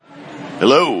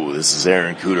Hello, this is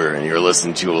Aaron Cooter, and you're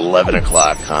listening to 11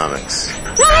 O'Clock Comics.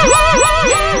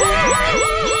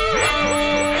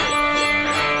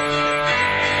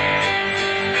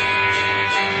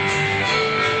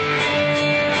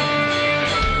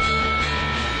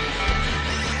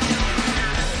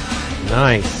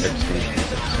 Nice.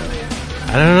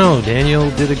 I don't know.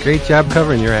 Daniel did a great job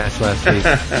covering your ass last week.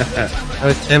 I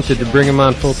was tempted to bring him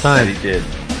on full time. Yeah, he did.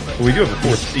 Well, we do have a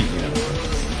fourth seat, you know.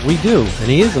 We do,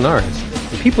 and he is an artist.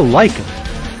 And people like him.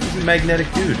 He's a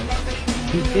magnetic dude.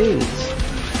 He is.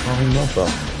 Call him up, though.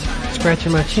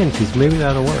 Scratching my chin, because maybe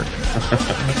that'll work.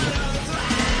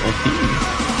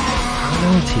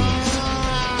 Don't tease.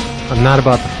 I'm not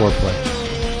about the foreplay.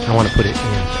 I want to put it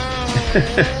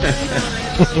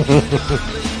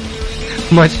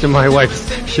in. Much to my wife's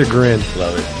chagrin.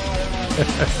 Love it.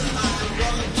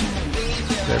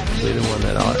 Definitely the one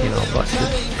that busted.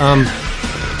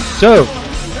 So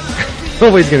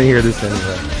nobody's gonna hear this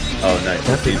anyway. Oh, nice.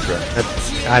 That's intro.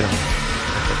 I don't know.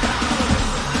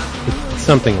 It's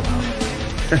something about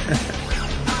it.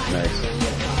 Nice.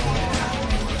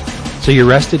 So you're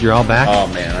rested? You're all back? Oh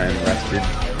man, I am rested.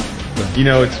 You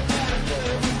know, it's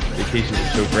vacations are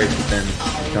so great, but then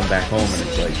you come back home and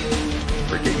it's like,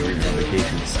 forget you were even on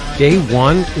vacation. Day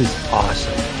one is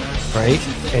awesome, right?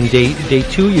 And day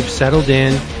two, you've settled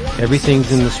in.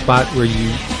 Everything's in the spot where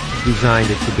you designed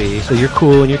it to be. So you're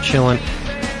cool and you're chilling.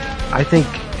 I think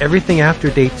everything after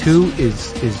day two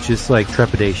is just like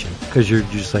trepidation, because you're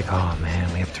just like, oh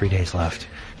man, we have 3 days left,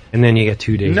 and then you get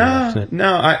 2 days left.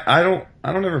 No, I don't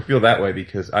ever feel that way,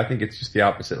 because I think it's just the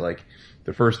opposite. Like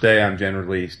the first day, I'm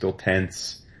generally still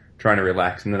tense, trying to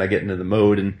relax, and then I get into the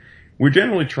mode. And we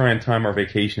generally try and time our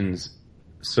vacations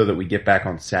so that we get back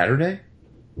on Saturday,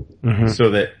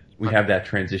 so that we have that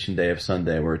transition day of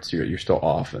Sunday where it's you're still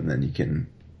off, and then you can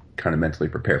kind of mentally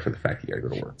prepare for the fact you got to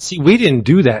go to work. See, we didn't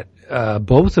do that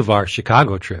both of our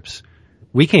Chicago trips.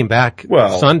 We came back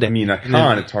Sunday. I mean, at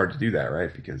con, it's hard to do that,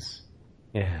 right? Because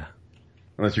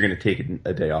unless you're going to take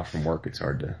a day off from work, it's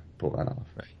hard to pull that off.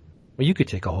 Right. Well, you could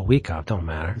take a whole week off. Don't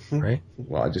matter, right?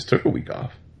 Well, I just took a week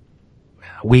off.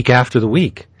 A week after the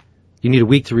week. You need a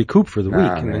week to recoup for the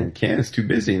week. Man, you can't. It's too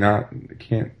busy.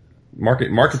 Can't.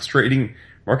 Market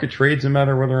trades no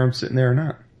matter whether I'm sitting there or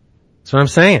not. That's what I'm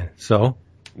saying. So.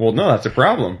 Well, no, that's a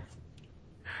problem.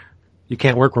 You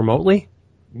can't work remotely?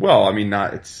 Well, I mean,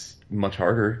 it's much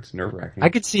harder. It's nerve-wracking. I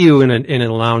could see you in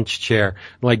a lounge chair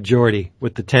like Jordy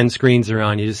with the 10 screens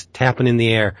around you, just tapping in the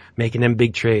air, making them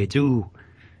big trades. Ooh,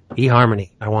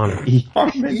 eHarmony. I want it.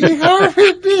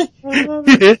 eHarmony.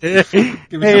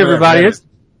 Hey, everybody.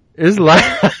 It's like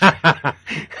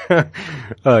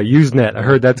Usenet. I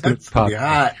heard that's going to pop.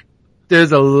 Yeah.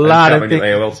 There's a lot of things.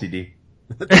 AOL CD.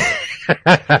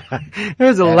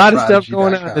 There's a lot of stuff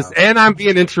going on, and I'm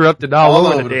being interrupted all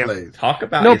over the damn place. Talk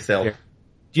about yourself.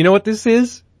 Do you know what this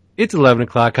is? It's 11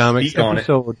 O'Clock Comics,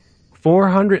 episode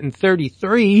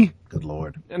 433. Good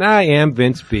Lord. And I am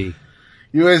Vince B.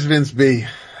 You is Vince B.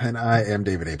 And I am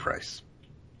David A. Price.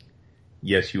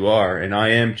 Yes, you are. And I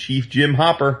am Chief Jim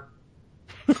Hopper.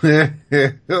 Look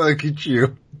at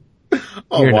you.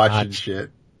 I'm watching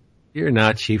shit. You're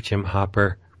not Chief Jim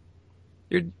Hopper.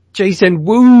 You're Jason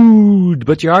Wood,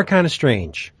 but you are kind of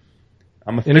strange.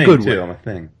 I'm a thing, in a good too. way. I'm a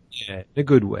thing. Yeah, in a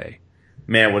good way.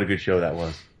 Man, what a good show that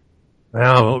was.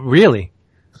 Oh, really?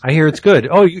 I hear it's good.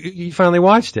 Oh, you finally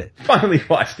watched it. Finally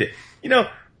watched it. You know,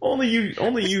 only you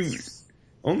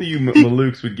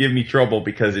Malukes would give me trouble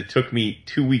because it took me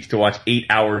 2 weeks to watch 8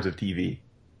 hours of TV.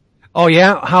 Oh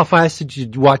yeah? How fast did you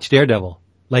watch Daredevil?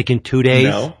 Like in 2 days?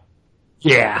 No.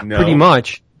 Yeah, pretty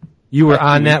much. You were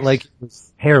on that like it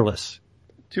was hairless.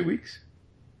 2 weeks.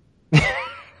 This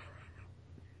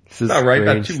is about right.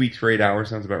 strange. About 2 weeks for 8 hours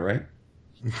sounds about right.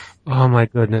 Oh my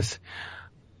goodness.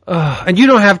 And you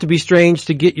don't have to be strange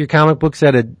to get your comic books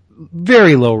at a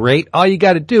very low rate. All you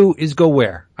gotta do is go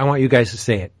where? I want you guys to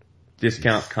say it.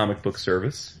 Discount Comic Book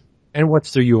Service. And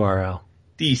what's their URL?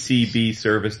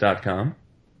 DCBService.com.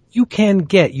 You can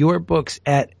get your books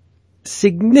at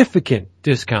significant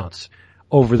discounts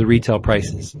over the retail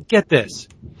prices. Get this.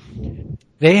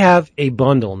 They have a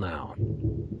bundle now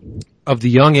of the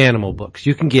Young Animal books.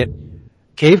 You can get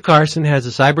Cave Carson has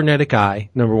a Cybernetic Eye,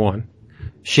 #1.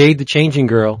 Shade the Changing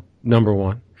Girl,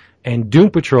 #1. And Doom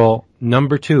Patrol,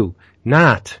 #2.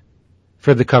 Not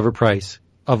for the cover price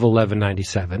of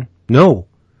 $11.97. No.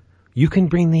 You can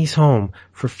bring these home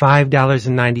for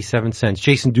 $5.97.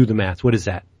 Jason, do the math. What is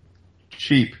that?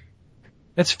 Cheap.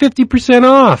 That's 50%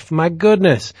 off. My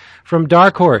goodness. From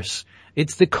Dark Horse.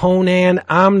 It's the Conan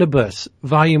Omnibus,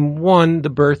 Volume 1, The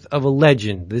Birth of a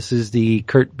Legend. This is the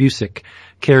Kurt Busiek,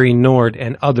 Carrie Nord,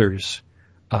 and others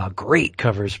Great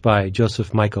covers by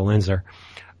Joseph Michael Linzer.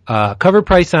 Cover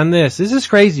price on this is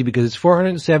crazy because it's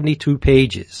 472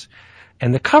 pages.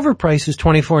 And the cover price is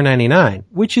 $24.99,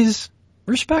 which is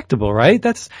respectable, right?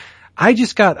 I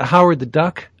just got a Howard the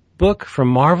Duck book from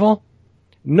Marvel,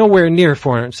 nowhere near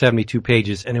 472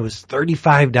 pages, and it was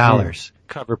 $35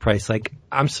 cover price. Like,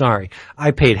 I'm sorry,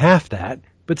 I paid half that,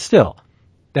 but still,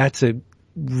 that's a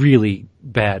really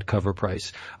bad cover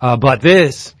price. But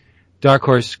this Dark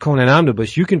Horse Conan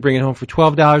Omnibus, you can bring it home for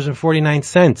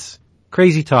 $12.49.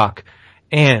 Crazy talk.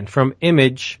 And from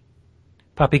Image,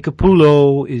 Papi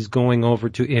Capullo is going over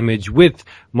to Image with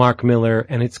Mark Miller,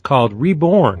 and it's called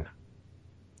Reborn.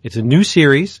 It's a new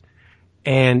series,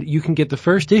 and you can get the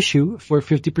first issue for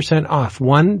 50% off,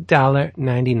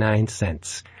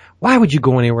 $1.99. Why would you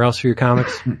go anywhere else for your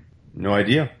comics? No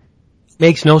idea.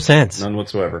 Makes no sense. None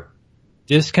whatsoever.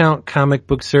 Discount Comic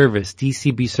Book Service,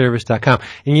 dcbservice.com.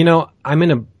 And I'm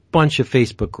in a bunch of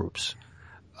Facebook groups,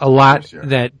 a lot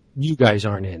that you guys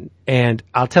aren't in. And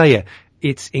I'll tell you,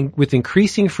 with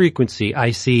increasing frequency,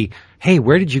 I see, hey,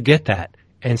 where did you get that?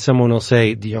 And someone will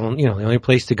say, the only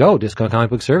place to go, Discount Comic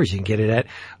Book Service. You can get it at,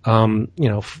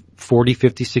 40,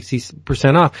 50,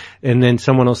 60% off. And then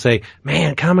someone will say,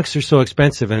 man, comics are so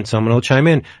expensive. And someone will chime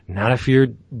in, not if you're a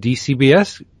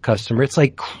DCBS customer. It's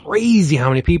like crazy how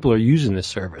many people are using this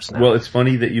service now. Well, it's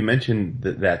funny that you mentioned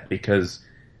that because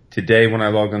today when I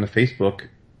logged onto Facebook,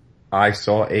 I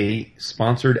saw a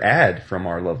sponsored ad from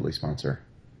our lovely sponsor.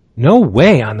 No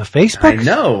way, on the Facebook? I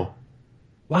know.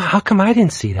 Wow, how come I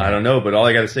didn't see that? I don't know, but all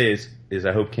I gotta say is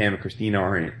I hope Cam and Christina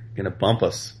aren't gonna bump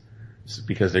us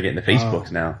because they're getting the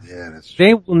Facebooks now. Yeah, that's true.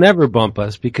 They will never bump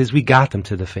us because we got them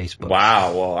to the Facebook.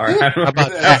 Wow, well, all right. How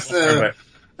about that's kind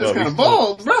of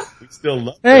bold, bro. We still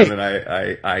love them, and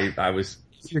I was,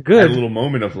 you're good. had a little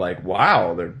moment of like,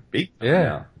 wow, they're big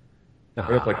now.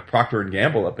 Put up like Procter and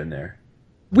Gamble up in there.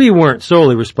 We weren't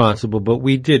solely responsible, but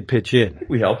we did pitch in.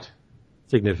 We helped.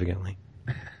 Significantly.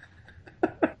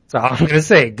 That's all I'm going to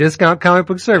say. Discount Comic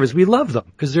Book Service. We love them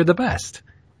because they're the best.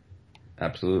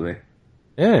 Absolutely.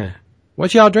 Yeah.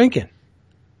 What y'all drinking?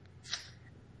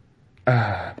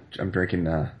 I'm drinking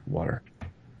water.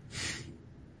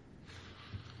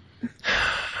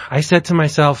 I said to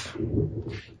myself,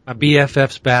 my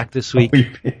BFF's back this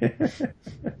week.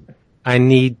 I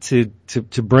need to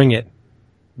bring it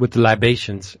with the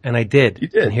libations, and I did. You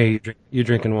did. And here you're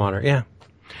drinking water. Yeah.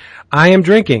 I am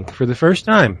drinking for the first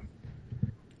time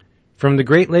from the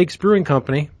Great Lakes Brewing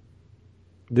Company.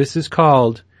 This is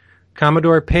called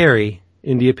Commodore Perry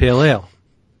India Pale Ale.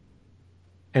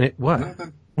 And what?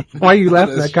 Why are you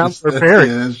laughing at Commodore Perry?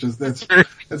 Yeah,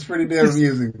 that's pretty damn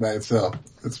amusing by itself.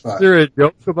 That's fine. Is there a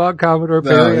joke about Commodore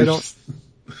Perry?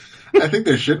 I think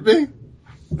there should be.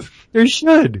 There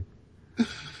should.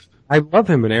 I love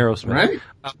him in Aerosmith. Right?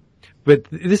 But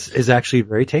this is actually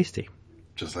very tasty.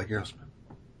 Just like Aerosmith.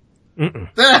 Mm-mm.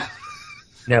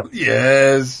 No.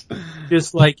 Yes.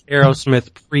 Just like Aerosmith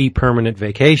pre-Permanent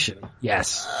Vacation.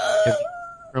 Yes.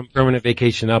 From Permanent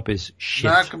Vacation up is shit.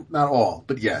 Not all,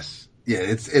 but yes. Yeah,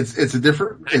 it's a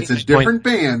different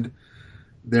band.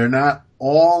 They're not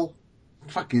all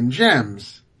fucking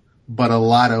gems, but a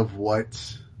lot of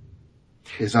what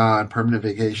is on Permanent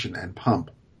Vacation and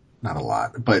Pump. Not a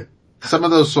lot, but some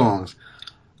of those songs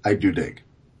I do dig.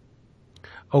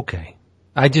 Okay.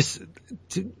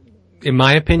 In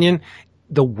my opinion,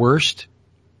 the worst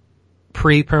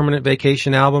pre-Permanent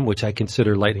Vacation album, which I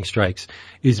consider Lightning Strikes,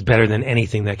 is better than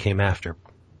anything that came after.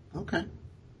 Okay.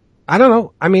 I don't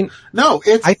know. I mean, no,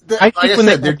 it's like I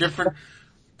said, they're different.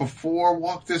 Before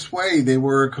Walk This Way, they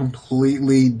were a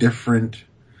completely different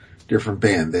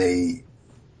band. They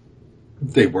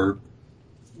were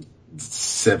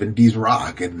 70s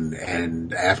rock,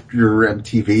 and after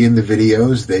MTV and the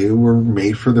videos, they were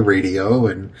made for the radio.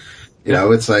 And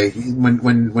it's like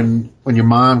when your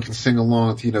mom can sing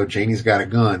along to Janie's Got a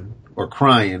Gun or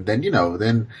Crying, then yeah,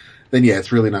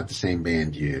 it's really not the same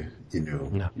band you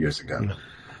knew years ago. No.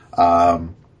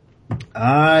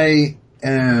 I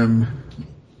am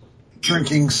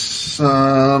drinking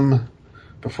some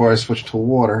before I switch to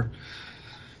water.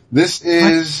 This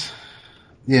is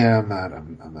I'm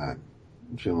not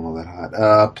feeling all that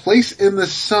hot. Place in the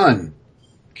Sun,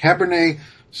 Cabernet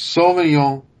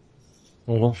Sauvignon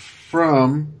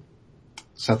from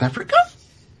South Africa.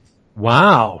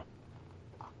 Wow.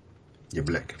 You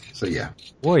blick. So yeah.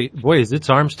 Boy, is its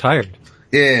arms tired.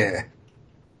 Yeah.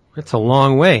 That's a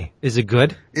long way. Is it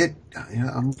good? I'm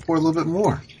gonna pour a little bit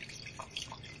more.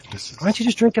 Why don't you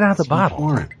just drink it out of the bottle?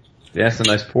 Pouring. Yeah, that's a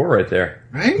nice pour right there.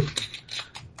 Right?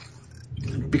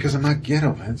 Because I'm not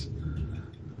ghetto, Vince.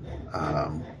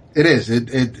 It is. It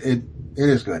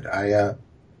is good.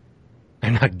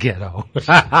 They're not ghetto.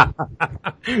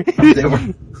 They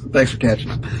were, thanks for catching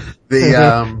it.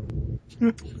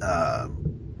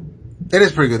 It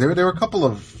is pretty good. There were a couple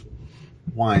of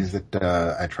wines that,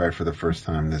 I tried for the first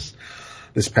time this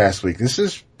past week. This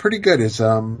is pretty good. It's,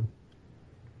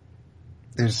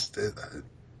 there's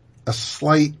a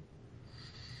slight,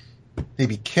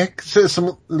 maybe kick, so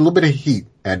a little bit of heat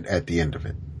at the end of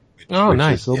it. Oh,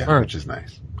 nice. Little burn. Which is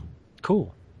nice.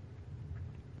 Cool.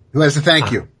 Who has to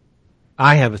thank you?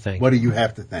 I have a thank you. What do you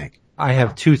have to thank? I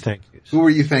have two thank yous. Who are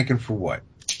you thanking for what?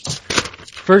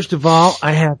 First of all,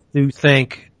 I have to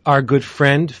thank our good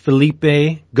friend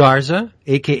Felipe Garza,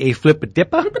 aka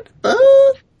Flippadippa.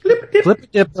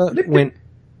 Flippadippa went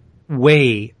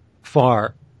way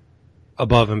far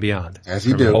above and beyond. As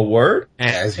you do. A word?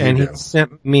 And he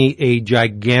sent me a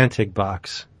gigantic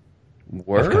box.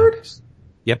 Word?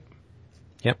 Yep.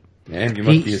 Man, you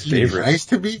must be his favorite. Nice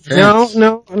to be Vince.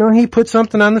 No. He put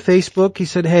something on the Facebook. He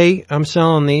said, "Hey, I'm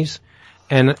selling these.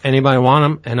 And anybody want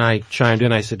them?" And I chimed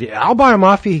in. I said, "Yeah, I'll buy them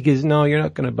off you." He goes, "No, you're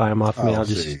not going to buy them off me. I'll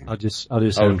just send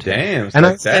them to you." Damn. And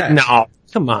like I said, "No,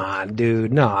 come on,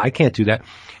 dude. No, I can't do that."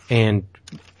 And,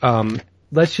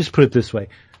 let's just put it this way.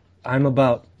 I'm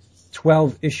about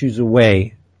 12 issues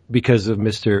away because of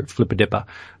Mr. Flippadippa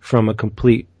from a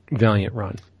complete Valiant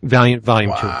run. Valiant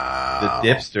Volume 2. The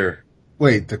Dipster.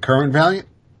 Wait, the current Valiant?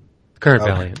 Current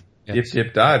Valiant. Yes.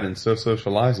 Dip dive and so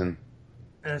socializing.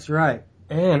 That's right.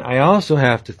 And I also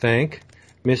have to thank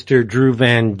Mr. Drew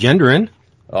Van Genderen.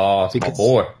 Oh, it's my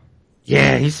boy.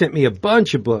 Yeah, he sent me a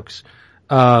bunch of books.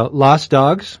 Lost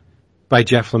Dogs by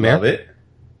Jeff Lemire. Love it.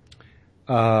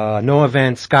 Noah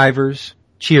Van Sciver's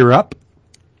Cheer Up.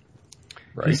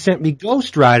 Right. He sent me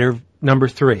Ghost Rider number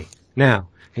 3. Now,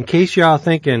 in case y'all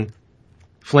thinking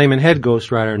Flamin' Head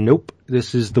Ghost Rider, nope.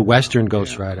 This is the Western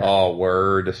Ghost Rider. Oh,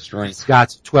 word of strength. It's got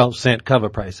 12-cent cover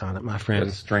price on it, my friend.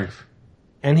 That's strength.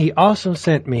 And he also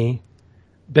sent me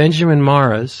Benjamin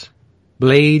Mara's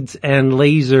Blades and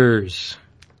Lasers.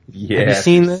 Yeah. Have you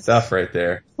seen this? Stuff right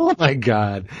there. Oh my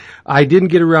God. I didn't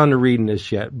get around to reading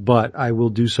this yet, but I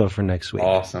will do so for next week.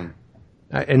 Awesome.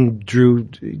 And Drew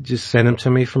just sent them to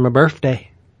me for my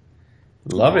birthday.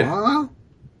 Love it.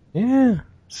 Yeah.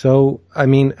 So, I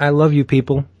mean, I love you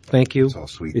people. Thank you. It's all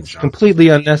sweet. It's completely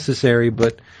unnecessary,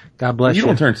 but God bless you. You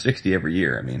don't turn 60 every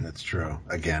year. I mean, That's true.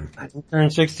 Again. I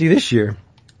turned 60 this year.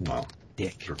 Well,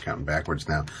 Dick. we're counting backwards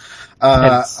now.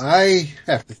 I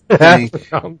have to thank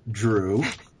Drew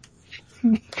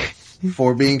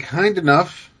for being kind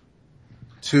enough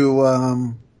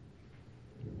to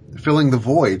filling the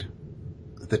void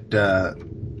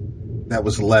that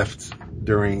was left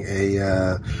during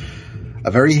a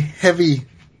very heavy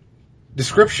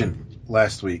description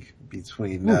last week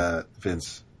between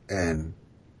Vince and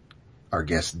our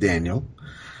guest Daniel.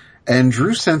 And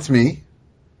Drew sent me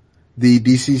the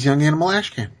DC's Young Animal ash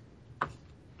can.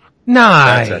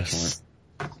 Nice. That's excellent.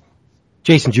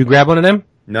 Jason, did you grab one of them?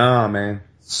 Nah, man.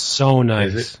 So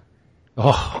nice. Is it?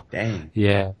 Oh, Dang.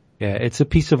 yeah. It's a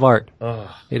piece of art.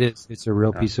 Oh. It is. It's a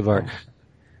real piece of art.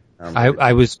 I'm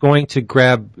I was going to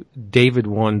grab David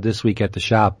one this week at the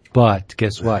shop, but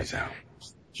guess what? He's out.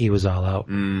 He was all out.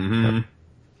 Mm-hmm.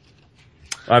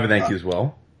 I have a thank you as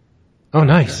well. Oh,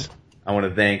 nice. I want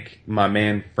to thank my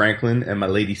man Franklin and my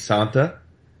lady Santa,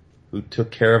 who took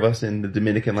care of us in the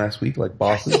Dominican last week like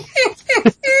bosses.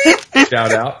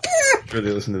 Shout out. I'm sure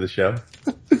they listen to the show.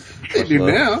 They do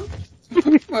now.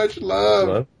 Much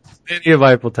love. City of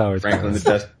Eiffel Towers.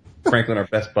 Franklin, our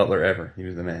best butler ever. He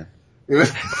was the man.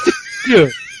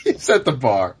 Dude, He set the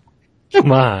bar.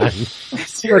 come on.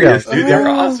 Serious, dude. They're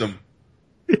awesome.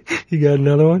 You got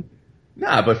another one?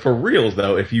 Nah, but for reals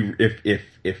though,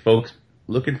 if folks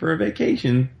looking for a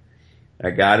vacation, I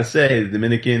gotta say, the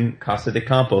Dominican Casa de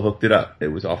Campo hooked it up. It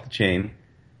was off the chain.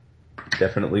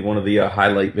 Definitely one of the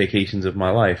highlight vacations of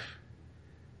my life.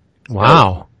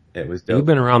 Wow. It was dope. You've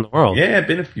been around the world. Yeah, I've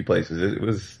been a few places. It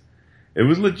was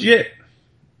legit.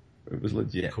 It was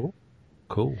legit. Cool.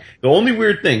 The only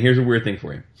weird thing, here's a weird thing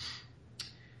for you.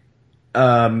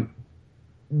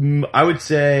 I would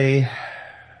say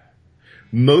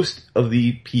most of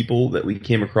the people that we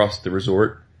came across at the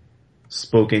resort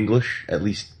spoke English, at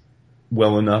least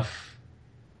well enough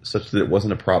such that it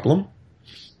wasn't a problem.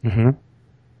 Mm-hmm.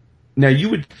 Now you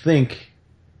would think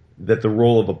that the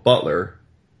role of a butler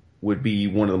would be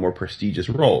one of the more prestigious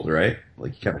roles, right?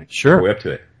 Like you kind of Sure. go way up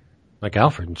to it. Like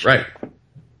Alfred and shit. Right.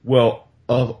 Well,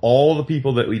 of all the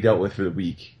people that we dealt with for the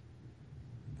week,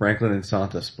 Franklin and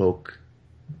Santa spoke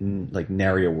like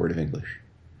nary a word of English.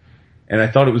 And I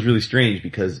thought it was really strange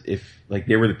because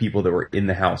they were the people that were in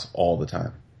the house all the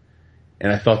time.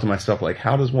 And I thought to myself, like,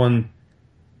 how does one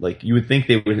Like, you would think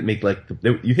they would make like,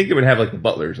 you think they would have like the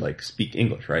butlers like speak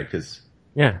English, right? Cause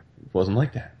Yeah. it wasn't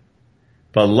like that.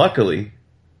 But luckily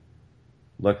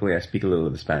I speak a little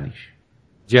of the Spanish.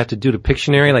 Did you have to do the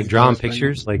Pictionary, like drawing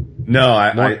pictures? Like, No,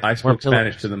 More- I spoke more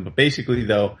Spanish to them, but basically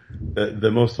though,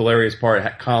 the most hilarious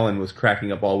part, Colin was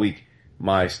cracking up all week.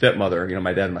 My stepmother,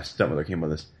 my dad and my stepmother came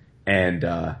with us. And,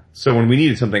 so when we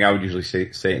needed something, I would usually say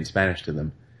it in Spanish to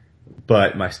them.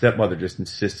 But my stepmother just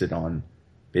insisted on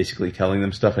basically telling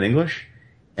them stuff in English.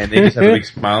 And they just had a big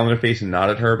smile on their face and nod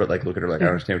at her, but like look at her like, I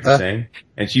understand what you're saying.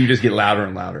 And she would just get louder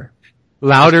and louder.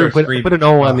 louder, Start screaming. put an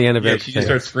O on the end of Yeah, it. she just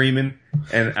starts screaming,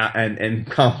 and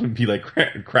Colin would be like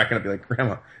cracking up, be like,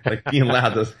 Grandma, like being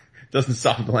loud doesn't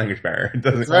solve the language barrier. It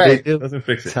doesn't, Right. doesn't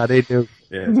fix That's it. how they do.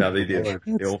 Yeah, that's how they do.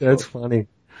 The old That's folk. funny.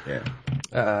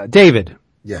 Yeah. David,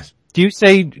 Yes. do you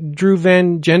say Drew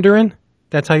Van Genderen?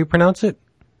 That's how you pronounce it?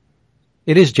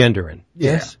 It is Genderen.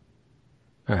 Yeah. Yes.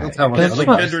 All right. That's how That's It's like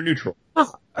fine. gender neutral.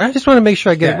 Oh, I just want to make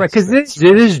sure I get it right, because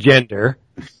it is gender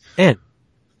N.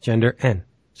 Gender N.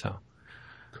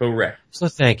 Correct. So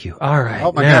thank you. All right.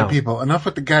 Oh my now, God, people, enough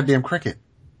with the goddamn cricket.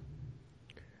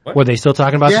 were they still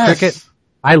talking about Yes. the cricket?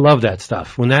 I love that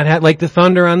stuff. When that had, like the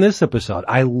thunder on this episode,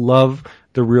 I love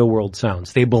the real world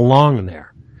sounds. They belong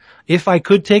there. If I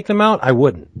could take them out, I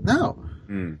wouldn't. No.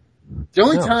 Mm. The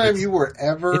only No, time you were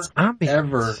It's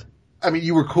ambience. I mean,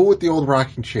 you were cool with the old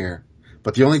rocking chair,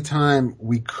 but the only time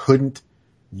we couldn't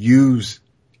use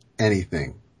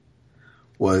anything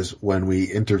was when we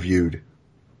interviewed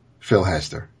Phil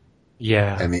Hester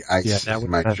Yeah. and the ice that was in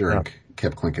my messed up. drink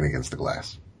kept clinking against the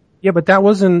glass. Yeah, but that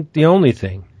wasn't the only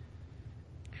thing.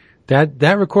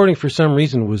 That recording for some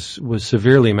reason was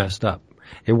severely messed up.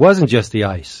 It wasn't just the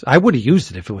ice. I would have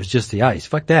used it if it was just the ice.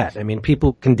 Fuck that. I mean,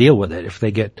 people can deal with it if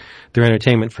they get their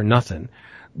entertainment for nothing.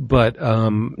 But,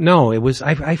 no, it was,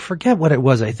 I forget what it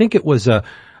was. I think it was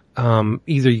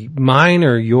either mine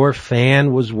or your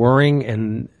fan was whirring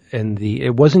and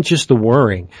it wasn't just the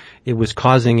whirring. It was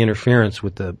causing interference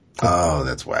with Oh,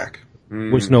 that's whack.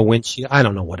 was no windshield. I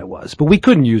don't know what it was, but we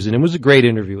couldn't use it. It was a great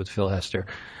interview with Phil Hester.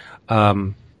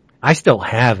 I still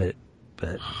have it,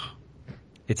 but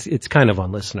it's kind of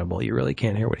unlistenable. You really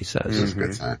can't hear what he says. It was a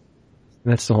good time.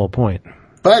 That's the whole point.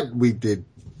 But we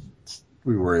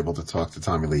were able to talk to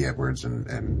Tommy Lee Edwards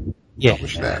and Yeah.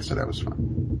 publish that, so that was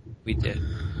fun. We did.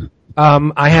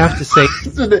 I have to say,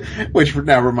 Which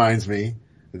now reminds me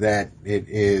that it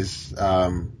is,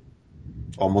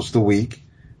 almost a week,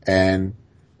 and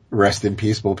rest in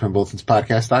peace,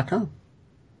 BullpenBulletinspodcast.com.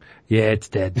 yeah, it's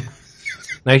dead.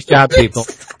 Nice job, people.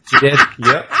 You did.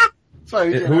 Yep.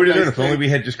 Sorry, Who would have done it? If only we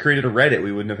had just created a Reddit,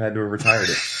 we wouldn't have had to have retired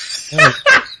it.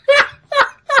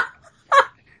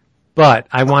 But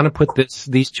I want to put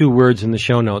these two words in the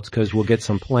show notes because we'll get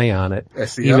some play on it.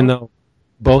 SEO? Even though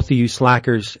both of you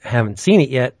slackers haven't seen it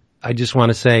yet, I just want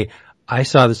to say I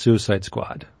saw the Suicide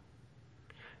Squad.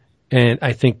 And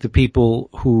I think the people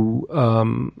who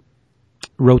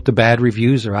wrote the bad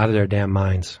reviews are out of their damn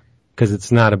minds because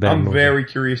it's not a bad I'm movie. very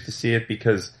curious to see it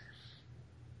because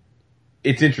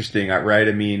it's interesting, right?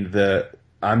 I mean,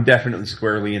 I'm definitely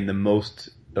squarely in the most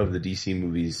of the DC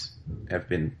movies have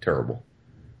been terrible.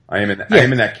 I am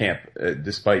in that camp,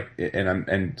 despite,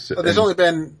 There's only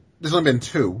been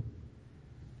two.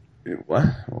 What?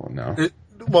 Oh no.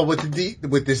 Well, with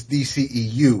this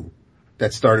DCEU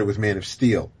that started with Man of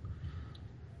Steel.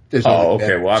 There's only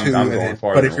been Well, two, I'm and going then-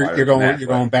 farther. But if you're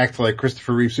going back to like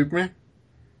Christopher Reeve Superman,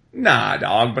 Nah,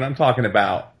 dog. But I'm talking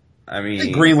about. I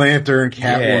mean, Green Lantern,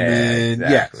 Catwoman.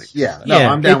 exactly. Yes, yeah. No,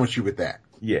 Yeah, I'm down with you with that.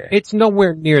 Yeah. It's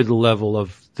nowhere near the level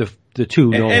of the two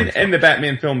Nolan And the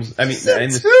Batman films. I mean,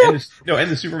 and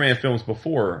the Superman films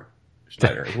before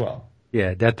Schneider as well.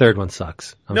 Yeah, that third one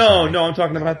sucks. I'm No, sorry. I'm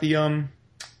talking about the I can't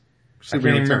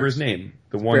Superman even remember Returns. his name.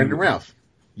 The one. Brandon Routh.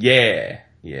 Yeah.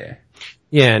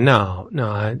 Yeah, no,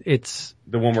 it's,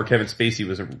 The one where Kevin Spacey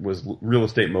was real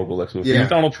estate mogul Lex Luthor. Yeah. He was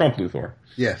Donald Trump Luthor.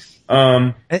 Yes.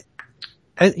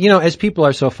 as people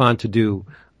are so fond to do,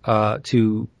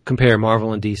 to compare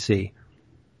Marvel and DC,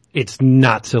 it's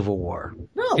not Civil War.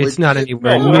 No, It's not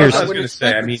anywhere no, near. I was wouldn't gonna say,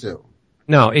 expect I mean- it to.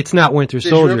 No, it's not Winter Did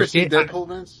Soldier. you ever see It- Deadpool,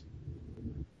 Vince?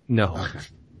 no,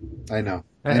 I know,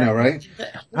 right?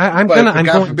 I'm But gonna. I'm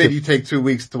God going forbid to. you take 2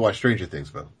 weeks to watch Stranger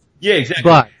Things, though. Yeah, exactly.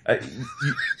 But-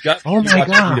 you got Oh my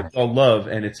God. It's called Love,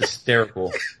 and it's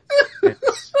hysterical.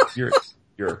 You're a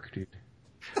jerk, dude.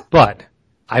 But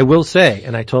I will say,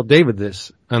 and I told David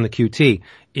this on the QT,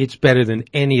 it's better than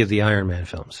any of the Iron Man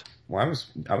films, Well, I was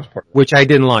part of which I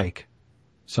didn't like.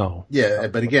 So Yeah,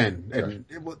 but again, and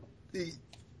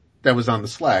that was on the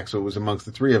Slack, so it was amongst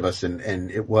the three of us, and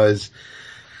it was,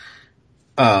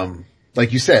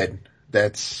 like you said,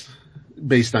 that's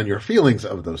based on your feelings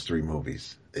of those three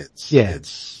movies. It's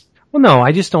Well, no,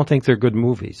 I just don't think they're good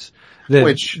movies.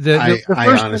 I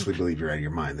honestly believe you're out of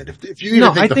your mind that if you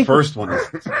even think the first one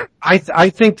is, I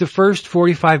think the first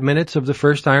 45 minutes of the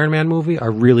first Iron Man movie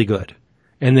are really good.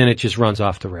 And then it just runs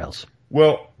off the rails.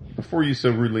 Well, before you so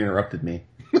rudely interrupted me,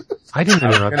 I didn't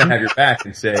I'm interrupt going to you. have your back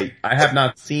and say, I have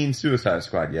not seen Suicide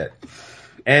Squad yet.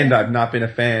 And I've not been a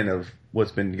fan of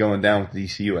what's been going down with the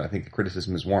DCU, and I think the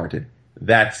criticism is warranted.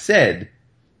 That said,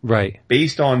 Right.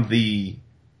 based on the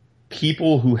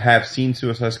people who have seen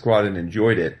Suicide Squad and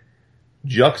enjoyed it,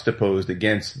 juxtaposed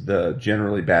against the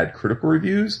generally bad critical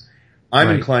reviews, I'm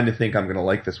Right. inclined to think I'm going to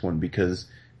like this one because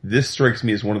this strikes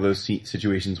me as one of those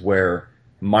situations where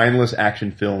mindless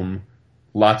action film,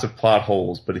 lots of plot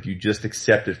holes, but if you just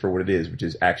accept it for what it is, which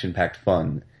is action-packed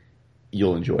fun,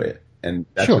 you'll enjoy it. And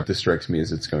that's Sure. what this strikes me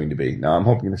as it's going to be. Now I'm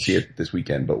hoping to see it this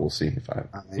weekend, but we'll see if I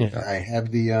have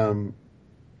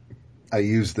I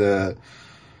use the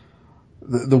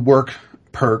work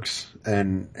perks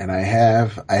and I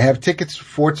have tickets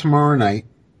for tomorrow night.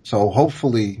 So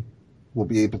hopefully we'll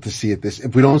be able to see it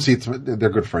if we don't see it, they're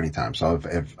good for any time. So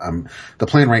if the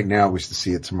plan right now is to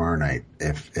see it tomorrow night.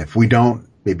 If we don't,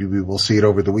 maybe we will see it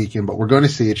over the weekend, but we're going to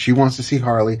see it. She wants to see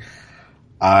Harley.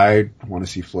 I want to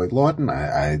see Floyd Lawton.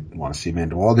 I want to see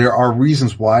Amanda Waller. There are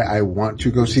reasons why I want to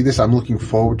go see this. I'm looking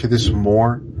forward to this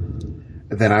more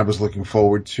than I was looking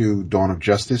forward to Dawn of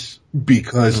Justice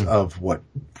because of what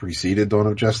preceded Dawn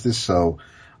of Justice. So,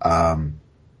 I'm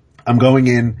going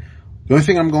in. The only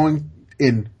thing I'm going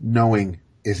in knowing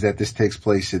is that this takes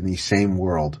place in the same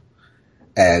world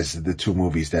as the two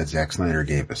movies that Zack Snyder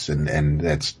gave us. And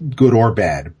that's good or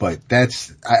bad, but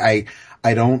I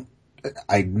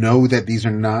know that these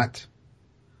are not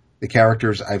the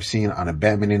characters I've seen on a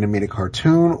Batman animated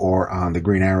cartoon or on the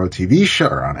Green Arrow TV show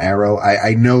or on Arrow.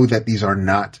 I know that these are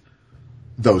not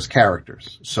those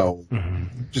characters. So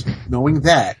just knowing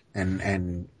that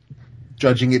and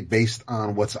judging it based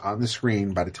on what's on the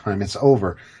screen by the time it's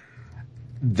over,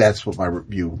 that's what my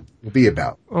review will be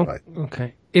about.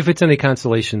 Okay. If it's any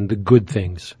consolation, the good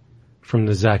things from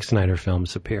the Zack Snyder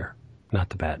films appear, not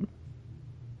the bad.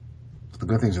 The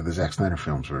good things of the Zack Snyder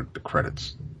films were the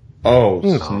credits. Oh,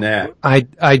 snap.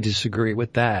 I disagree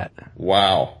with that.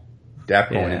 Wow.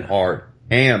 Dap going in hard.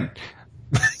 Ham.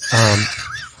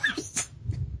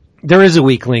 There is a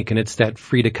weak link, and it's that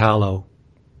Frida Kahlo.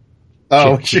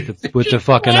 Oh, with the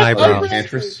fucking eyebrows.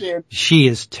 Actress. She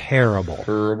is terrible.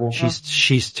 Terrible.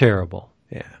 She's terrible.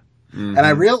 Yeah. And I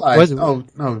realized,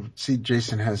 see,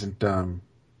 Jason hasn't,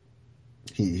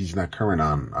 he's not current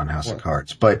on House of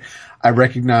Cards, but I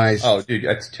recognize. Oh, dude,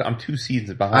 I'm 2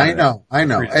 seasons behind. I know.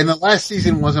 And the last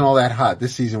season wasn't all that hot.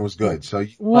 This season was good. So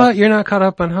what? You're not caught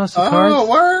up on House of Cards? Oh,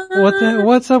 word.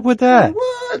 What's up with that?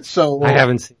 What? So I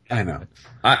haven't seen. I know.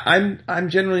 I'm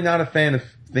generally not a fan of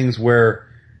things where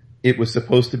it was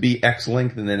supposed to be X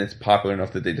length and then it's popular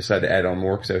enough that they decide to add on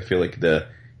more because I feel like the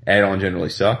add-on generally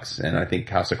sucks, and I think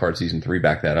House of Cards season 3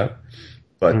 backed that up.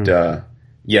 But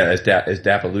yeah, as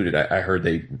Dap alluded, I heard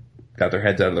they got their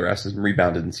heads out of their asses and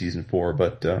rebounded in season 4.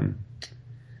 But I'm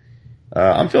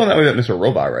feeling that way about Mr.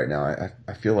 Robot right now.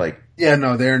 I feel like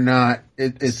they're not.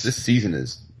 It's this season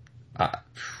is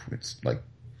it's like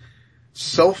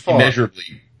so far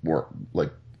immeasurably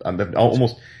like I'm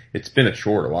almost. It's been a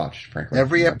chore to watch, frankly.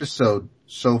 Every episode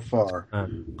so far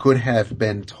could have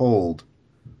been told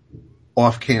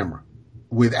off camera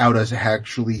without us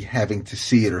actually having to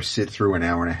see it or sit through an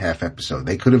hour and a half episode.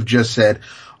 They could have just said,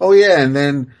 oh yeah, and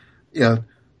then,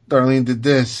 Darlene did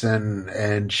this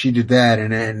and she did that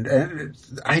and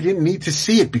I didn't need to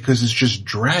see it because it's just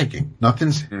dragging.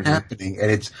 Nothing's happening. And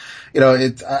it's,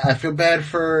 I feel bad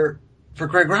for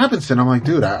Greg Robinson. I'm like,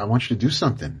 dude, I want you to do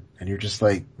something. And you're just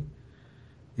like,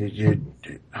 Mr.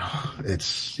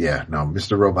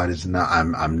 Robot is not,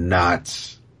 I'm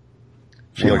not.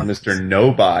 Feel like Mr.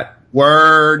 Nobot.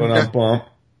 Word. Bump.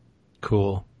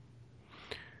 Cool.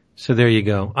 So there you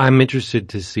go. I'm interested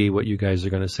to see what you guys are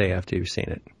going to say after you've seen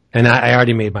it. And I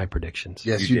already made my predictions.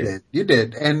 Yes, you did. You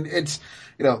did. And it's,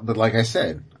 but like I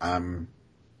said,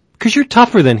 cause you're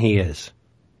tougher than he is.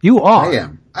 You are. I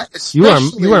am.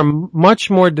 You are much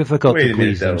more difficult to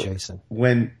please than Jason.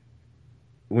 When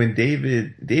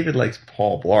David likes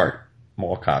Paul Blart,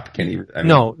 Mall Cop, can he?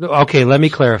 No, okay, let me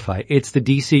clarify. It's the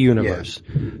DC universe.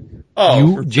 Yeah.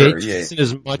 Oh, Jason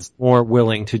is much more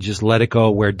willing to just let it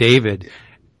go, where David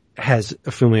has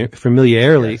a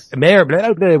familiarity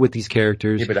with these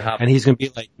characters, and he's going to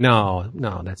be like, no,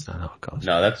 that's not how it goes.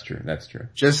 No, that's true. That's true.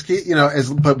 Just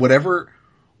but whatever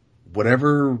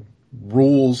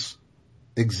rules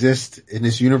exist in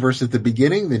this universe at the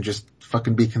beginning, then just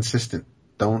fucking be consistent.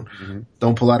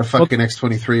 Don't pull out a fucking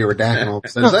X-23 or a Dactyl.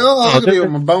 It's like, oh, look at me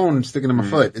with my bone sticking in my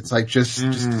foot. It's like, just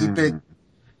keep it.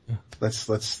 Let's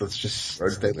just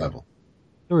stay level.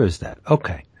 There is that.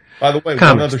 Okay. By the way,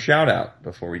 Comments. one other shout out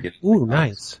before we get. Ooh,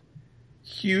 nice.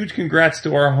 Huge congrats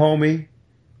to our homie,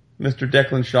 Mr.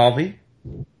 Declan Shalvey,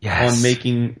 Yes. on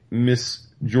making Miss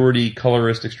Geordie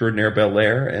Colorist Extraordinaire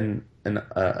Belair and an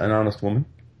honest woman.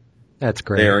 That's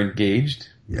great. They are engaged.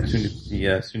 Yes.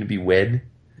 Soon to be wed.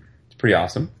 It's pretty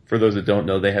awesome. For those that don't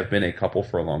know, they have been a couple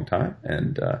for a long time,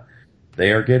 and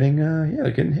they are getting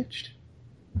they're getting hitched.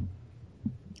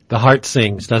 The heart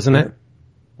sings, doesn't it?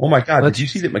 Oh my God! Did you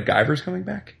see that MacGyver's coming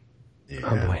back? Yeah.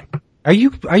 Oh boy. Are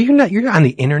you not, you're on the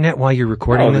internet while you're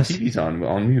recording this? The TV's on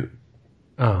mute.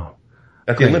 Oh. Got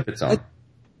the Great. Olympics on.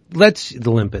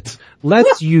 The limpets.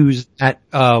 Let's use that,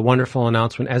 wonderful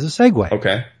announcement as a segue.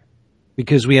 Okay.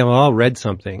 Because we have all read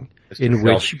something in Mr.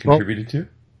 which, Shalvey contributed to?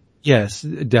 yes,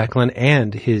 Declan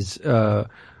and his,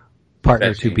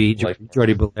 partner to be,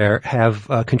 Geordie Belair, have,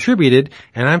 contributed,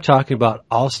 and I'm talking about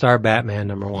All-Star Batman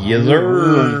 #1. Yes,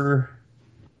 sir.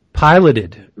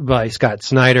 Piloted by Scott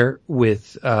Snyder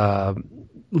with,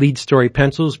 lead story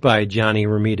pencils by Johnny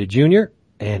Romita Jr.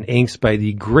 and inks by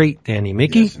the great Danny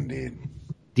Mickey. Yes, indeed.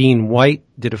 Dean White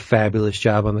did a fabulous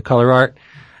job on the color art,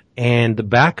 and the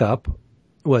backup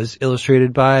was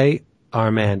illustrated by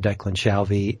our man Declan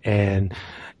Shalvey and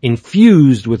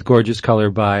infused with gorgeous color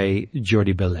by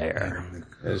Geordie Belair.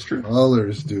 That is true.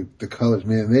 Colors, dude. The colors,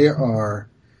 man, they are,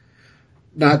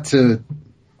 not to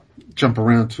jump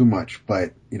around too much,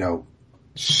 but,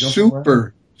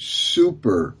 super.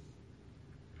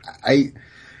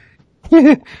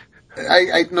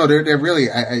 No, they're really,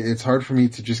 it's hard for me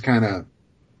to just kind of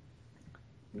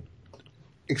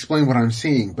explain what I'm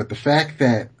seeing, but the fact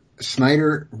that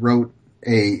Snyder wrote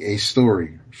a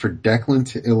story for Declan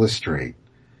to illustrate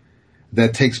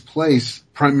that takes place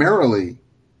primarily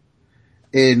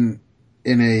in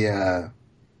a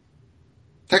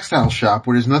textile shop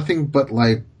where there's nothing but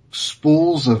like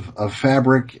spools of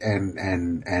fabric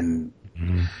and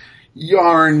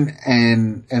yarn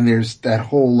and there's that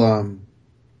whole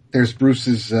there's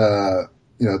Bruce's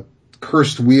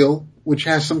cursed wheel which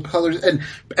has some colors and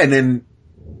then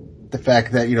the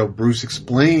fact that Bruce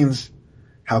explains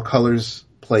how colors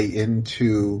play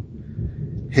into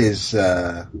his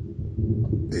sidekicks,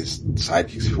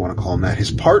 if you want to call them that,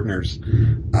 his partners.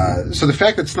 So the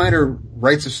fact that Snyder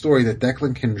writes a story that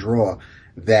Declan can draw,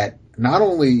 that not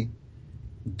only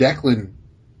Declan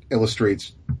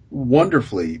illustrates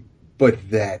wonderfully, but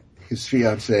that his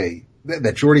fiance,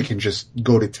 that Geordie can just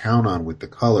go to town on with the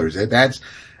colors.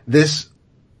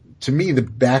 To me, the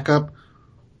backup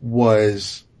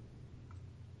was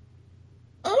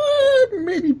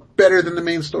maybe better than the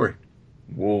main story.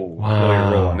 Whoa, Wow.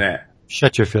 You're rolling that.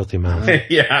 Shut your filthy mouth.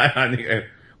 Yeah, I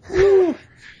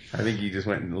think you just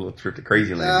went a little trip to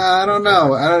crazy land. I don't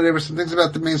know. There were some things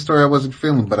about the main story I wasn't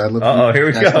feeling, but I lived. Here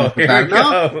we go.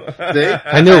 No, see?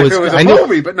 I knew it was a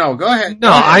movie, but no, go ahead. No,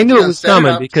 Go ahead. I knew it was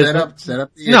coming because set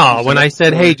up the no, issue, when set I up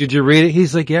said, the "Hey, story. did you read it?"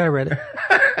 He's like, "Yeah, I read it."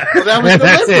 Well, that was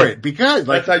That's deliberate it. because,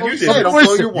 like, That's how you did say, it. don't Of course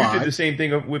blow your You wad. did the same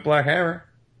thing with Black Hammer.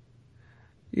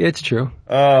 Yeah, it's true.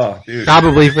 Oh, dude.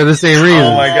 Probably for the same reason.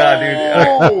 Oh my God, dude.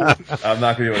 Oh, I'm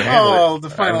not going to be able to handle it. the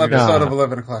final I'm episode No. of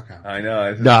 11 o'clock hour. I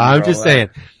know. No, I'm just saying.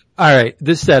 All right,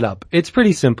 this setup. It's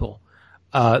pretty simple.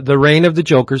 The reign of the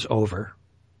Joker's over,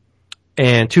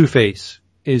 and Two-Face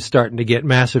is starting to get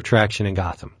massive traction in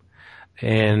Gotham.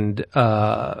 And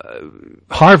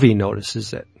Harvey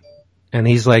notices it. And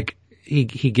he's like, he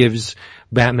gives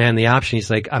Batman the option. He's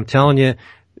like, I'm telling you,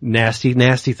 nasty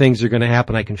things are going to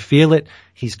happen. I can feel it.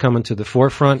 He's coming to the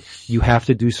forefront. You have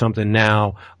to do something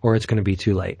now or it's going to be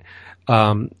too late.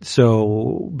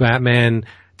 So Batman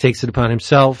takes it upon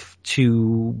himself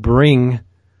to bring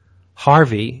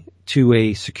Harvey to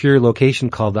a secure location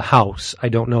called the House. I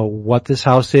don't know what this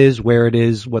house is, where it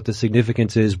is, what the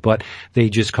significance is, but they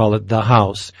just call it the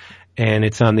House. And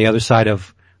it's on the other side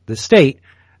of the state.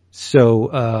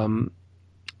 So,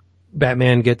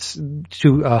 Batman gets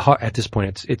to, at this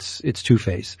point, it's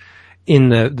Two-Face in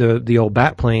the old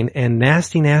Batplane, and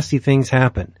nasty things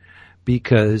happen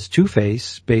because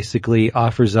Two-Face basically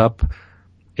offers up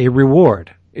a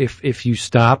reward. If you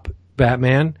stop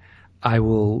Batman, I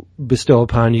will bestow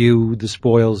upon you the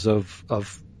spoils of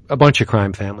a bunch of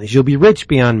crime families. You'll be rich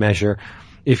beyond measure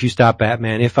if you stop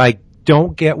Batman. If I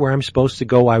don't get where I'm supposed to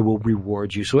go, I will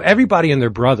reward you. So everybody and their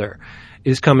brother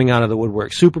is coming out of the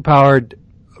woodwork. Superpowered,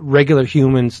 regular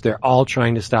humans, they're all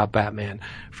trying to stop Batman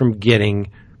from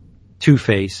getting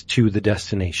Two-Face to the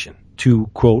destination, to,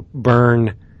 quote,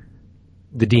 burn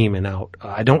the demon out.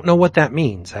 I don't know what that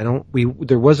means.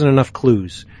 There wasn't enough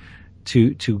clues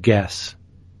to guess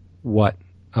what,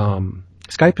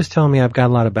 Skype is telling me I've got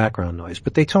a lot of background noise,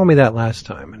 but they told me that last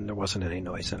time and there wasn't any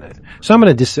noise in it. So I'm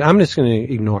just going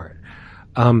to ignore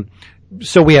it.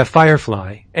 So we have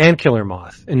Firefly and Killer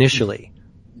Moth initially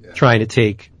trying to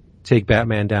take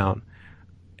Batman down.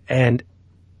 And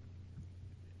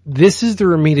this is the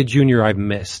Romita Jr. I've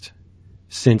missed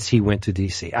since he went to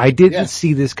DC. I did not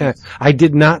see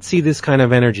this kind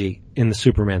of energy in the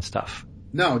Superman stuff.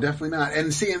 No, definitely not.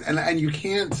 And see, and you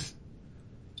can't,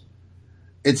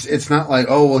 it's not like,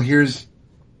 oh, well, here's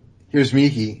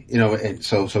Miki, and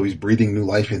so he's breathing new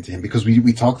life into him, because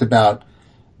we talked about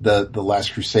the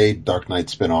Last Crusade Dark Knight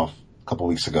spinoff a couple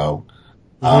weeks ago.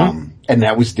 And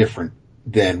that was different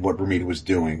than what Romita was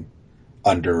doing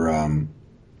under,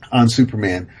 on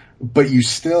Superman. But you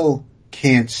still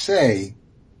can't say,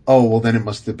 oh, well, then it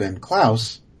must have been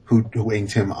Klaus who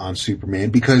inked him on Superman,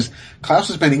 because Klaus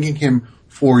has been inking him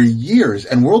for years,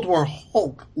 and World War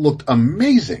Hulk looked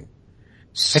amazing.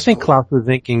 I think Klaus was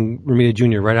inking Romita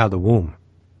Jr. right out of the womb.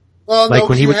 Well, like no,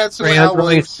 when he had some Al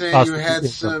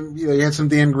Williamson, you had some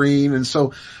Dan Green, and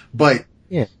so, but,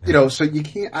 so you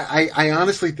can't, I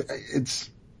honestly, it's,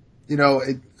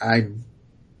 I'm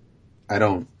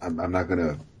not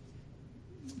gonna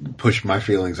push my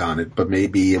feelings on it, but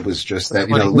maybe it was just that,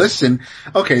 listen,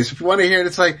 okay, so if you want to hear it,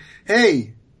 it's like,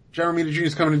 hey, John Romita Jr.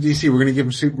 is coming to DC, we're gonna give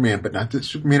him Superman, but not the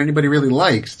Superman anybody really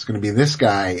likes, it's gonna be this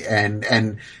guy, and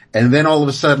then all of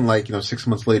a sudden, 6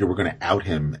 months later, we're gonna out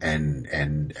him,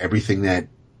 and everything that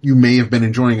you may have been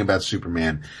enjoying about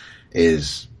Superman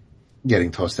is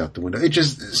getting tossed out the window.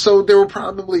 So there were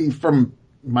probably, from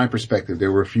my perspective,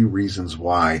 there were a few reasons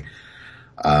why,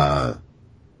 that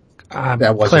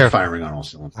wasn't firing on all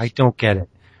cylinders. I don't get it.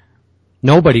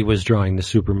 Nobody was drawing the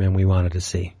Superman we wanted to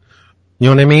see. You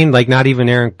know what I mean? Like, not even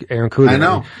Aaron Kuder. I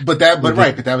know. But that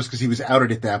was because he was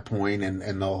outed at that point,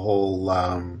 and the whole,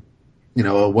 it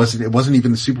wasn't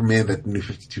even the Superman that New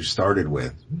 52 started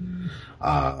with.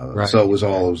 Right. So it was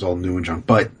all new and junk.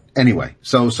 But anyway,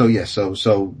 so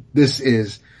this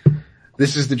is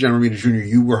the John Romita Jr.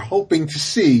 you were hoping to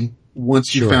see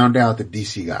once you found out that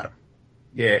DC got him.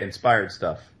 Yeah, inspired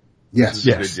stuff. Yes.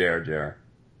 Good JR.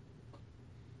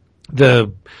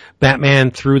 The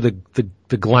Batman through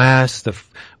the glass,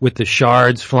 with the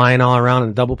shards flying all around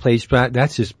and double page,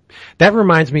 that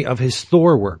reminds me of his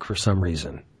Thor work for some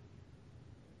reason.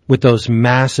 With those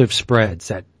massive spreads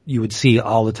that you would see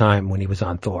all the time when he was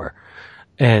on Thor.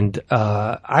 And,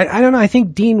 I don't know, I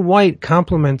think Dean White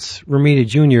complements Romita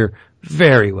Jr.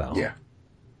 very well. Yeah.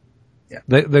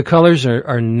 The colors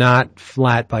are not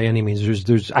flat by any means.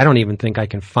 I don't even think I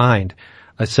can find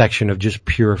a section of just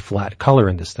pure flat color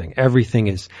in this thing. Everything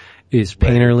is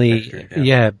painterly.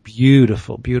 Texture,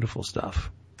 beautiful, beautiful stuff.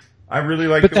 I really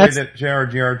like the way that JR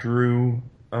drew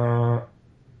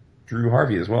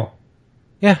Harvey as well.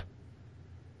 Yeah.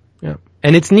 Yeah.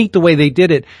 And it's neat the way they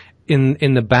did it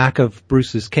in the back of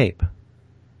Bruce's cape.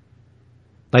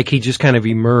 Like he just kind of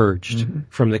emerged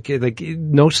from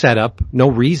no setup, no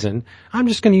reason. I'm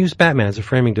just going to use Batman as a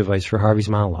framing device for Harvey's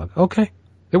monologue. Okay.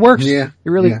 It works. Yeah. It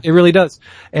really does.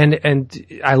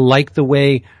 And I like the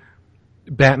way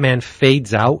Batman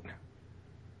fades out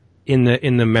in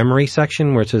the memory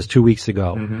section where it says 2 weeks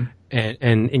ago. Mm-hmm.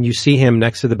 And you see him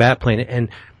next to the Batplane, and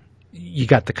you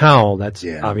got the cowl that's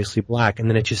obviously black, and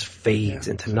then it just fades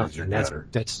into nothing.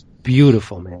 That's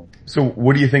beautiful, man. So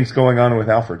what do you think's going on with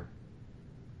Alfred?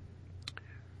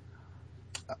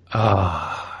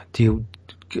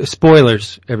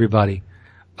 Spoilers, everybody.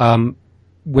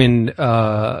 When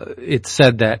it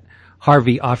said that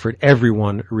Harvey offered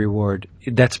everyone a reward,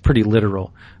 that's pretty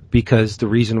literal, because the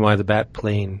reason why the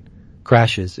Batplane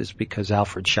crashes is because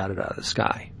Alfred shot it out of the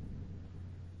sky.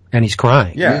 And he's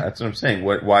crying. Yeah, that's what I'm saying.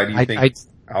 Why do you think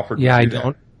Alfred would do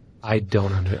that? I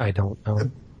don't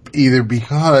know. Either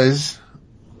because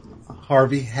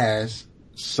Harvey has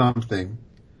something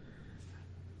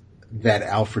that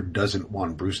Alfred doesn't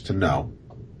want Bruce to know.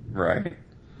 Right.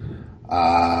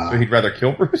 So he'd rather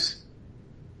kill Bruce?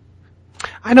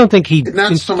 I don't think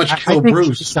not so much kill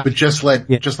Bruce, but just let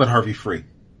Harvey free.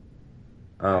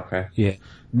 Oh, okay. Yeah.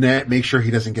 Make sure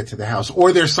he doesn't get to the house.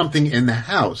 Or there's something in the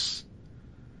house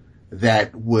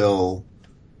that will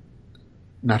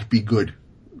not be good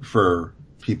for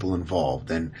people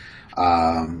involved. And,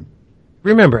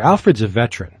 remember, Alfred's a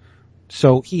veteran.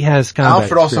 So he has combat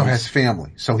Alfred also has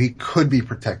family, so he could be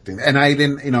protecting. And I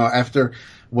didn't, after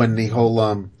when the whole,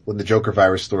 when the Joker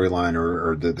virus storyline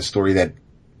or the story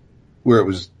where it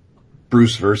was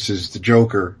Bruce versus the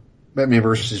Joker, Batman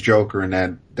versus Joker,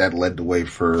 and that led the way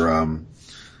for,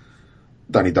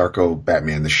 Donnie Darko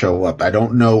Batman to show up. I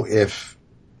don't know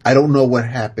what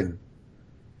happened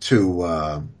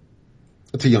to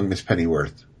young Miss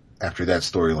Pennyworth after that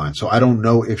storyline. So I don't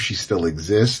know if she still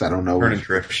exists. I don't know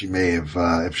if she may have,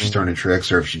 if she's turning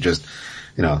tricks or if she just,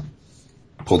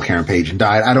 pulled Karen Page and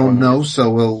died. I don't know.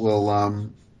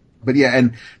 So but yeah,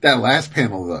 and that last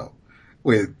panel though,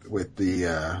 with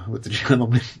the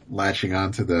gentleman latching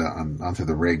onto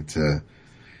the rig to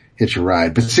hitch a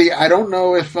ride. But see, I don't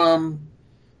know if, I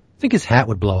think his hat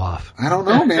would blow off. I don't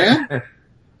know, man.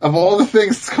 Of all the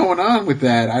things that's going on with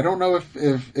that, I don't know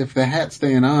if the hat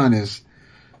staying on is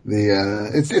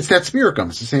it's that spirit gum.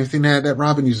 It's the same thing that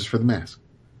Robin uses for the mask.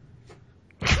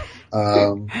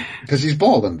 Cause he's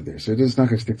bald under there, so it is not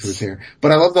gonna stick to his hair.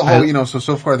 But I love the whole,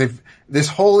 so far this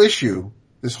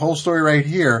whole story right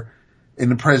here in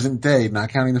the present day, not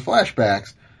counting the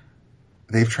flashbacks,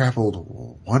 they've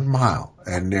traveled 1 mile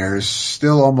and there's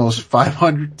still almost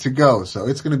 500 to go. So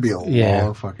it's going to be a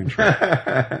long fucking trip.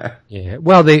 Yeah.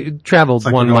 Well, they traveled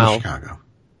 1 mile Chicago.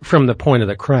 From the point of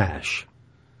the crash.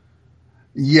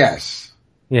 Yes.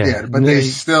 Yeah. But they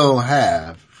still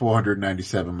have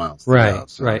 497 miles. Right.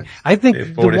 So right. I think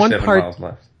the one part miles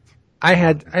left. I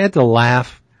had to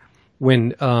laugh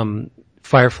when,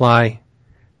 Firefly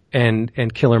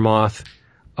and Killer Moth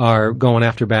are going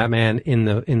after Batman in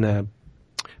the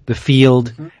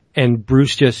field, and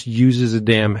Bruce just uses a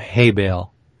damn hay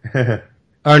bale. No.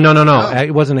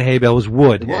 It wasn't a hay bale, it was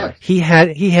wood. What? He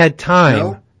had time.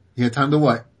 No? He had time to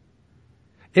what?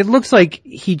 It looks like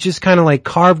he just kind of like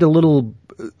carved a little,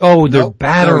 they're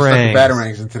batarangs. No,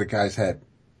 batarangs into the guy's head.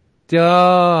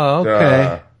 Oh,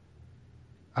 okay.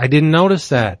 I didn't notice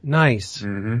that. Nice.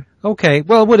 Mm-hmm. Okay.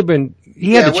 Well, it would have been,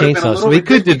 he had the chainsaw, so he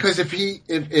could do. Because if he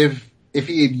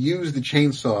had used the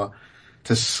chainsaw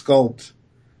to sculpt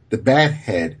the bat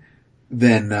head,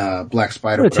 then Black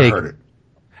Spider would have heard it.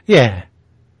 Yeah.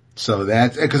 So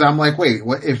that's, cause I'm like, wait,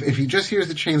 what, if he just hears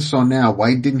the chainsaw now,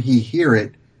 why didn't he hear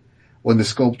it when the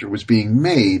sculpture was being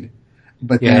made?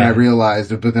 But then I realized,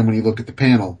 but then when you look at the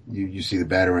panel, you see the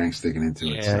batarang sticking into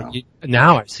it. So.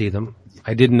 Now I see them.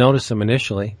 I didn't notice them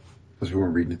initially. Because we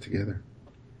weren't reading it together.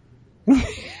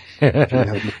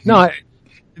 No,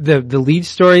 the lead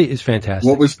story is fantastic.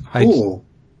 What was cool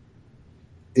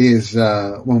is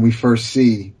when we first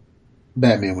see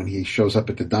Batman when he shows up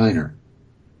at the diner.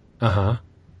 Uh-huh.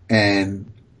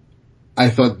 And I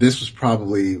thought this was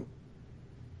probably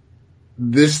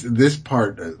this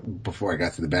part before I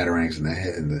got to the batarangs and the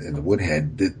head and the wood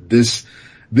head. This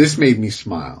made me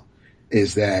smile.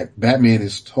 Is that Batman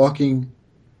is talking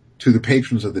to the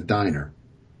patrons of the diner,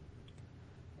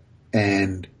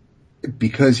 and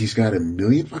because he's got a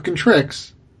million fucking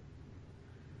tricks,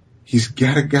 he's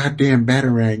got a goddamn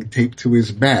batarang taped to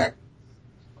his back.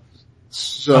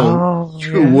 So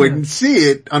you wouldn't see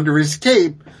it under his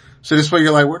cape. So this way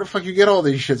you're like, where the fuck you get all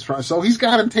these shits from? So he's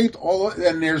got him taped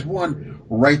and there's one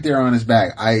right there on his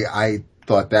back. I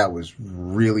thought that was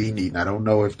really neat. And I don't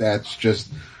know if that's just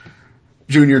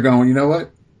Junior going, you know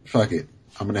what? Fuck it.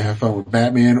 I'm going to have fun with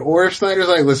Batman. Or if Snyder's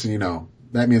like, listen,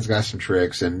 Batman's got some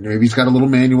tricks and maybe he's got a little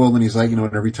manual and he's like,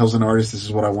 whenever he tells an artist this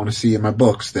is what I want to see in my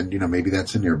books, then, maybe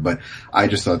that's in there. But I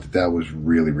just thought that was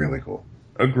really, really cool.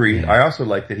 Agreed. I also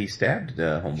like that he stabbed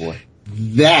Homeboy.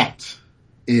 That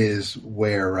is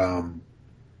where,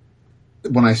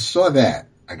 when I saw that,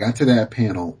 I got to that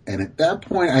panel and at that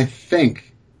point I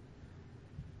think,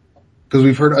 because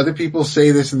we've heard other people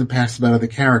say this in the past about other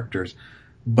characters,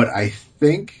 but I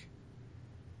think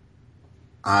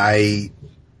I'm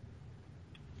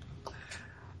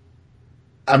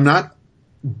not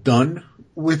done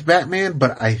with Batman,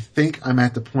 but I think I'm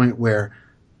at the point where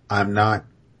I'm not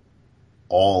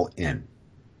all in.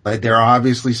 Like there are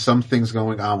obviously some things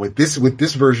going on with this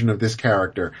version of this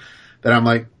character that I'm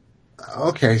like,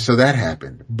 okay, so that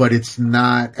happened, but it's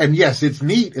not, and yes, it's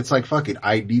neat. It's like, fuck it.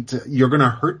 You're going to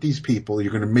hurt these people.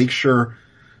 You're going to make sure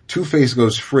Two-Face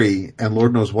goes free and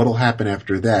Lord knows what'll happen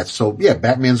after that. So yeah,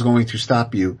 Batman's going to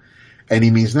stop you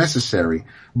any means necessary.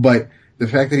 But the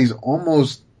fact that he's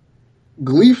almost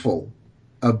gleeful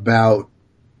about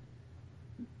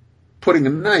putting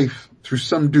a knife through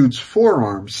some dude's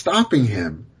forearm, stopping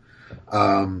him,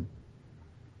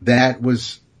 that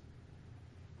was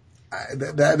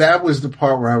the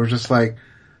part where I was just like,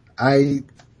 I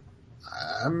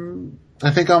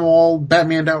think I'm all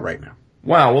Batmaned out right now.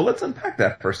 Wow, well let's unpack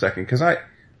that for a second, because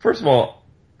first of all,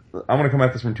 I want to come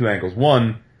at this from two angles.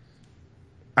 One,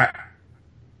 I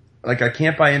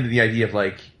can't buy into the idea of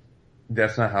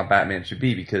that's not how Batman should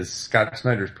be, because Scott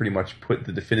Snyder's pretty much put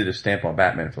the definitive stamp on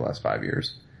Batman for the last 5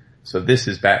 years. So this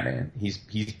is Batman. He's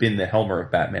been the Helmer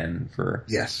of Batman for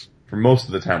most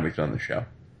of the time we've done the show.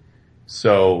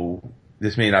 So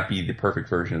this may not be the perfect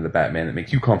version of the Batman that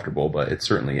makes you comfortable, but it's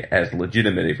certainly as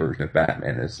legitimate a version of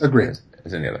Batman as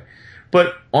any other.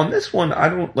 But on this one,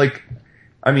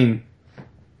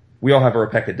 we all have our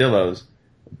peccadillos,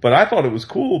 but I thought it was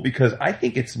cool because I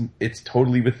think it's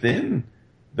totally within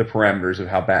the parameters of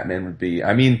how Batman would be.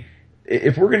 I mean,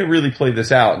 if we're going to really play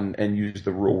this out and use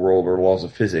the real world or laws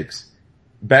of physics,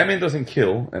 Batman doesn't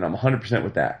kill, and I'm 100%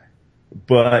 with that.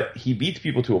 But he beats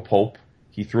people to a pulp.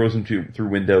 He throws them through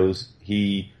windows.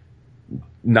 He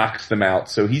knocks them out.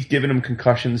 So he's giving them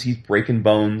concussions. He's breaking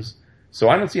bones. So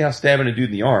I don't see how stabbing a dude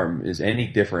in the arm is any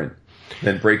different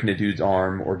than breaking a dude's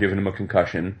arm or giving him a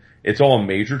concussion. It's all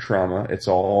major trauma. It's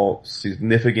all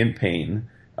significant pain.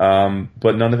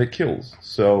 But none of it kills.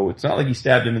 So it's not like he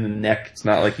stabbed him in the neck. It's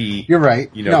not like he, you're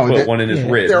right. Put one in his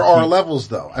rib. There are levels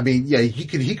though. I mean, yeah,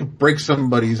 he could break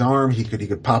somebody's arm. He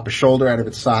could pop a shoulder out of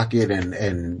its socket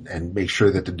and make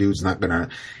sure that the dude's not gonna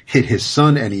hit his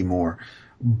son anymore.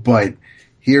 But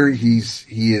here he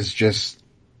is just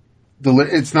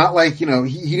it's not like, he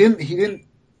didn't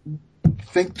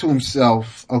think to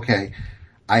himself, okay,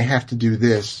 I have to do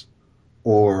this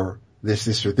or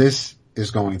this or this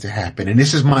is going to happen. And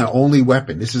this is my only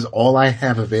weapon. This is all I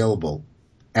have available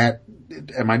at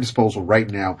my disposal right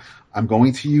now. I'm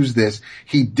going to use this.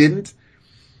 He didn't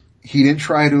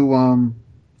try to,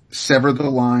 sever the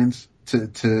lines to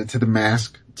the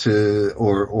mask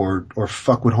or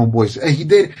fuck with Homeboy's.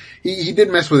 He did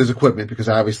mess with his equipment because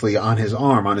obviously on his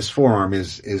forearm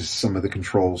is some of the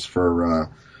controls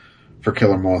for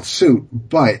Killer Moth's suit.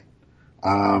 But,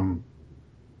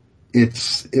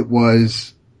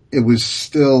 it was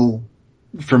still,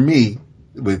 for me,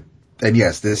 and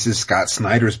yes, this is Scott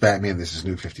Snyder's Batman, this is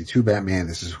New 52 Batman,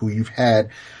 this is who you've had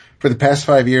for the past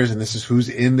 5 years, and this is who's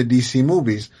in the DC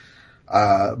movies,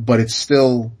 but it's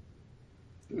still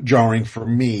jarring for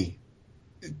me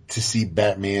to see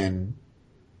Batman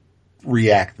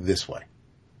react this way.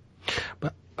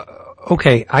 But,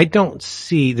 okay, I don't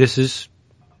see, this is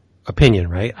opinion,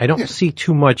 right? I don't see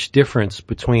too much difference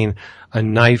between a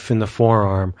knife in the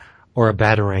forearm or a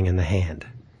batarang in the hand.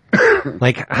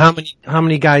 Like how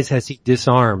many guys has he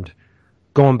disarmed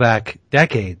going back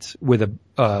decades with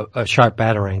a sharp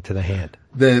batarang to the hand?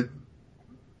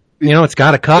 It's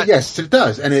got a cut. Yes, it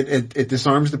does. And it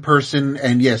disarms the person.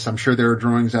 And yes, I'm sure there are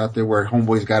drawings out there where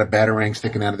Homeboy's got a batarang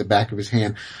sticking out of the back of his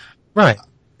hand. Right.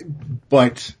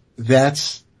 But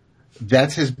that's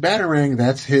his batarang.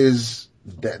 That's his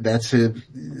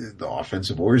the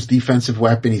offensive or his defensive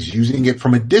weapon. He's using it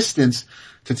from a distance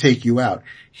to take you out.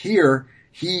 Here,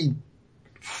 he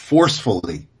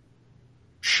forcefully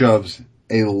shoves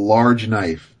a large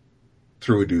knife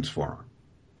through a dude's forearm.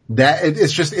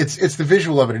 It's the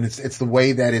visual of it, and it's the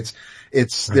way that it's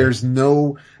right.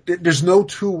 There's no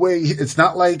two way. It's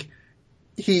not like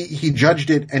he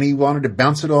judged it and he wanted to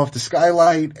bounce it off the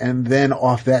skylight and then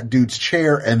off that dude's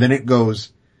chair and then it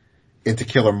goes into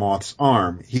Killer Moth's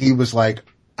arm. He was like,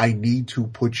 I need to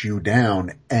put you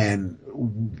down, and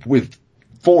with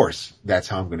force, that's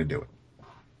how I'm going to do it.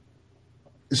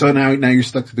 So now you're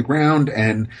stuck to the ground,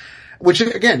 and which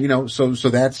again, so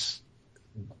that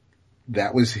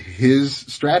was his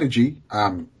strategy.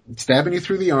 Stabbing you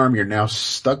through the arm, you're now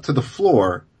stuck to the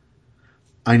floor.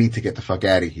 I need to get the fuck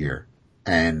out of here.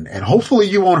 And hopefully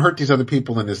you won't hurt these other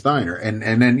people in this diner. And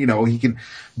then, he can,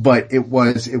 but it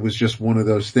was just one of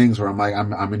those things where I'm like,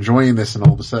 I'm enjoying this, and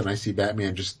all of a sudden I see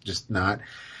Batman just not,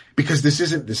 because this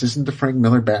isn't the Frank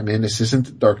Miller Batman. This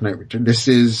isn't Dark Knight Return. This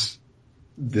is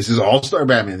All-Star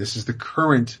Batman. This is the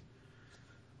current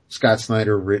Scott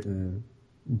Snyder written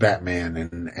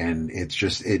Batman. And it's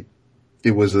just, it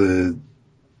was a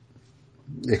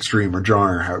extreme or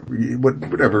jarring,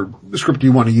 whatever the script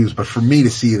you want to use. But for me to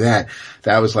see that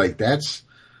was like,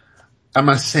 I'm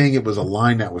not saying it was a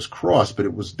line that was crossed, but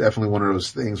it was definitely one of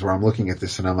those things where I'm looking at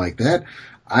this and I'm like,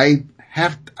 I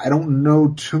don't know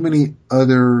too many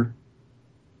other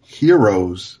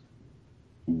heroes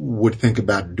would think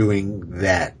about doing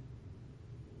that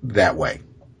way.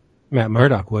 Matt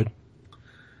Murdock would.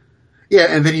 Yeah,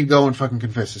 and then he'd go and fucking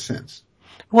confess his sins.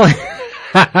 Well,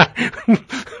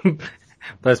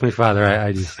 bless me, Father,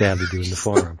 I just stabbed a dude in the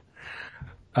forearm.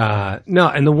 No,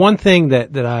 and the one thing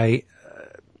that I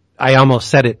almost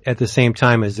said it at the same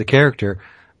time as the character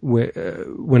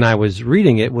when I was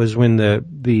reading it was when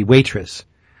the waitress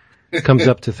comes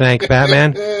up to thank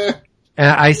Batman. And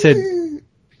I said,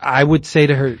 I would say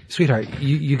to her, sweetheart,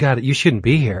 you got it. You shouldn't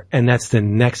be here. And that's the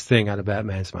next thing out of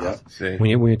Batman's mouth. Yeah, when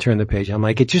you turn the page, I'm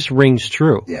like, it just rings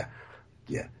true. Yeah.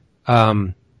 Yeah.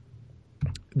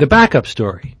 The backup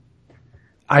story.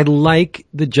 I like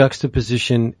the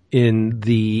juxtaposition in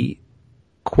the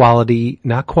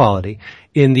not quality,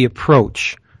 in the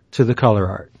approach to the color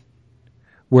art.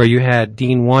 Where you had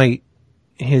Dean White,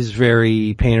 his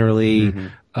very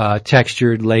painterly,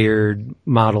 textured, layered,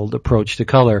 modeled approach to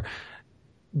color.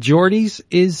 Jordy's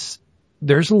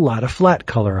there's a lot of flat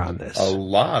color on this. A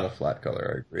lot of flat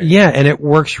color, I agree. Yeah, and it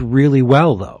works really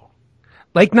well though.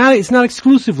 Like it's not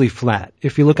exclusively flat.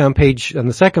 If you look on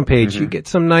the second page, you get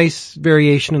some nice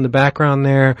variation in the background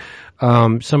there.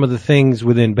 Some of the things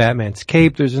within Batman's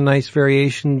cape, there's a nice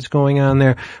variations going on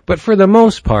there. But for the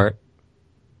most part,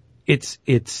 it's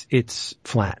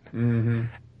flat. Mm-hmm.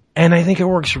 And I think it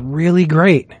works really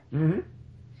great. Mm-hmm.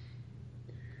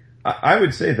 I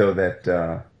would say though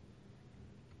that,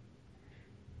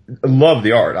 love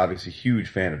the art, obviously huge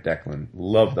fan of Declan,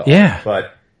 love the art,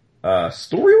 but,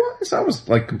 story-wise, I was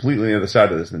like completely on the other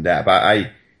side of this than Dap.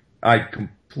 I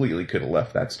completely could have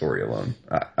left that story alone.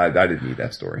 I didn't need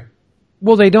that story.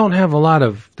 Well, they don't have a lot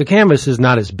of, the canvas is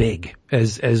not as big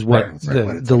as what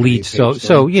the lead,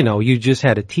 so, you just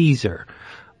had a teaser.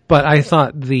 But I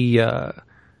thought the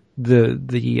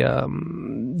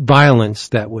violence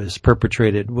that was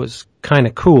perpetrated was kind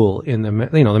of cool in the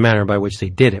manner by which they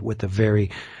did it with the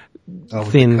very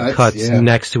thin cuts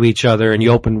next to each other, and you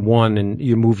open one and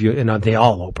you move they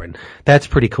all open. That's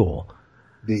pretty cool.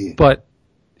 But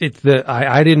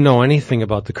I didn't know anything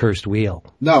about the cursed wheel.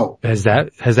 No. Has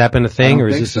that been a thing, or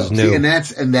is this is new? See, and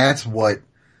that's what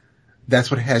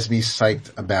has me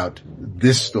psyched about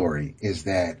this story is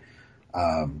that,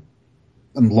 I'm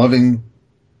loving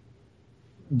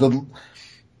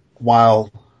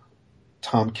while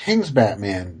Tom King's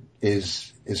Batman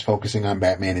is focusing on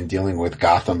Batman and dealing with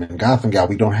Gotham and Gotham Gal,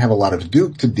 we don't have a lot of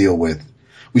Duke to deal with.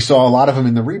 We saw a lot of him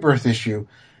in the Rebirth issue,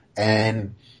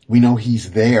 and we know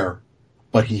he's there,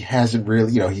 but he hasn't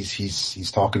really,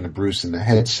 he's talking to Bruce in the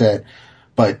headset,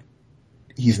 but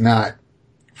he's not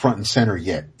front and center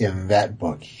yet in that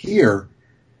book. Here,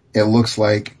 it looks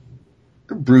like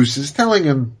Bruce is telling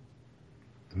him,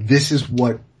 this is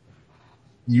what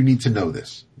you need to know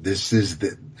this. This is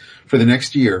for the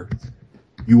next year,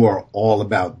 you are all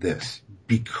about this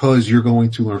because you're going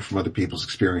to learn from other people's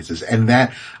experiences. And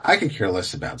that, I could care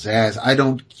less about Zaz. I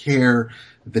don't care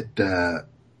that,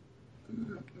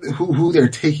 who they're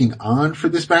taking on for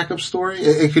this backup story.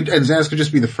 And Zaz could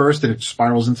just be the first, and it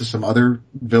spirals into some other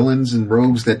villains and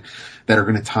rogues that are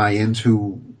going to tie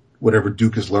into whatever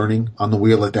Duke is learning on the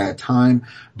wheel at that time.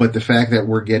 But the fact that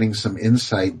we're getting some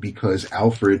insight because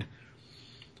Alfred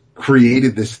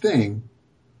created this thing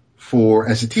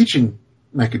as a teaching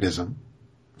mechanism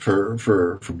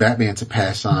for Batman to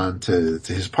pass on to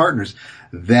his partners,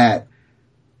 that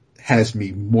has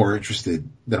me more interested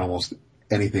than almost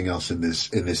anything else in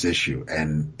this issue.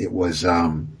 And it was,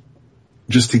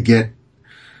 just to get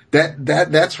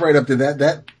that's right up to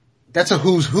that's a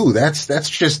who's who. That's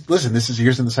just, listen,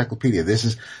 here's an encyclopedia.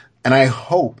 And I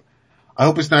hope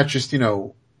it's not just,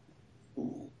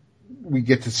 we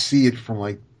get to see it from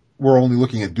like, we're only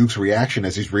looking at Duke's reaction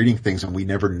as he's reading things and we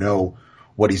never know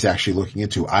what he's actually looking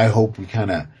into. I hope we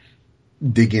kind of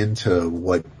dig into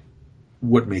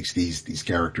what makes these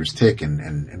characters tick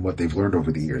and what they've learned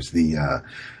over the years. I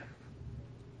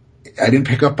didn't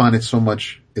pick up on it so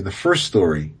much in the first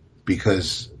story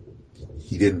because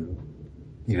he didn't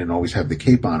always have the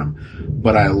cape on him,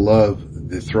 but I love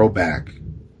the throwback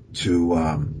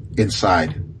to,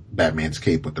 inside Batman's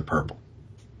cape with the purple.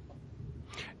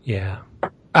 Yeah.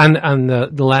 On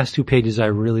the last two pages, I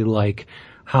really like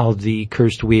how the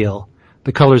cursed wheel,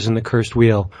 the colors in the cursed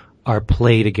wheel are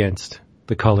played against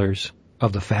the colors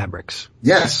of the fabrics.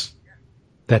 Yes.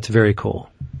 That's very cool.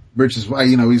 Which is why,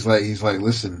 he's like,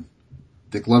 listen,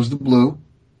 Dick loves the blue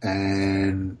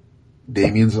and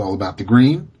Damien's all about the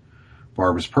green,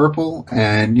 Barbara's purple,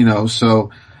 and, so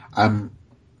I'm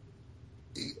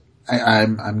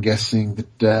guessing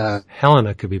that,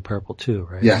 Helena could be purple too,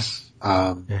 right? Yes.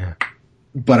 Yeah.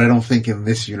 But I don't think in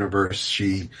this universe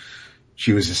she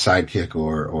was a sidekick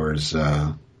or as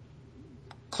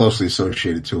closely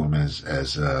associated to him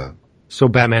as So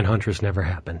Batman Huntress never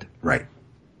happened. Right.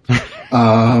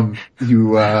 I'm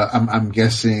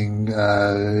guessing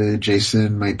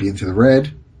Jason might be into the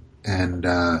red, and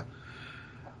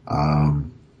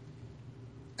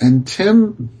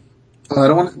Tim.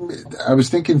 I was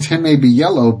thinking Tim may be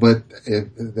yellow, but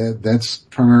that's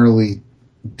primarily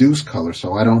Deuce color,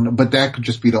 so I don't know. But that could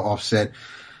just be to offset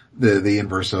the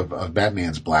inverse of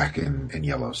Batman's black and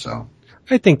yellow. So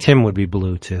I think Tim would be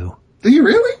blue too. Do you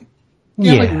really?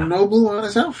 Yeah. Like no blue on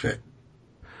his outfit.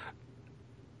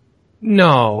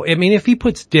 No, I mean if he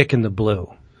puts Dick in the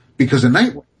blue because of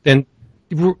Nightwing, then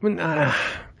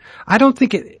I don't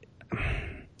think it.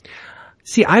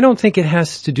 See, I don't think it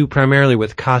has to do primarily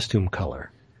with costume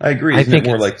color. I agree. I Isn't think it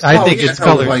more it's- like I think it's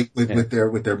color. like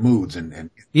with their moods and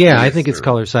Yeah, I think it's or-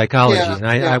 color psychology, Yeah, and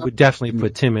I yeah. would definitely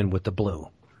put Tim in with the blue.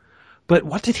 But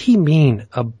what did he mean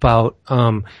about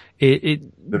villain?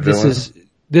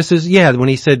 This is when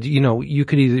he said, you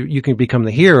can become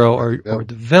the hero or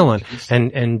the villain,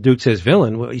 and Duke says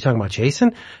villain. What are you talking about,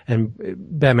 Jason? And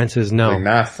Batman says no, like,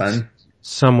 nah, son.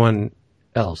 someone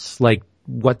else. Like,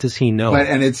 what does he know?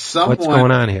 and it's someone What's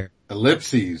going on here?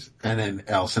 ellipses and then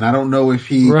else. And I don't know if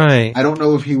he, Right. I don't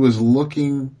know if he was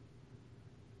looking,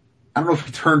 I don't know if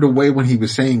he turned away when he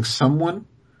was saying someone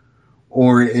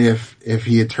or if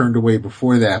he had turned away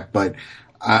before that, but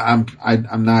I'm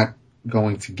not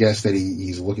going to guess that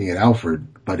he's looking at Alfred,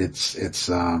 but it's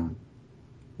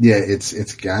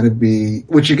gotta be,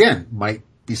 which again might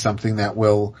be something that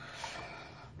will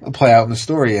play out in the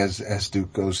story as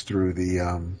Duke goes through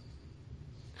the,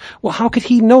 Well, how could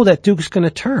he know that Duke's going to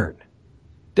turn?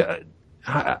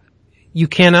 You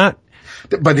cannot.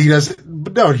 but he doesn't,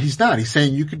 no, he's not. He's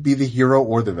saying you could be the hero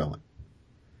or the villain.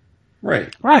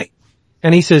 Right. Right.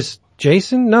 And he says,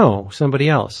 Jason, no, somebody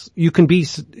else. You can be,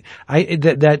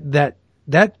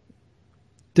 that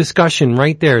discussion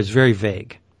right there is very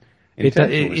vague.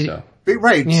 Intentionally so.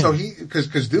 Right. Yeah. So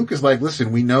cause Duke is like,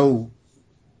 listen, we know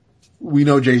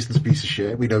Jason's a piece of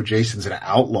shit. We know Jason's an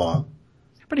outlaw.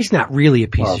 But he's not really a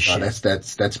piece Well, of shit.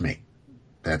 that's me.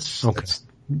 That's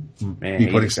Man, me he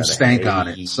putting just some got a stank on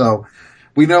it. So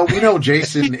we know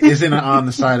Jason isn't on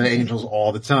the side of the Angels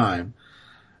all the time.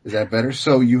 Is that better?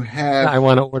 So you have, I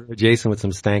want to order a Jason with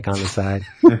some stank on the side.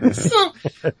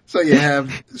 so you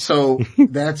have, so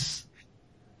that's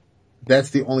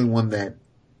the only one that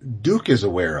Duke is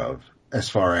aware of as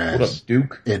far What up, as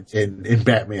Duke? in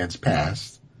Batman's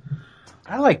past.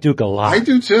 I like Duke a lot. I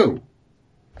do too.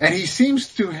 And he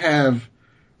seems to have,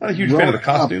 Not a huge fan of the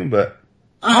costume, but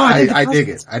I dig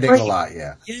it. I dig it a lot,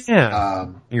 yeah. Yeah.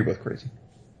 you're both crazy.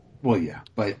 Well, yeah,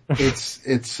 but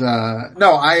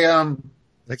no,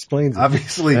 That explains it.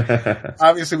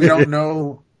 obviously we don't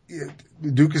know.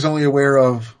 Duke is only aware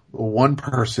of one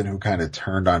person who kind of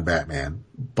turned on Batman,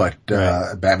 but,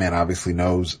 Right. Batman obviously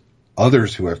knows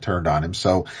others who have turned on him.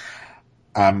 So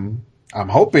I'm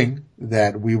hoping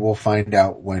that we will find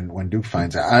out when Duke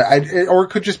finds out. Or it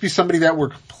could just be somebody that we're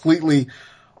completely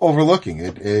overlooking.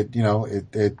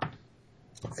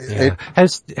 Yeah.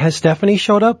 Has Stephanie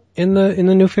showed up in the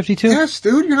New 52? Yes,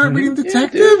 dude, you're not reading Yeah,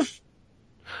 Detective?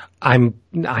 I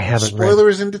haven't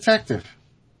Spoilers in Detective.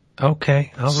 read.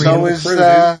 Okay. I'll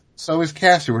read So is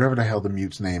Cassie, whatever the hell the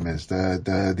mute's name is,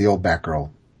 the old Batgirl.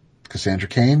 Cassandra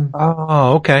Cain?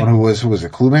 Oh, okay. One who was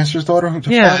it Cluemaster's daughter? Who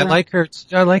took Yeah, I father? like her.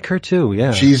 I like her too.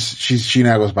 Yeah. She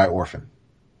now goes by Orphan.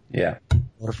 Yeah.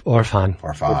 Orphan.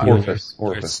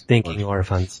 Orphus. Stinking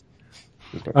orphans.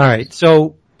 All right.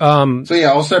 So, So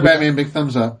yeah, All-Star Batman, big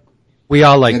thumbs up. we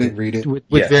all liked Get it. it, read it. With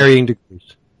Yes. varying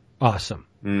degrees. Awesome.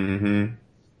 Mm-hmm.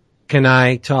 Can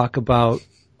I talk about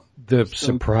the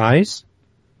surprise?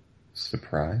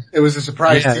 Surprise. It was a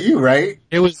surprise Yeah. to you, right?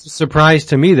 It was a surprise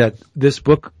to me that this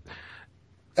book,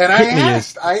 And Hit me I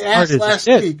as hard asked as last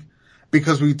it did. week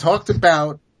because we talked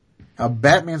about how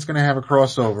Batman's going to have a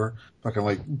crossover, fucking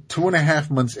like 2.5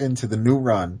 months into the new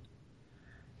run,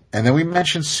 and then we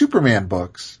mentioned Superman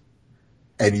books,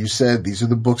 and you said these are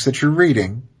the books that you're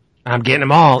reading, I'm getting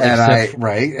them all. and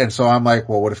and so I'm like,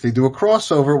 well, what if they do a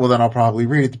crossover? Well, then I'll probably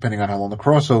read it depending on how long the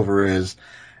crossover is,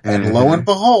 and lo and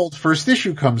behold, first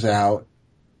issue comes out,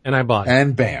 and I bought it.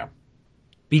 and bam.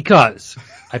 Because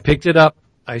I picked it up.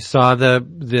 I saw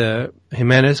the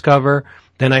Jimenez cover.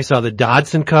 Then I saw the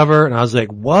Dodson cover and I was like,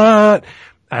 what?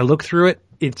 I looked through it.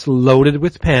 It's loaded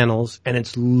with panels and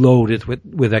it's loaded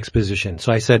with exposition.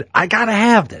 So I said, I gotta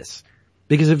have this.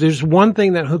 Because if there's one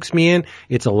thing that hooks me in,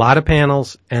 it's a lot of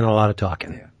panels and a lot of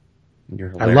talking.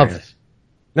 You're I love it.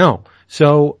 No.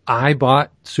 So I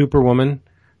bought Superwoman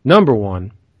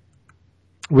 #1,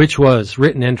 which was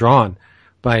written and drawn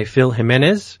by Phil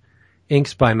Jimenez,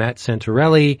 inks by Matt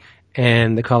Santorelli,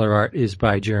 and the color art is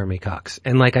by Jeremy Cox.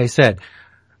 And like I said,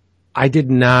 I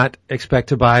did not expect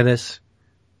to buy this,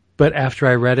 but after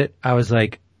I read it, I was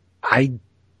like, I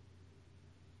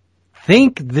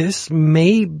think this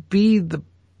may be the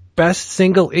best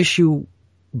single issue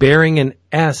bearing an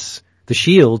S, the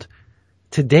Shield,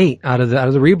 to date out of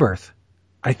the Rebirth.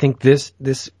 I think this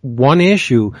one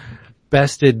issue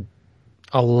bested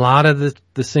a lot of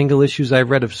the single issues I've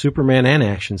read of Superman and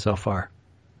Action so far.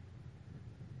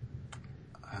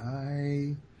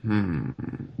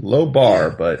 Low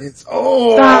bar, but It's,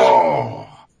 oh!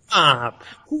 Stop.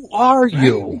 are Right? He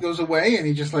you? goes away and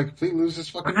he just like completely loses his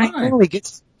fucking I mind. know he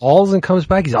gets balls and comes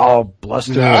back. He's all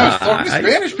blustery. Yeah. fucking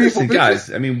Spanish people, listen, bitches.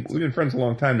 guys, I mean, we've been friends a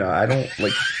long time now. I don't,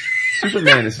 like,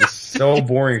 Superman is just so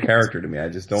boring a character to me. I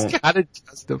just don't, Gotta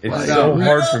justify. it's I so know.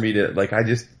 hard for me to, like,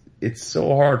 it's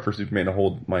so hard for Superman to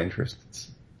hold my interest.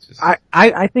 It's just,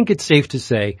 I think it's safe to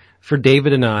say for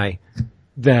David and I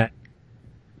that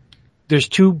there's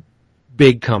two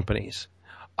big companies.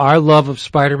 Our love of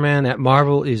Spider-Man at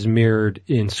Marvel is mirrored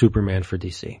in Superman for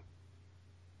DC.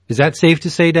 Is that safe to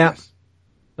say, Dap? Yes.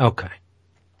 Okay.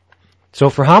 So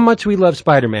for how much we love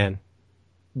Spider-Man,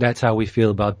 that's how we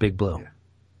feel about Big Blue. Yeah.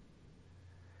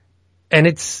 And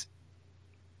it's,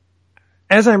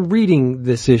 as I was reading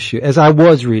this issue,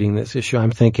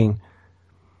 I'm thinking,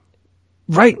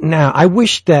 right now, I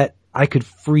wish that I could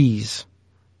freeze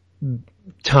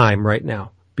time right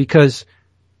now, because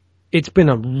it's been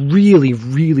a really,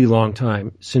 really long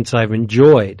time since I've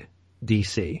enjoyed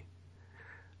DC.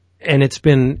 And it's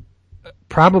been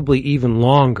probably even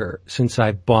longer since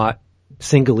I've bought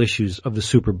single issues of the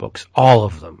Superbooks, all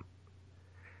of them.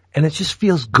 And it just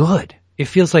feels good. It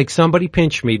feels like somebody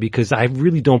pinched me, because I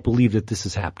really don't believe that this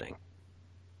is happening.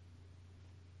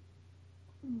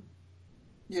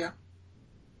 Yeah.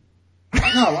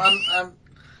 No,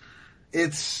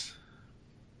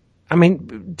 I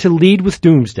mean, to lead with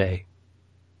Doomsday,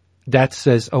 that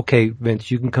says, okay,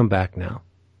 Vince, you can come back now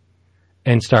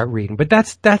and start reading. But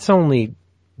that's only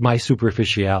my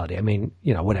superficiality. I mean,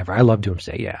 you know, whatever. I love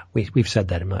Doomsday. Yeah. We've said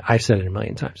that I've said it a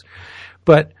million times.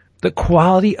 But the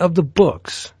quality of the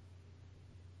books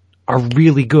are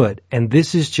really good. And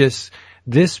this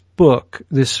book,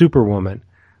 this Superwoman,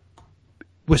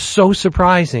 was so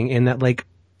surprising in that, like,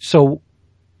 so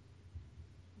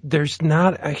there's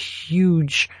not a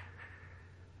huge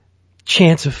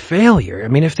chance of failure. I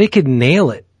mean, if they could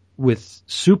nail it with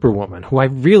Superwoman, who I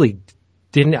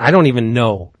don't even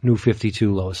know New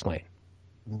 52 Lois Lane.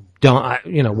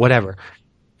 Whatever.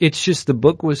 It's just the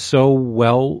book was so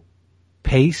well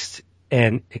paced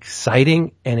and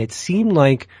exciting, and it seemed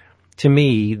like to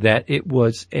me that it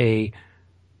was a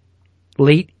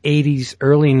late 80s,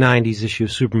 early 90s issue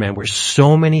of Superman where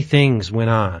so many things went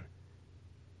on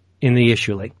in the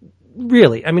issue. Like,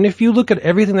 really, I mean, if you look at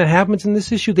everything that happens in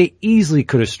this issue, they easily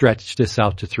could have stretched this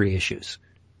out to 3 issues.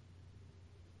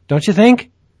 Don't you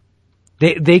think?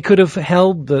 They could have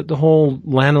held the whole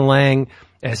Lana Lang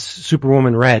as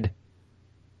Superwoman Red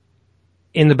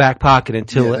in the back pocket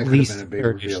until at least been a big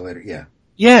reveal later. Yeah.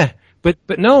 Yeah, but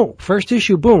no, first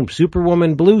issue, boom,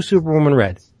 Superwoman Blue, Superwoman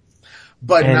Red.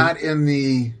 But not in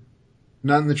the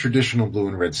traditional blue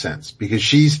and red sense,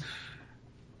 because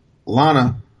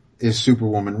Lana is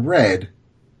Superwoman Red,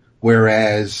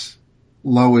 whereas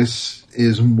Lois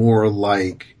is more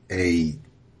like a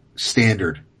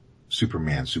standard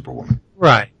Superwoman.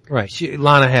 Right.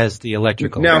 Lana has the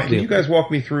electrical. Now, can you guys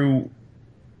walk me through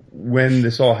when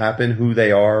this all happened, who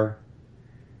they are?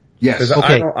 Yes.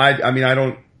 Okay. I have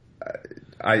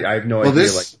no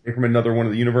idea. Like, they're from another one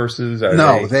of the universes?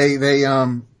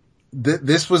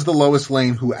 This was the Lois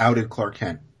Lane who outed Clark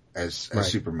Kent as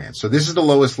Superman. So this is the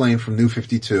Lois Lane from New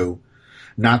 52,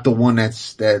 not the one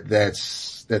that's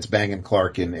banging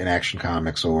Clark in Action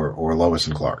Comics or Lois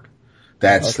and Clark.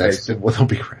 That's they'll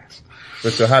be crass.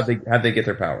 But so how'd they get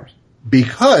their powers?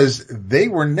 Because they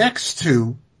were next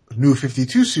to New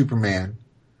 52 Superman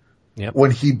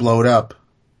when he blowed up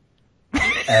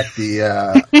at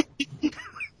the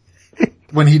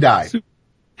when he died.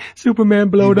 Superman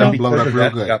blowed up. Blowed up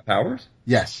real good. Got powers?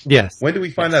 Yes. When did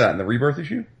we find that out? In the Rebirth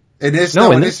issue? In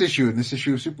this issue of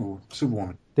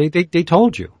Superwoman. They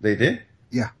told you. They did?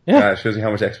 Yeah. It shows you how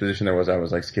much exposition there was. I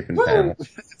was like skipping panels.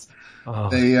 Oh.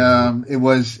 It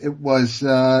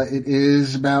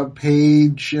is about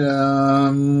page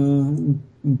 10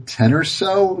 or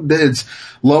so.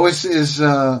 Lois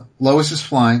is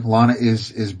flying. Lana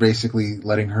is basically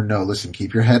letting her know, listen,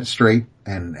 keep your head straight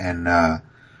and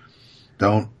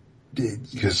don't,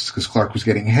 because Clark was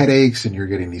getting headaches and you're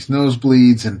getting these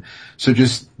nosebleeds, and so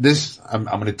just this, I'm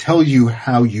going to tell you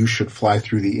how you should fly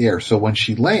through the air. So when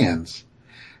she lands,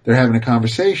 they're having a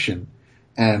conversation,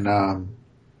 and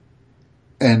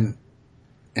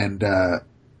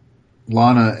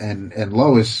Lana and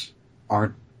Lois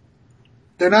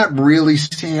they're not really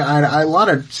seeing eye to eye.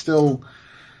 Lana still,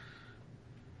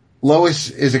 Lois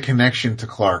is a connection to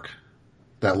Clark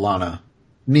that Lana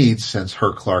needs, since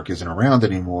her Clark isn't around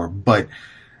anymore, but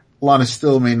Lana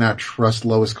still may not trust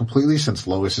Lois completely, since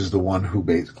Lois is the one who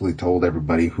basically told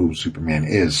everybody who Superman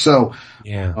is. So,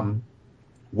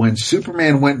 when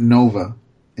Superman went Nova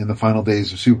in the final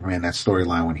days of Superman, that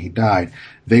storyline when he died,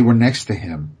 they were next to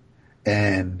him,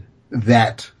 and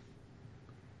that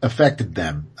affected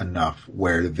them enough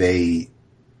where they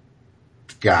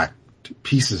got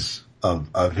pieces of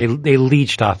it. They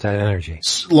leached off that energy.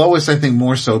 Lois, I think,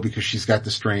 more so because she's got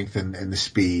the strength and the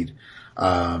speed,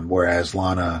 whereas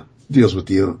Lana deals with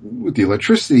the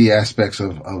electricity aspects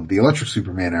of the Electric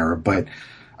Superman era, but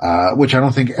which I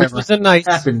don't think Which ever was a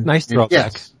happened. nice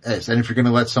throwback. Yes, and if you're going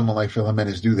to let someone like Phil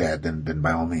Jimenez do that, then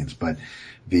by all means. But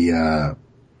I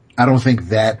don't think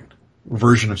that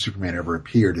version of Superman ever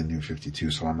appeared in New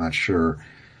 52, so I'm not sure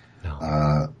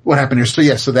what happened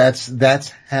here. So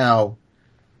that's how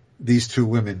these two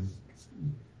women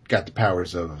got the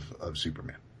powers of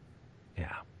Superman.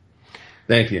 Yeah.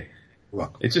 Thank you. You're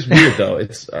welcome. It's just weird though.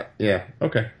 It's yeah,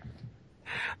 okay.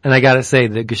 And I gotta say,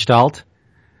 the Gestalt,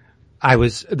 there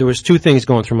was two things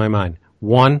going through my mind.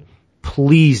 One,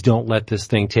 please don't let this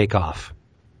thing take off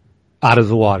out of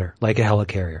the water like a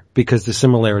helicarrier, because the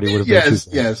similarity would have been too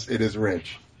big. Yes, it is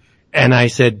rich. And I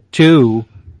said, two,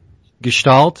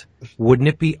 Gestalt, wouldn't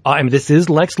it be, I mean, this is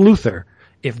Lex Luthor.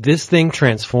 If this thing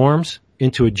transforms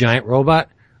into a giant robot,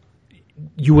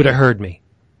 you would have heard me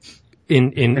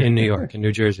in New York, in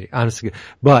New Jersey, honestly.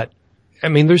 But, I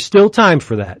mean, there's still time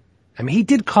for that. I mean, he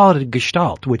did call it a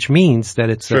Gestalt, which means that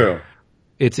it's True.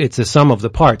 It's a sum of the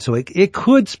parts. So it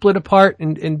could split apart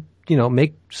and, you know,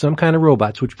 make some kind of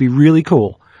robots, which would be really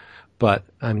cool. But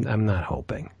I'm not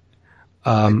hoping.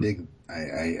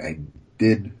 I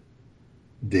did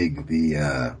dig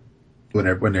the,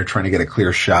 when they're trying to get a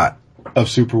clear shot of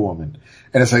Superwoman.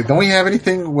 And it's like, don't we have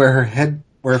anything where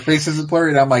her face isn't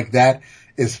blurry? And I'm like, that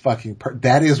is fucking,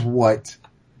 that is what,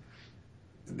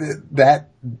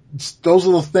 those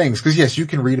little things. Cause yes, you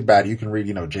can read about it. You can read,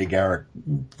 you know, Jay Garrick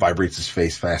vibrates his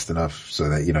face fast enough so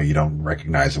that, you know, you don't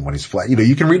recognize him when he's flat. You know,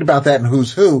 you can read about that in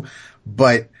Who's Who,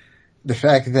 but the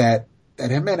fact that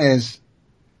Jimenez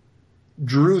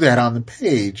drew that on the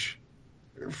page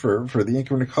for the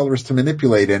inker and the colorist to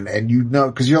manipulate and you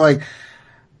know, cause you're like,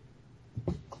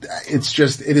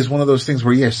 it is one of those things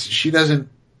where yes,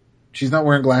 she's not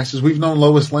wearing glasses. We've known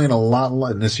Lois Lane a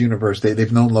lot in this universe.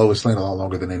 They've known Lois Lane a lot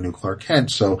longer than they knew Clark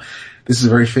Kent. So this is a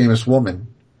very famous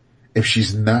woman. If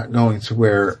she's not going to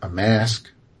wear a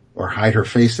mask or hide her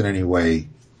face in any way,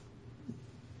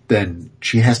 then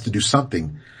she has to do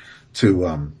something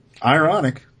to,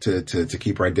 ironic to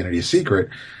keep her identity a secret.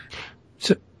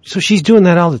 So she's doing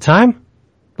that all the time?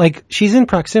 Like, she's in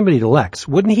proximity to Lex.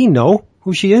 Wouldn't he know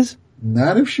who she is?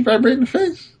 Not if she vibrates in the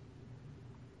face.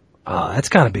 Oh, that's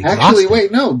gotta be exhausting. Actually,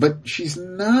 wait, no, but she's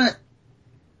not.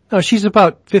 No, she's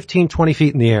about 15, 20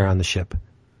 feet in the air on the ship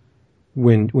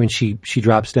when she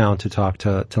drops down to talk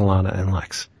to Lana and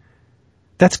Lex.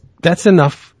 That's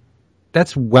enough.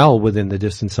 That's well within the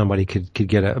distance somebody could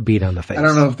get a beat on the face. I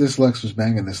don't know if this Lex was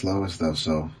banging this Lois though,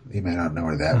 so he may not know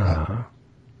her that well.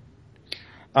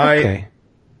 Okay.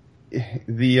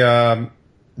 The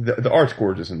art's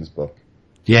gorgeous in this book.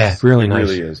 Yeah, really nice.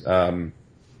 It really is.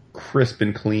 Crisp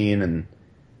and clean and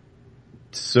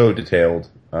so detailed.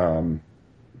 Nothing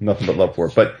but love for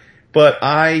it. But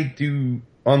I do,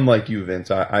 unlike you, Vince,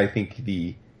 I think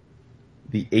the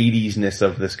 80s-ness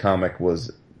of this comic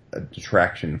was a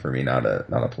detraction for me, not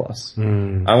a plus. I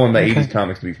want my 80s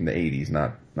comics to be from the 80s,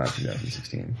 not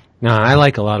 2016. No, I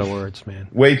like a lot of words, man.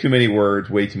 Way too many words,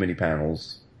 way too many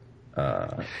panels.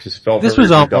 Just felt this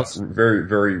was almost very,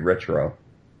 very retro.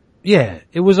 Yeah,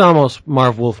 it was almost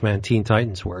Marv Wolfman Teen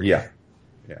Titans work. Yeah.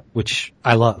 Which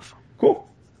I love. Cool.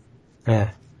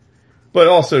 Yeah. But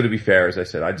also, to be fair, as I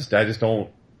said, I just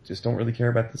don't really care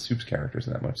about the Supes characters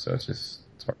that much. So it's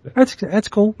hard to. That's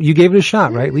cool. You gave it a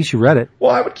shot, right? At least you read it.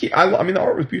 Well, I mean, the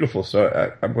art was beautiful,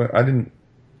 so I didn't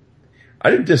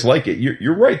dislike it.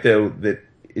 You're right though that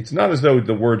it's not as though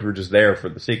the words were just there for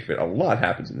the sake of it. A lot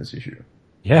happens in this issue.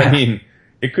 Yeah. I mean,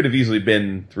 it could have easily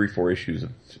been 3-4 issues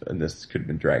and this could have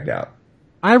been dragged out.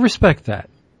 I respect that.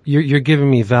 You're giving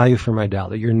me value for my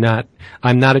dollar.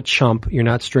 I'm not a chump. You're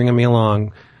not stringing me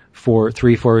along for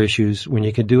 3-4 issues when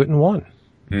you could do it in one.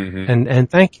 Mm-hmm. And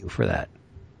thank you for that.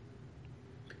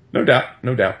 No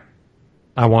doubt.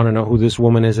 I want to know who this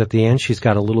woman is at the end. She's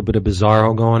got a little bit of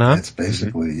Bizarro going on. That's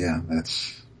basically, yeah,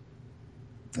 that's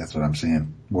what I'm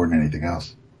seeing more than anything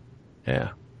else.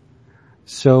 Yeah.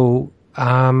 So,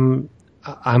 I'm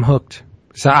hooked.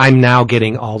 So I'm now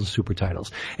getting all the super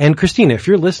titles. And Christina, if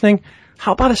you're listening,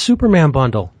 how about a Superman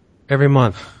bundle every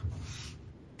month?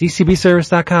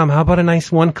 DCBService.com. How about a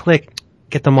nice one click?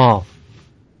 Get them all.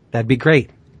 That'd be great.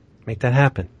 Make that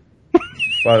happen.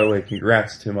 By the way,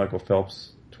 congrats to Michael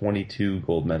Phelps. 22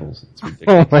 gold medals. It's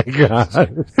ridiculous. Oh my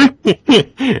god.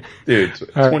 Dude,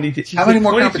 22. How many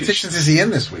more competitions is he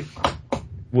in this week?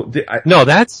 Well, no,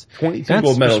 that's 22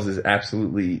 gold medals is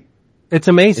absolutely. It's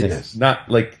amazing. It is. Not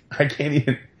like I can't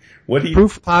even. What he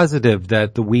Proof positive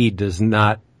that the weed does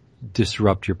not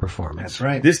disrupt your performance. That's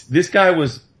right. this guy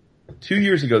was 2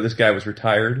 years ago. This guy was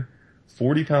retired,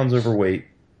 40 pounds overweight,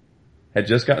 had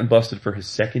just gotten busted for his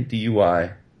second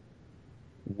DUI,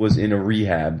 was in a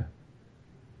rehab,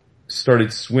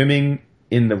 started swimming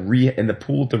in the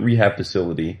pool at the rehab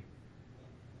facility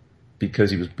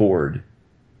because he was bored,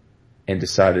 and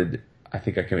decided, I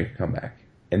think I can make a comeback.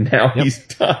 And now he's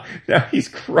done. Now he's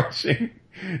crushing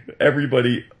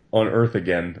everybody on Earth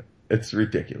again. It's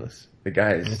ridiculous. The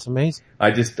guy is. It's amazing.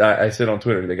 I said on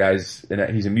Twitter, the guy's,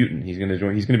 he's a mutant. He's gonna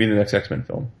be in the next X-Men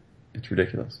film. It's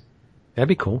ridiculous. That'd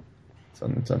be cool. It's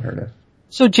unheard of.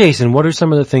 So Jason, what are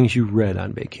some of the things you read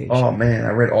on vacation? Oh man, I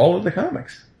read all of the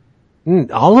comics.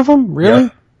 All of them?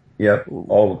 Really? Yep.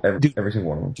 Every single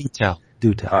one of them. Do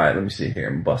tell. Alright, let me see here.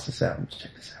 I'm gonna bust this out. Let's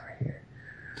check this out right here.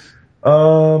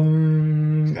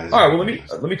 Alright, well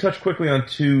let me touch quickly on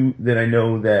two that I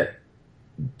know that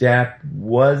Dap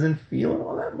wasn't feeling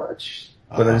all that much.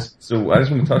 But I just want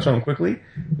to touch on them quickly.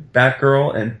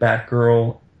 Batgirl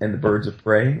and the Birds of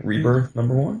Prey, Rebirth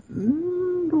 #1.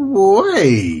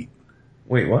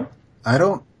 Wait, what? I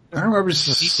don't remember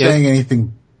saying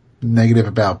anything negative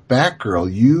about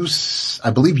Batgirl.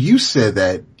 I believe you said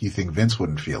that you think Vince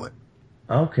wouldn't feel it.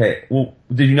 Okay. Well,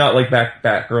 did you not like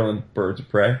Batgirl and Birds of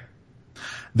Prey?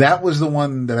 That was the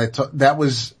one that I talked. That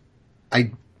was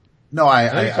I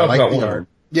like about the one.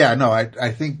 Yeah, no,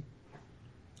 I think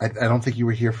I don't think you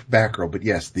were here for Batgirl, but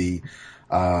yes, the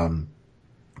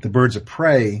Birds of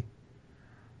Prey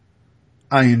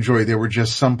I enjoyed. There were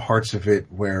just some parts of it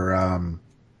where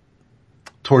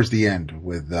towards the end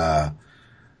with I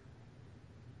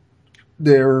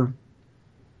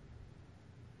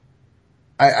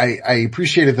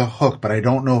appreciated the hook, but I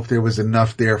don't know if there was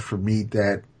enough there for me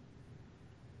that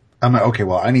I'm like, okay,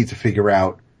 well, I need to figure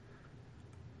out.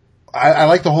 I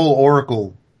like the whole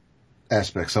Oracle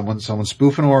aspect. Someone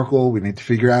spoofing Oracle. We need to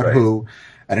figure out who.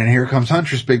 And then here comes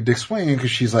Huntress Big Dick swinging because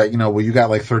she's like, well, you got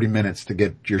like 30 minutes to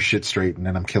get your shit straight, and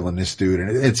then I'm killing this dude. And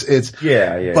it's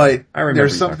yeah. But I remember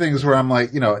there's some things where I'm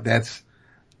like,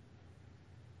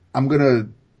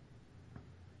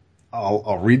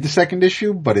 I'll read the second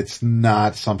issue, but it's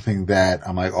not something that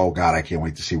I'm like, oh God, I can't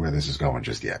wait to see where this is going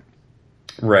just yet.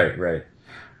 Right.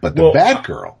 But the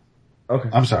Batgirl. Okay.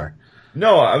 I'm sorry.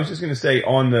 No, I was just going to say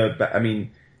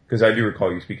because I do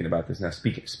recall you speaking about this now.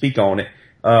 Speak on it.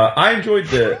 I enjoyed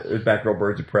the Batgirl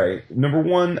Birds of Prey.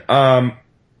 #1,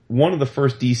 one of the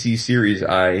first DC series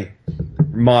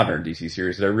modern DC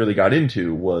series that I really got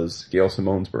into was Gail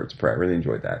Simone's Birds of Prey. I really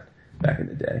enjoyed that back in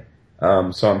the day.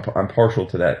 So I'm partial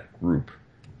to that group.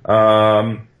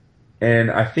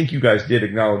 And I think you guys did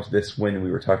acknowledge this when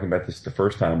we were talking about this the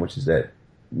first time, which is that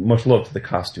much love to the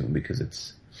costume because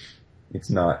it's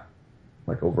not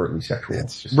like overtly sexual.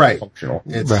 It's just functional.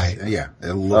 Yeah.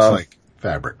 It looks like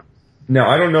fabric. Now,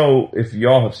 I don't know if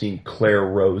y'all have seen Claire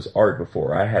Rowe's art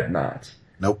before. I had not.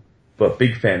 Nope. But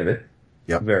big fan of it.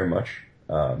 Yep. Very much.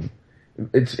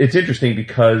 It's interesting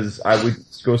because I would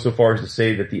go so far as to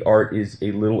say that the art is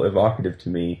a little evocative to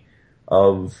me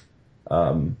of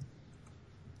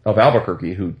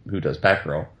Albuquerque, who does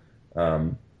Batgirl. A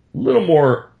little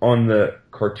more on the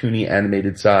cartoony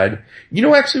animated side. You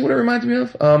know actually what it reminds me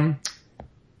of?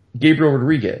 Gabriel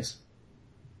Rodriguez.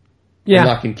 Yeah.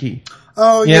 Lock and Key.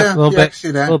 Oh yeah, a little bit. I can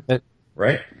see that. A little bit.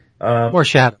 Right? More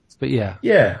shadows, but yeah.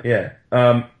 Yeah.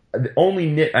 The only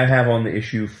nit I have on the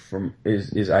issue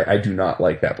is I do not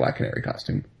like that Black Canary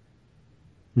costume.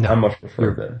 No. I much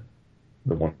prefer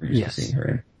the one we're used to seeing her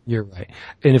in. You're right.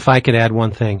 And if I could add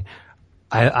one thing,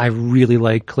 I really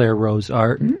like Claire Rowe's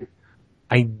art. Mm-hmm.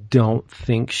 I don't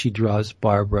think she draws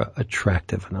Barbara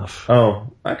attractive enough.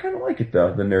 Oh, I kind of like it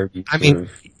though. The nerdy.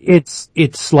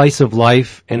 It's slice of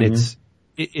life, and mm-hmm.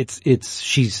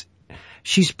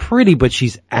 she's pretty, but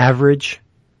she's average.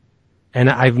 And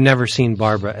I've never seen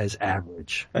Barbara as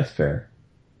average. That's fair.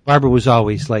 Barbara was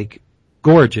always like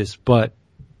gorgeous, but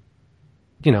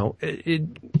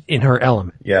in her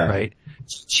element. Yeah. Right.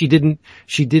 She didn't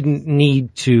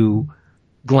need to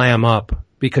glam up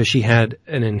because she had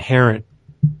an inherent.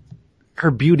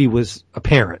 Her beauty was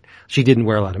apparent. She didn't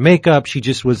wear a lot of makeup. She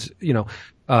just was,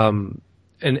 a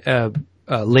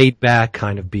laid back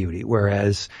kind of beauty.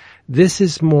 Whereas this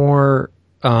is more,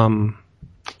 I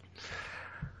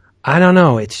don't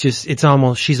know. She's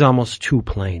almost too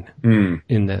plain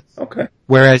in this. Okay.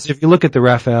 Whereas if you look at the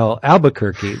Raphael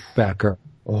Albuquerque Batgirl,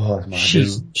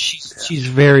 she's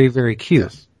very, very cute.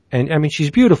 Yes. And I mean, she's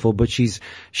beautiful, but she's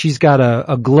got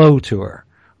a glow to her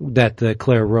that the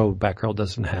Claire Rowe Batgirl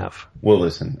doesn't have. Well,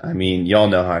 listen, I mean, y'all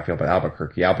know how I feel about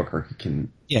Albuquerque. Albuquerque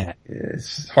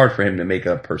it's hard for him to make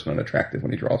a person unattractive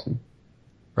when he draws them.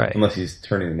 Right. Unless he's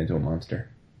turning them into a monster.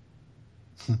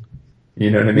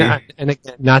 You know what I mean? And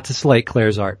again, not to slight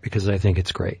Claire's art because I think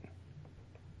it's great.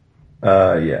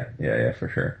 Yeah, for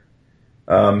sure.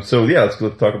 So yeah, let's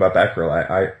talk about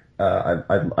Batgirl.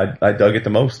 I dug it the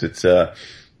most.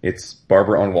 It's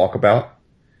Barbara on Walkabout.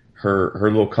 Her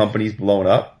little company's blown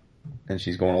up and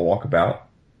she's going on Walkabout.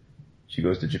 She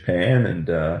goes to Japan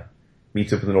and,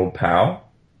 meets up with an old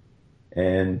pal.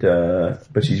 And,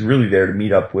 but she's really there to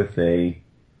meet up with a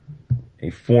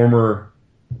former,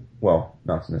 well,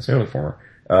 not necessarily former,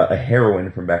 a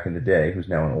heroine from back in the day who's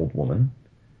now an old woman.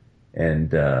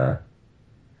 And, her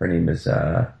name is,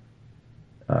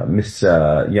 Miss,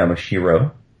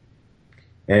 Yamashiro.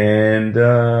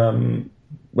 And,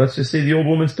 let's just say the old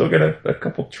woman still got a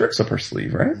couple tricks up her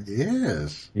sleeve, right?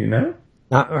 Yes. You know?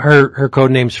 Her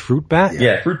code name's Fruit Bat?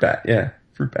 Yeah, Fruit Bat. Yeah,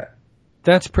 Fruit Bat.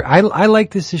 I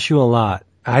like this issue a lot.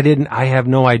 I have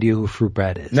no idea who Fruit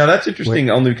Bat is. Now that's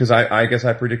interesting only because I guess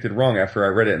I predicted wrong after I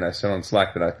read it and I said on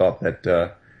Slack that I thought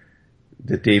that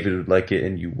David would like it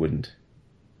and you wouldn't.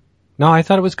 No, I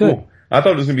thought it was good. Cool. I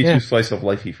thought it was going to be too slice of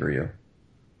lifey for you.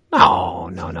 No.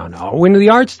 When the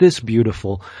art's this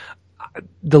beautiful,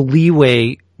 the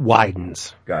leeway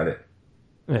widens. Got it.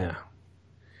 Yeah.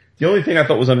 The only thing I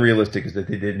thought was unrealistic is that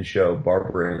they didn't show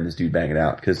Barbara and this dude banging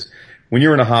out because when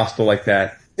you're in a hostel like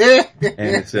that and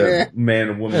it's a man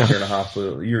and woman sharing a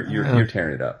hostel, you're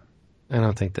tearing it up. I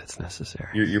don't think that's necessary.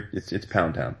 It's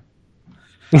Pound Town.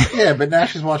 Yeah, but now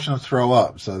she's watching him throw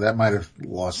up, so that might have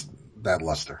lost that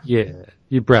luster. Yeah.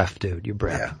 Your breath, dude. Your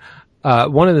breath. Yeah.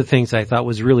 One of the things I thought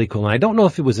was really cool, and I don't know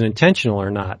if it was intentional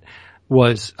or not,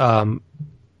 was, on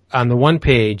the one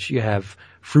page you have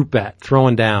Fruit Bat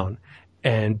throwing down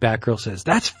and Batgirl says,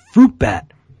 "That's Fruit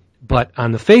Bat." But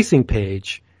on the facing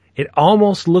page, it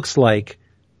almost looks like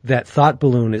that thought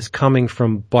balloon is coming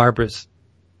from Barbara's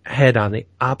head on the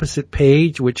opposite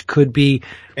page, which could be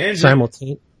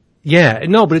simultaneous. Yeah,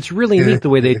 no, but it's really neat the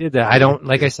way they did that. I don't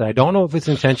know if it's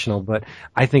intentional, but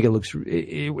I think it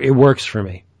works for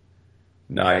me.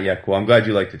 Nah, yeah, cool. I'm glad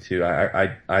you liked it too.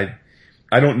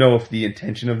 I don't know if the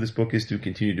intention of this book is to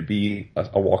continue to be a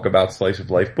walkabout slice of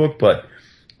life book, but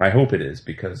I hope it is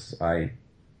because I'm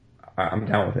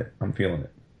down with it. I'm feeling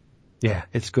it. Yeah,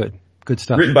 it's good. Good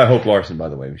stuff. Written by Hope Larson, by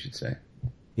the way, we should say.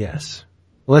 Yes.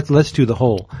 Let's do the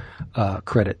whole,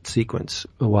 credit sequence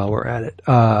while we're at it.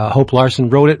 Hope Larson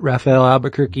wrote it, Raphael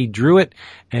Albuquerque drew it,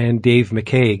 and Dave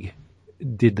McCaig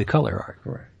did the color art.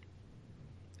 Correct.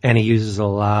 And he uses a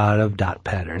lot of dot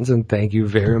patterns, and thank you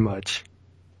very much.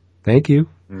 Thank you.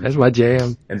 That's my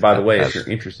jam. And by the way, if you're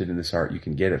interested in this art, you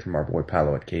can get it from our boy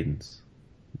Paolo at Cadence.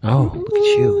 Oh, look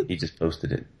at you. He just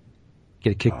posted it.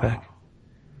 Get a kickback?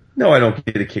 No, I don't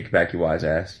get a kickback, you wise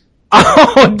ass.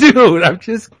 Oh, dude, I'm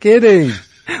just kidding.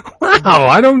 Wow,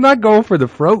 I'm not going for the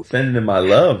throat. Sending him my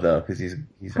love, though, because he's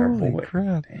our Holy boy.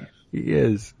 crap. Damn. He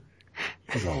is.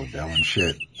 He's all down and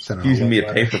shit. He's using me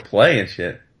to pay for play and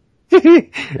shit.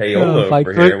 Payola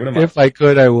over here. What am I? If I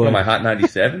could, I would. What am I, Hot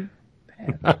 97?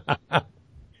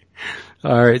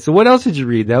 All right. So what else did you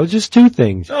read? That was just two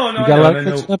things. No, you got a lot of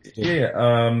catching up to do.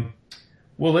 Yeah.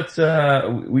 Well, let's,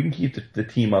 we can keep the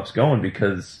team ups going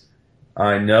because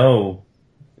I know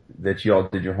that y'all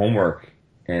did your homework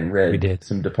and read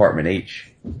some Department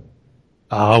H.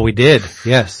 Oh, we did.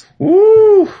 Yes.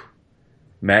 Woo!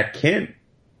 Matt Kent.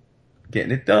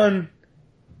 Getting it done.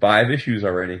 5 issues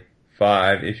already.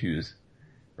 5 issues.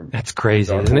 That's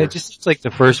crazy, isn't it? It just seems like the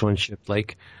first one shipped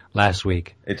like last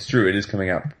week. It's true. It is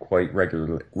coming out quite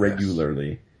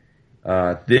regularly.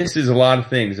 This is a lot of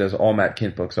things, as all Matt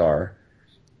Kent books are.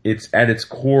 It's at its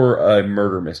core a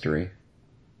murder mystery.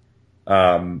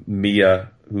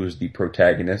 Mia, who is the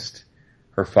protagonist,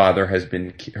 her father has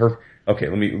been okay,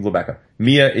 let me back up.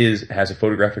 Mia has a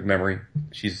photographic memory.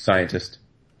 She's a scientist.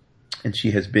 And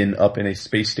she has been up in a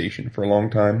space station for a long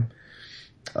time.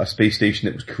 A space station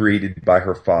that was created by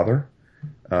her father.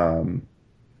 And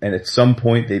at some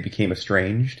point they became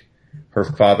estranged. Her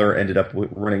father ended up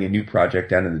running a new project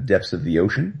down in the depths of the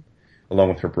ocean, along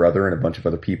with her brother and a bunch of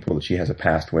other people that she has a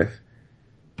past with.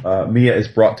 Mia is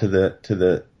brought to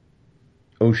the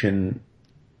ocean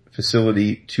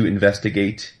facility to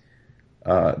investigate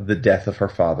the death of her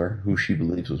father, who she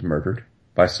believes was murdered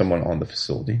by someone on the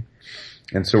facility.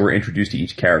 And so we're introduced to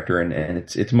each character, and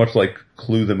it's much like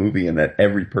Clue the movie in that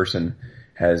every person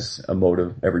has a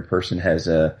motive, every person has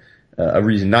a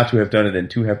reason not to have done it and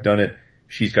to have done it.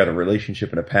 She's got a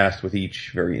relationship and a past with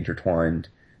each, very intertwined.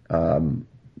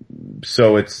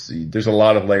 So there's a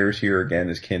lot of layers here again,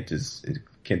 as Kent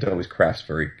always crafts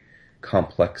very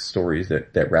complex stories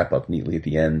that wrap up neatly at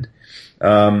the end.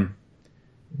 But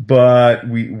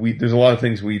there's a lot of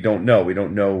things we don't know. We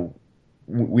don't know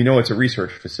we know it's a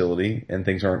research facility and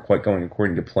things aren't quite going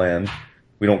according to plan.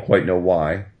 We don't quite know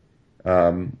why.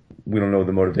 We don't know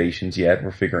the motivations yet.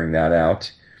 We're figuring that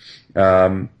out.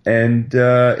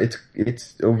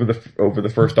 It's over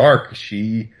the first arc.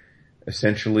 She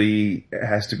essentially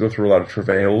has to go through a lot of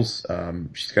travails.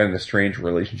 She's got in a strange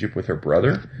relationship with her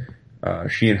brother.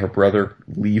 She and her brother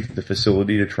leave the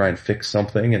facility to try and fix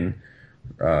something,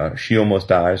 and she almost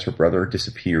dies. Her brother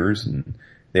disappears, and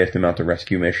they have to mount a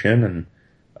rescue mission,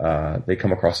 and they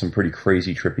come across some pretty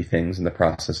crazy, trippy things in the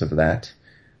process of that.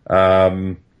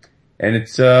 And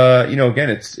it's again,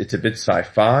 it's a bit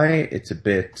sci-fi. It's a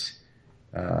bit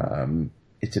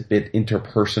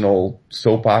interpersonal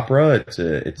soap opera.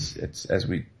 It's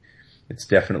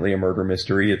definitely a murder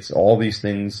mystery. It's all these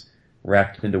things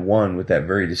wrapped into one with that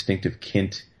very distinctive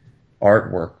Kint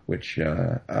artwork, which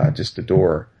I just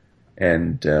adore.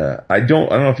 And I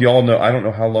don't know if you all know. I don't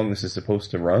know how long this is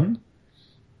supposed to run,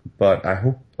 but I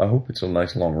hope it's a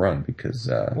nice long run because.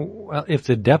 Well, if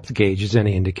the depth gauge is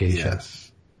any indication, Yes.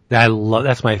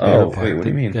 That's my favorite part. Wait, what do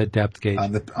you mean? The depth gauge.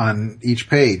 On each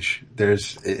page,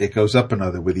 it goes up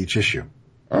another with each issue.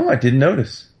 Oh, I didn't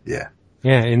notice. Yeah.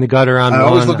 Yeah, in the gutter on I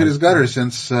one. always look at his gutter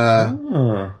since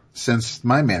Oh.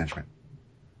 my management.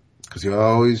 Cause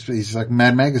he's like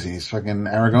Mad Magazine. He's fucking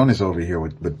Aragones over here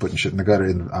with putting shit in the gutter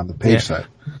on the page side.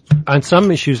 On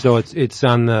some issues though, it's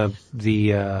on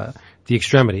the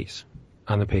extremities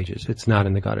on the pages. It's not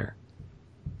in the gutter.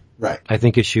 Right. I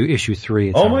think issue 3.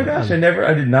 It's Oh on my the- gosh,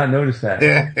 I did not notice that.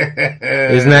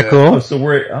 Isn't that cool? Oh,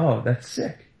 so that's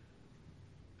sick.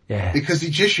 Yeah. Because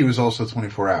each issue is also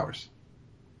 24 hours.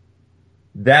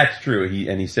 That's true.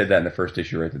 He said that in the first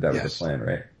issue, right? That was Yes. the plan,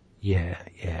 right?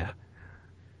 Yeah.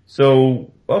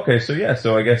 So, okay,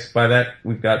 so I guess by that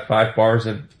we've got 5 bars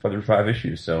and through 5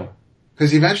 issues, so.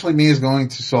 Cause eventually Mia's going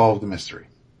to solve the mystery.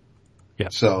 Yeah.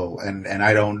 So, and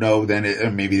I don't know,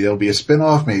 then maybe there'll be a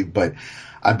spin-off, but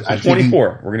I'm 24. thinking,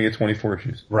 We're gonna get 24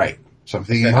 issues. right. So I'm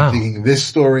thinking, Wow. I'm thinking this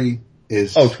story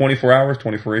is 24 hours,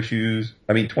 24 issues.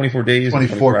 24 days.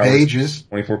 24 hours, pages.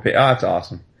 24 pages. Oh, that's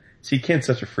awesome. See, Kent's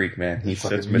such a freak, man. He's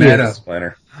such a fucking banana meta.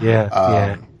 planner.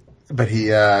 Yeah. But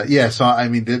so I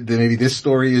mean, maybe this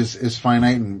story is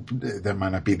finite, and that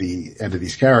might not be the end of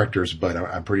these characters, but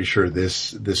I'm pretty sure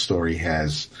this story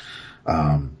has,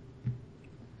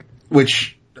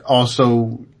 which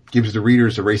also gives the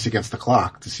readers a race against the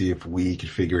clock to see if we can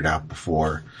figure it out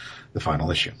before the final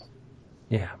issue.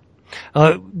 Yeah.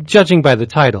 Judging by the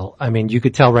title, I mean, you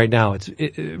could tell right now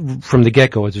from the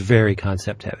get-go, it's very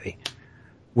concept heavy.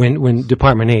 When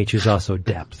Department H is also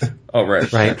depth. Oh,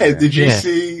 right. Right. Hey, did you Yeah.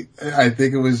 see, I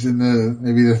think it was in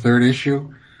maybe the 3rd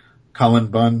issue, Cullen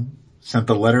Bunn sent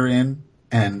the letter in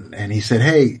and he said,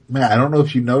 hey, man, I don't know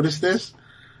if you noticed this,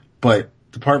 but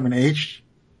Department H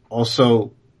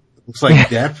also looks like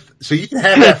depth. So you can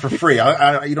have that for free.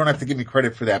 You don't have to give me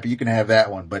credit for that, but you can have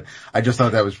that one. But I just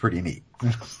thought that was pretty neat.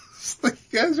 It's like,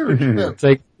 you guys are a trip.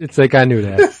 It's like I knew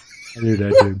that. I knew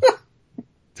that, dude.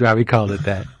 That's why we called it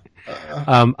that.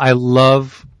 I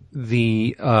love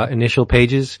the initial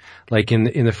pages. Like in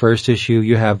the first issue,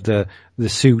 you have the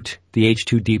suit, the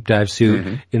H2 deep dive suit.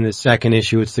 Mm-hmm. In the second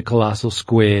issue, it's the colossal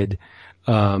squid.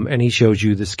 And he shows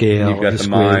you the scale. You've got of the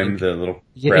squid. mime, the little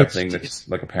crab it's thing that's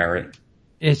like a parrot.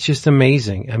 It's just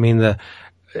amazing. I mean,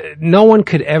 no one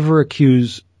could ever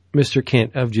accuse Mr.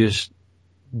 Kent of just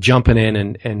jumping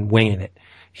in and winging it.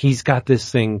 He's got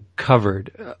this thing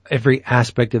covered, every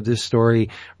aspect of this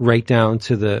story, right down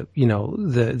to the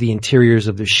interiors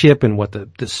of the ship and what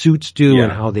the suits do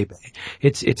and how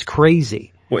it's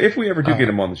crazy. Well, if we ever do get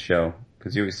him on the show,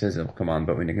 because he always says he'll come on,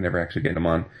 but we can never actually get him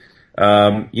on.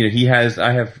 I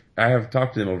have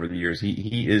talked to him over the years.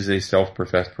 He is a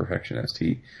self-professed perfectionist.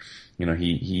 He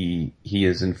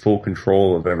is in full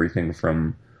control of everything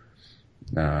from,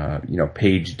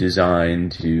 page design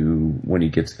to when he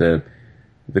gets the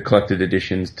collected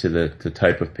editions to the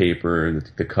type of paper,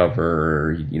 the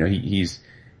cover. He's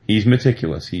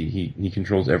meticulous. He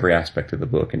controls every aspect of the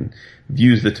book and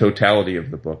views the totality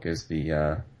of the book as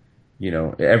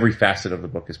every facet of the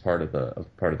book is part of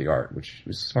the art, which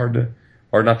is hard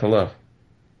not to love.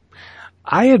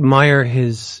 I admire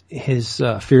his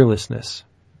fearlessness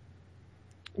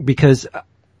because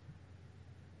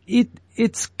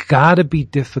it's gotta be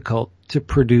difficult to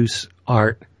produce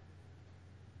art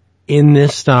in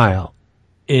this style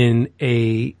in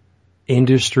a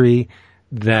industry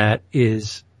that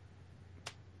is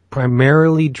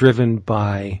primarily driven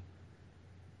by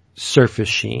surface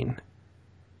sheen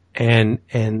and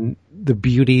the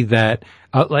beauty that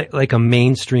like a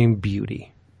mainstream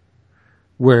beauty,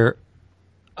 where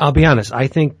I'll be honest, I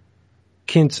think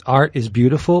Kent's art is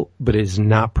beautiful, but it is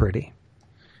not pretty.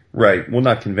 Right. Well,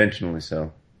 not conventionally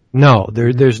so. No,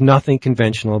 there's nothing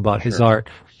conventional about his art.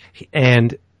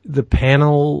 And the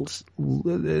panels,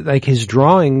 like his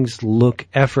drawings look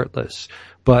effortless,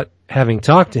 but having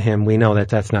talked to him, we know that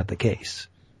that's not the case.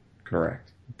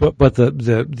 Correct. But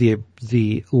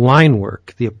the line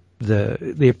work,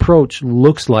 the approach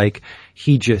looks like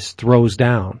he just throws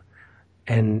down,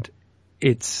 and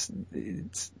it's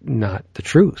not the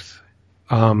truth.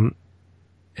 And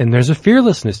there's a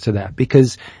fearlessness to that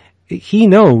because he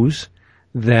knows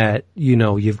that,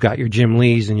 you've got your Jim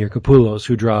Lees and your Capullos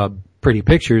who draw pretty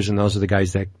pictures, and those are the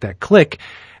guys that click,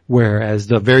 whereas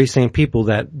the very same people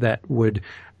that would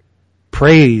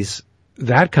praise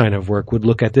that kind of work would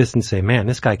look at this and say, man,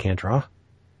 this guy can't draw.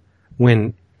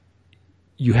 When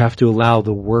you have to allow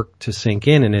the work to sink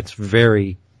in, and it's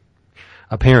very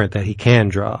apparent that he can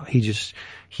draw.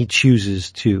 He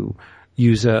chooses to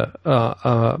use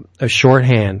a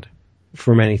shorthand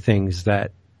for many things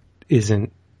that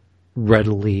isn't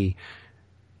readily,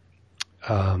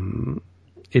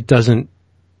 it doesn't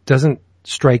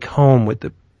strike home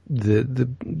with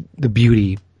the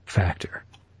beauty factor.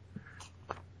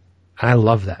 I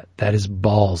love that. That is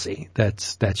ballsy.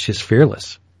 That's just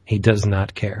fearless. He does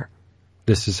not care.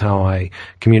 This is how I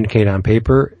communicate on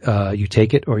paper. You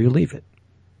take it or you leave it.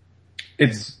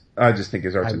 I just think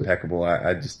his art's impeccable.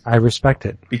 I respect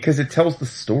it. Because it tells the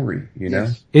story,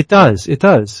 Yes. It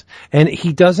does. And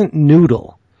he doesn't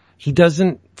noodle. He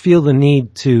doesn't feel the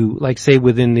need to, like, say,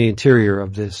 within the interior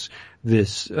of this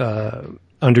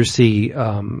undersea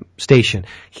station.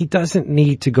 He doesn't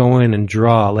need to go in and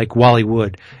draw like Wally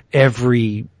Wood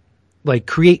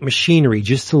create machinery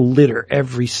just to litter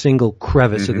every single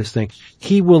crevice of this thing.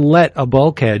 He will let a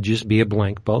bulkhead just be a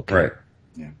blank bulkhead. Right.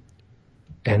 Yeah.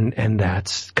 And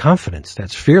that's confidence.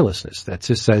 That's fearlessness. That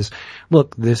just says,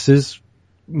 look, this is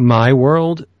my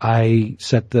world. I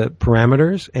set the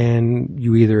parameters, and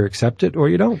you either accept it or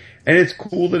you don't. And it's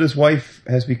cool that his wife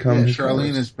has become his Charlene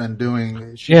florist. has been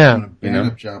doing, she's Yeah. doing a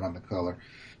bang-up job on the color.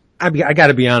 I got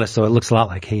to be honest, though, it looks a lot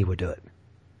like he would do it.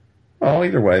 Well,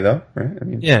 either way, though, right? I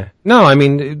mean, Yeah. No, I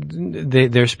mean,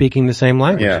 they're speaking the same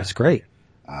language. Yeah. It's great.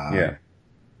 yeah.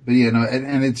 But yeah, no,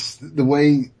 and it's the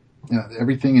way,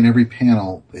 everything in every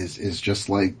panel is just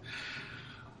like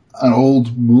an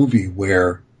old movie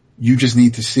where you just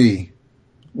need to see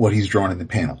what he's drawn in the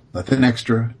panel. Nothing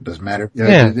extra. Doesn't matter.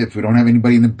 Yeah. If we don't have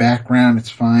anybody in the background, it's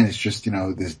fine. It's just,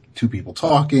 there's two people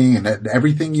talking, and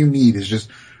everything you need is just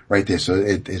right there. So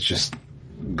it's just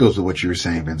goes with what you were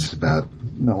saying, Vince, about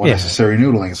no unnecessary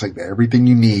noodling. It's like everything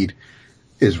you need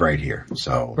is right here.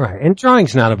 So Right. And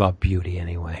drawing's not about beauty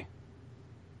anyway.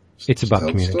 It's about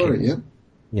tell the story, communicating.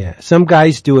 Yeah. Some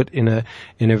guys do it in a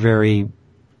very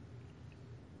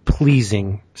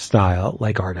pleasing style,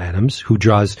 like Art Adams, who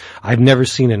draws. I've never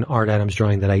seen an Art Adams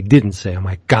drawing that I didn't say, oh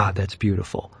my God, that's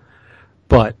beautiful.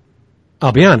 But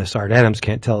I'll be honest, Art Adams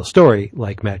can't tell a story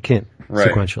like Matt Kint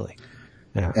sequentially.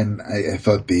 Yeah. And I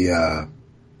thought the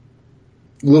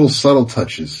little subtle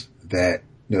touches that,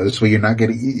 this way you're not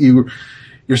getting,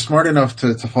 you're smart enough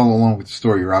to follow along with the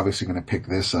story. You're obviously going to pick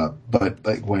this up. But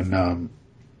like when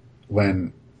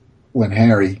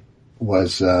Harry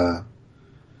was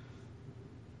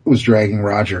dragging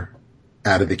Roger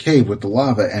out of the cave with the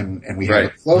lava, and we have a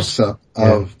close up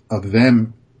of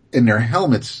them in their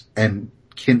helmets, and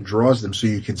Kint draws them so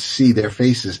you can see their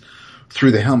faces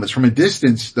through the helmets. From a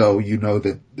distance, though,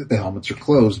 that the helmets are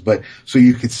closed, but so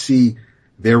you could see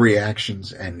their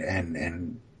reactions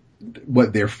and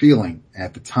what they're feeling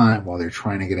at the time while they're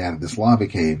trying to get out of this lava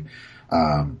cave.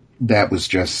 That was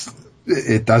just,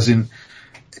 it doesn't,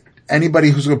 anybody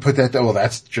who's going to put that, well,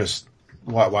 that's just,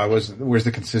 where's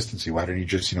the consistency? Why didn't you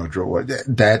just, draw what?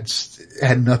 That's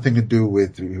had nothing to do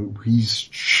with, he's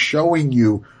showing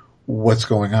you what's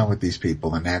going on with these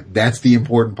people, and that's the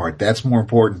important part. That's more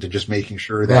important than just making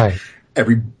sure that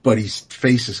everybody's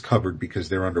face is covered because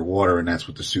they're underwater, and that's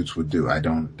what the suits would do.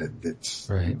 There's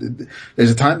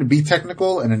a time to be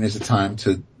technical, and then there's a time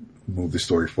to move the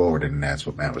story forward, and that's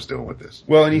what Matt was doing with this.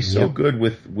 Well, and he's so good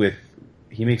with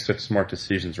he makes such smart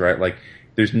decisions, right? Like,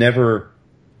 there's never,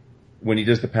 when he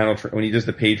does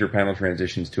the page or panel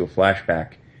transitions to a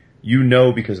flashback,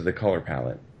 because of the color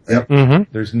palette. Yep.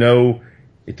 Mm-hmm. There's no,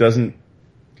 it doesn't,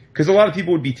 because a lot of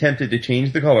people would be tempted to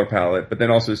change the color palette, but then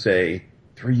also say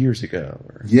 3 years ago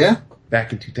or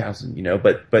back in 2000,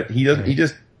 but he doesn't,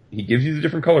 he gives you the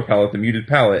different color palette, the muted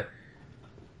palette,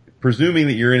 presuming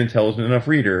that you're an intelligent enough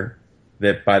reader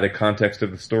that by the context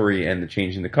of the story and the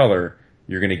change in the color,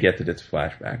 you're going to get that it's a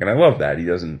flashback. And I love that. He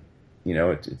doesn't,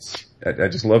 I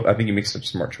just love, I think he makes such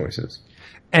smart choices.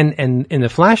 And in the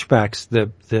flashbacks,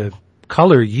 the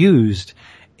color used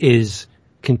is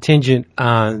contingent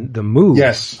on the mood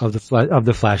Yes. of the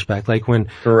flashback. Like when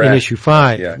Correct. in issue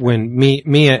 5, Yeah. when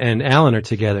Mia and Alan are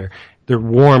together, they're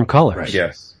warm colors. Right.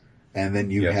 Yes. And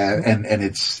then you Yes. have, and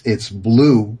it's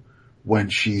blue when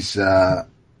she's,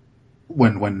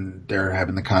 when they're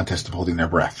having the contest of holding their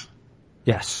breath.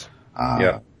 Yes.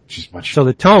 Yeah. She's much, So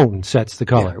the tone sets the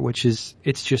color, which is,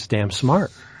 it's just damn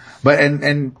smart. but,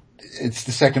 and it's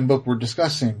the second book we're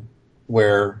discussing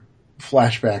where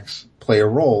flashbacks play a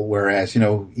role, whereas,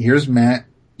 here's Matt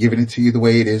giving it to you the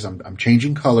way it is. I'm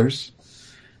changing colors.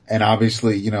 And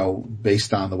obviously,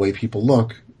 based on the way people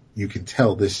look, you can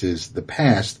tell this is the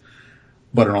past.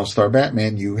 But in All-Star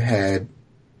Batman, you had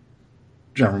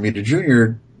John Romita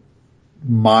Jr.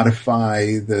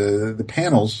 modify the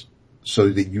panels so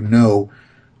that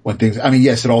when things,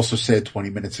 yes, it also said 20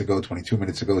 minutes ago, 22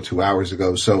 minutes ago, 2 hours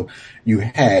ago. So you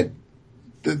had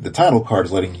the title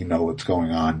cards letting you know what's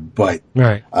going on, but,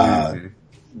 Right.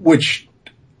 which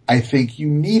I think you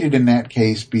needed in that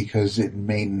case because it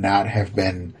may not have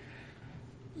been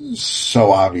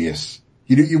so obvious.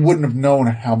 You wouldn't have known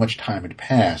how much time had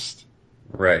passed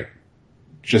Right.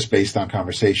 just based on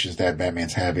conversations that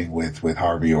Batman's having with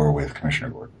Harvey or with Commissioner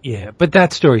Gordon. Yeah, but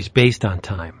that story's based on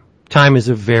time. Time is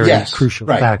a very Yes, crucial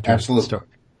right, factor absolutely. in the story.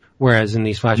 Whereas in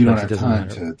these flashbacks, You don't it have doesn't time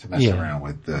matter. to mess around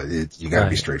with you gotta be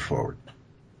Right. straightforward.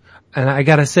 And I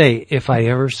gotta say, if I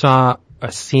ever saw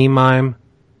a sea mime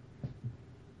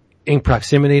in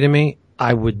proximity to me,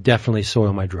 I would definitely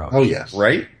soil my drugs. Oh yes.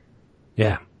 Right?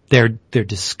 Yeah. They're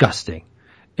disgusting.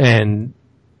 And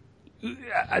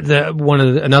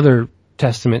another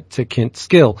testament to Kent's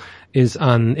skill is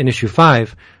in issue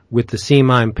 5 with the sea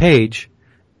mime page,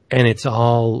 and it's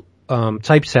all,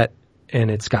 typeset, and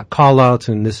it's got call outs,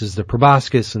 and this is the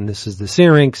proboscis, and this is the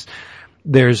syrinx.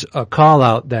 There's a call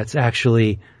out that's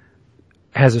actually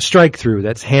has a strike through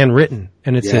that's handwritten,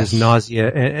 and it says Yes. nausea,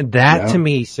 and that Yeah. to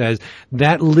me says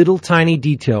that little tiny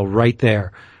detail right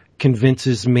there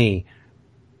convinces me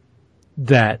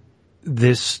that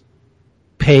this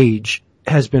page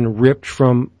has been ripped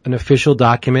from an official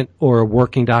document or a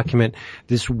working document.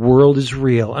 This world is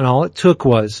real, and all it took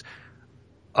was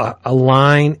a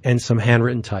line and some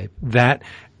handwritten type. That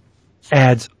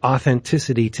adds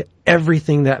authenticity to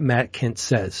everything that Matt Kent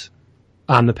says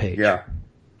on the page. Yeah.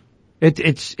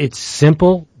 It's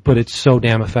simple, but it's so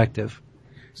damn effective.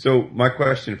 So my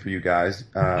question for you guys,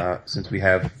 since we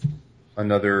have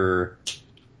another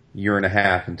year and a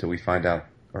half until we find out,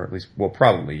 or at least,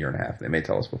 probably a year and a half. They may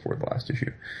tell us before the last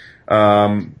issue.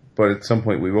 But at some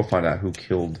point we will find out who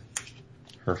killed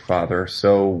her father.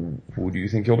 So who do you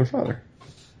think killed her father?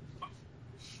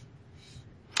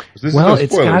 This Well, is no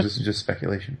it's spoilers. This is just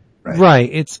speculation. Right.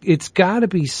 It's gotta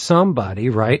be somebody,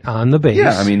 right, on the base.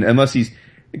 Yeah, I mean, unless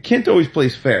Kent always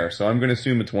plays fair, so I'm going to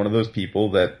assume it's one of those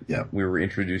people that Yeah. we were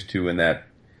introduced to in that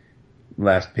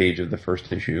last page of the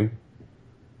first issue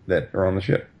that are on the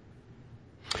ship.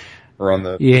 Or on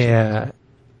the... Yeah.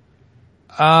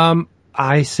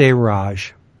 I say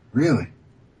Raj. Really?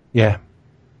 Yeah.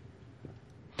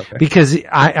 Okay. Because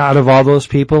out of all those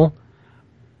people,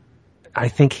 I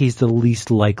think he's the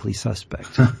least likely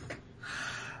suspect.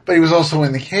 But he was also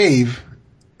in the cave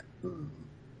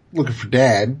looking for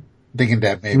Dad, thinking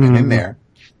Dad may have been in there.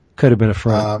 Could have been a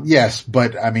front. Yes,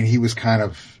 but I mean, he was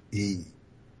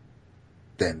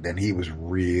then he was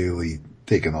really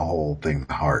taking the whole thing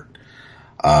to heart.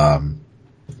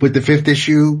 With the 5th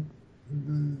issue,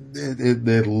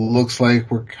 it looks like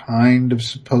we're kind of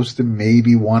supposed to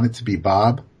maybe want it to be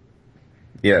Bob.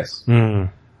 Yes.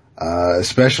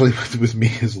 Especially with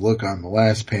Mia's look on the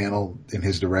last panel in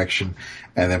his direction.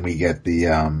 And then we get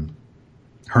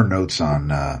her notes on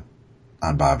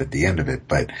Bob at the end of it.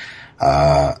 But,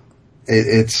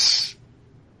 it's,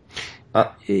 I'm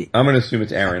going to assume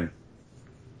it's Aaron.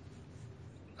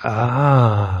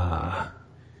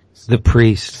 The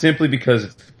priest. Simply because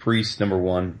it's the priest, number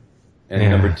one. And Yeah.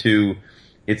 number two,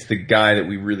 it's the guy that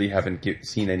we really haven't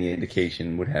seen any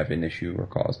indication would have an issue or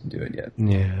cause to do it yet.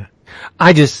 Yeah.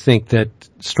 I just think that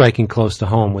striking close to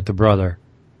home with the brother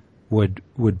would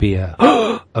be a big,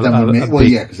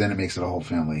 yeah, because then it makes it a whole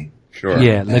family. Sure.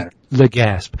 yeah, the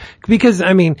gasp. Because,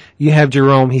 I mean, you have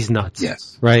Jerome, he's nuts.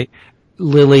 Yes. Right?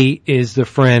 Lily is the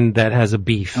friend that has a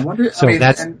beef. I wonder, so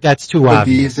that's too but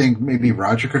do you obvious. think maybe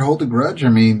Roger could hold a grudge? I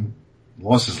mean,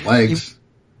 lost his legs.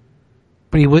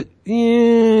 But he would,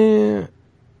 yeah.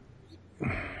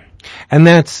 And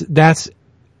that's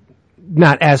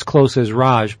not as close as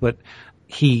Raj, but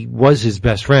he was his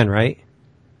best friend, right?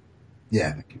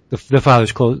 Yeah. The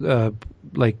father's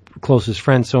closest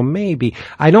friend. So maybe,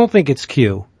 I don't think it's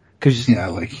Q. Cause Yeah,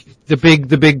 like, the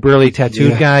big burly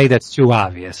tattooed Yeah. guy, that's too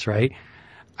obvious, right?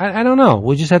 I don't know.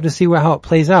 We'll just have to see how it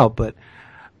plays out. But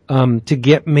to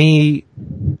get me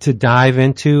to dive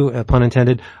into, pun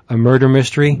intended, a murder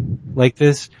mystery like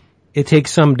this, it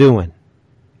takes some doing.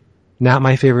 Not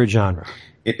my favorite genre.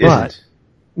 It isn't.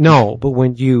 No, but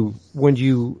when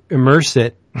you immerse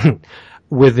it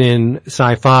within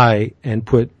sci-fi and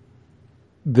put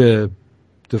the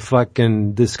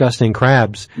fucking disgusting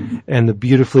crabs and the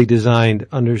beautifully designed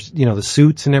the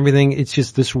suits and everything, it's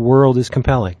just, this world is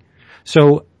compelling.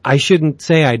 So I shouldn't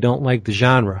say I don't like the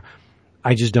genre.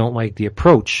 I just don't like the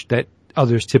approach that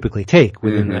others typically take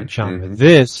within that genre.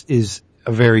 This is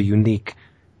a very unique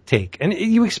take. And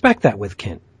you expect that with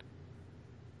Kent.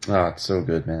 Oh, it's so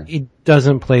good, man. It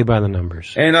doesn't play by the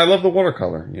numbers. And I love the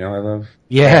watercolor. I love...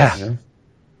 Yeah.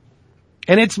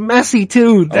 And it's messy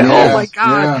too. Oh my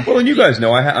God. Yeah. Well, and you guys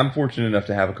know, I'm fortunate enough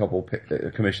to have a couple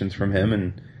commissions from him,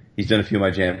 and he's done a few of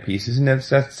my jam pieces, and that's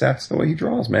the way he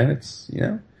draws, man. It's,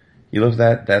 he loves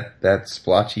that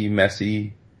splotchy,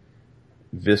 messy,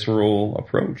 visceral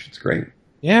approach. It's great.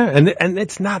 Yeah, and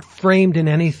it's not framed in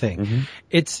anything.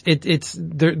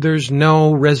 There's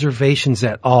no reservations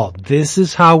at all. This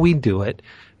is how we do it.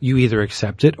 You either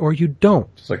accept it or you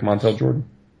don't. Just like Montel Jordan.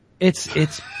 It's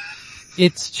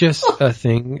just a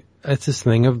thing. It's this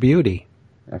thing of beauty.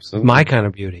 Absolutely. My kind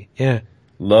of beauty. Yeah.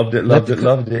 Loved it.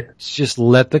 It's just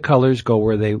let the colors go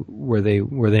where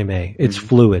they may. It's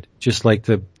fluid, just like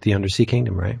the Undersea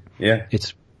Kingdom, right? Yeah.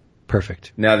 It's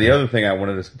perfect. Now, the other thing I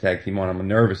wanted us to tag team on, I'm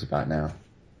nervous about now.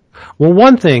 Well,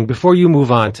 one thing, before you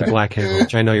move on to Black Hammer,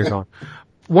 which I know you're going,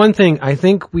 one thing, I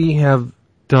think we have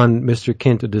done Mr.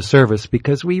 Kent a disservice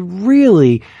because we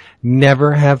really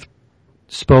never have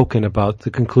spoken about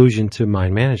the conclusion to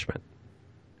Mind Management.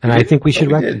 And I think we should...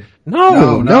 did.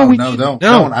 No,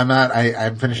 don't. I'm not, I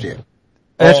haven't finished yet.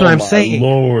 That's what I'm saying.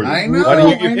 Lord. I know. Why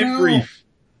didn't you give him grief?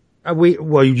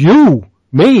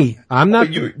 Me. I'm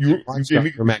not... You gave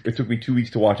me, it took me 2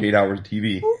 weeks to watch 8 hours of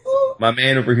TV. My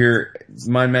man over here,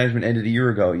 Mind Management ended a year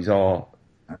ago. He's all...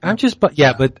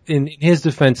 but in his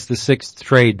defense, the 6th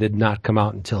trade did not come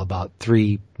out until about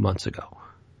 3 months ago.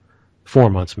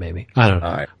 4 months maybe. I don't know.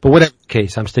 All right. But whatever the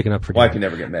case, I'm sticking up for Well, I can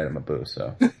never get mad at my boo,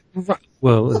 so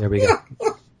Well, there we go.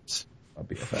 I'll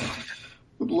be a fan.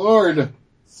 Good Lord.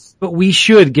 But we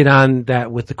should get on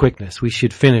that with the quickness. We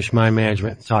should finish Mind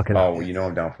Management and talk it out. Oh, well,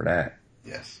 I'm down for that.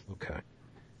 Yes. Okay.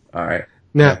 All right.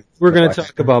 Now, we're going to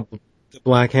talk about the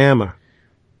Black Hammer.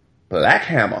 Black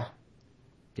Hammer.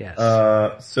 Yes.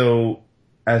 So,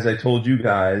 as I told you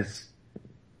guys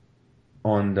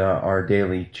on our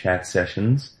daily chat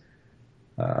sessions,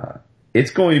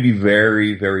 it's going to be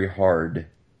very, very hard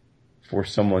for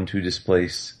someone to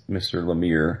displace Mr.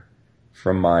 Lemire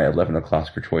from my 11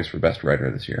 o'clocker choice for best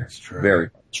writer this year. It's true. Very.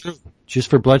 True. Just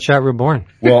for Bloodshot Reborn.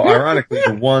 Well, ironically,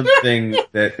 the one thing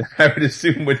that I would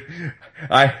assume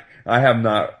I have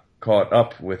not caught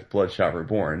up with Bloodshot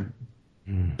Reborn,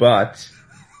 but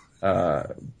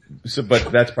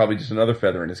that's probably just another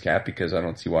feather in his cap because I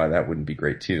don't see why that wouldn't be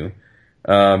great too.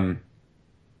 But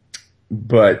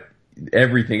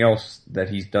everything else that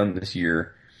he's done this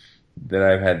year that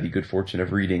I've had the good fortune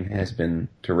of reading has been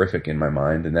terrific in my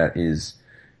mind, and that is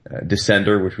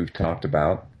Descender, which we've talked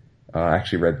about. I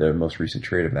actually read the most recent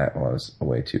trade of that while I was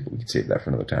away too, but we can save that for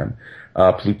another time.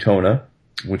 Plutona,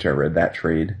 which I read that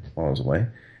trade while I was away.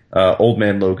 Old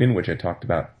Man Logan, which I talked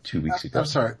about 2 weeks ago. I'm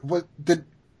sorry. What did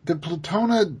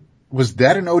Plutona, was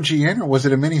that an OGN or was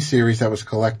it a miniseries that was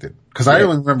collected? Because I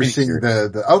only remember seeing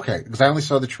because I only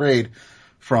saw the trade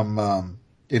from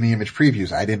in the Image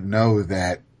previews. I didn't know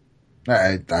that.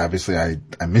 Obviously I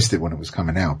missed it when it was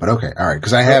coming out, but okay, all right.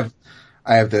 Because I have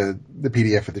the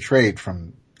PDF of the trade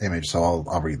from Image, so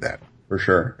I'll read that for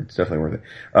sure. It's definitely worth it.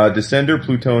 Descender,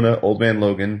 Plutona, Old Man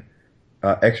Logan,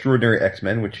 Extraordinary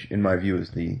X-Men, which in my view is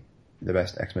the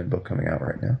best X-Men book coming out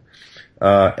right now,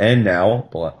 and now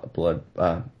Blood.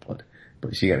 So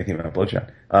you got me thinking about Bloodshot.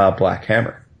 Black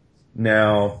Hammer.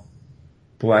 Now,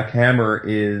 Black Hammer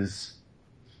is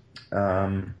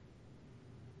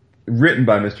written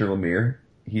by Mr. Lemire.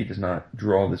 He does not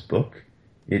draw this book.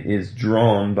 It is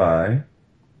drawn by,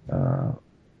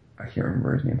 I can't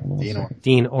remember his name.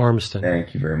 Dean Ormston.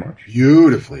 Thank you very much.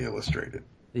 Beautifully illustrated.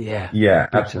 Yeah. Yeah,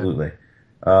 absolutely.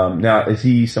 Now, is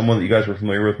he someone that you guys were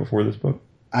familiar with before this book?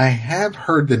 I have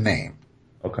heard the name.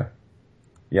 Okay.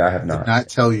 Yeah, I have not. Did not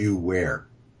tell you where.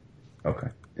 Okay.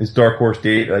 It's Dark Horse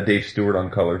Dave Stewart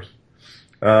on colors.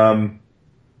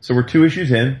 So we're 2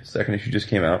 issues in. Second issue just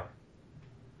came out.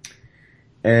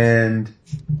 And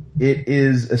it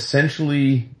is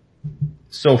essentially,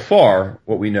 so far,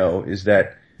 what we know is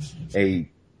that a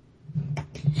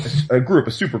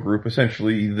supergroup,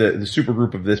 essentially the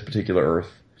supergroup of this particular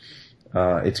Earth,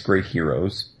 It's great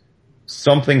heroes.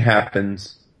 Something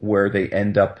happens where they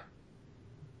end up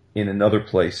in another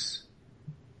place,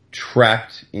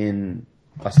 trapped in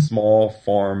a small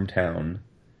farm town,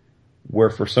 where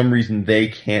for some reason they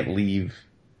can't leave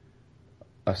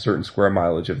a certain square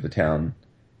mileage of the town,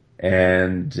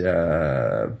 and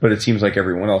but it seems like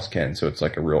everyone else can, so it's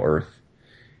like a real Earth.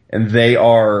 And they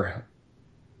are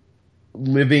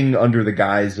living under the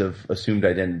guise of assumed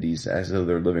identities as though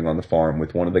they're living on the farm,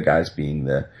 with one of the guys being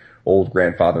the old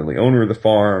grandfatherly owner of the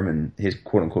farm and his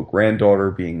quote-unquote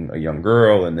granddaughter being a young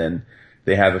girl, and then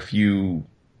they have a few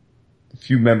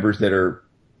members that are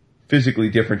physically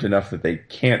different enough that they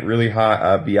can't really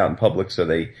be out in public, so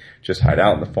they just hide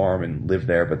out in the farm and live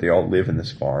there, but they all live in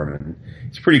this farm, and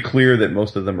it's pretty clear that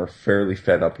most of them are fairly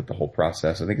fed up with the whole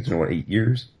process. I think it's been, 8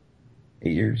 years?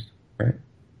 8 years, right?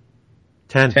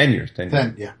 10. 10 years.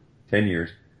 10, yeah. 10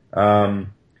 years.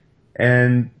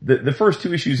 And the first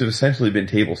 2 issues have essentially been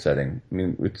table setting. I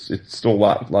mean, it's still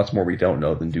lots more we don't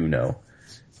know than do know.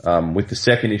 With the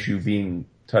second issue being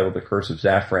titled The Curse of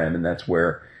Zafram, and that's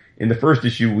where, in the first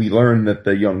issue, we learn that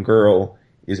the young girl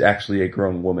is actually a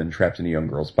grown woman trapped in a young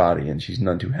girl's body, and she's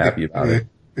none too happy about it.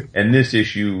 And this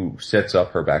issue sets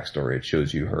up her backstory. It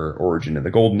shows you her origin in the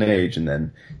Golden Age, and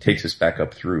then takes us back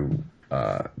up through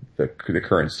the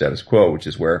current status quo, which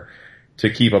is where, to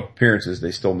keep up appearances,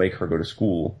 they still make her go to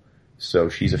school. So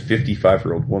she's a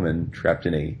 55-year-old woman trapped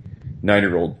in a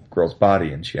 9-year-old girl's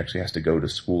body, and she actually has to go to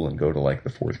school and go to like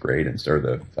the 4th grade instead of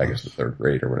the 3rd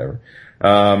grade or whatever.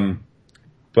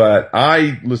 But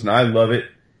I love it.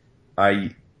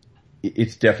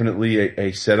 It's definitely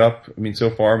a setup. I mean,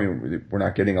 so far, we're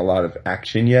not getting a lot of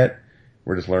action yet.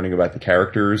 We're just learning about the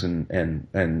characters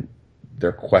and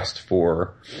their quest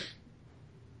for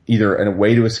either a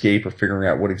way to escape or figuring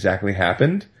out what exactly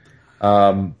happened.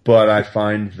 But I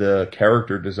find the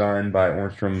character design by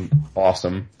Ornstrom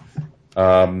awesome.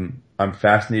 I'm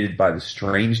fascinated by the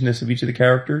strangeness of each of the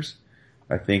characters.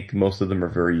 I think most of them are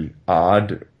very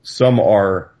odd. Some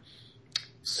are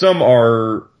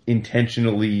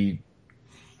intentionally,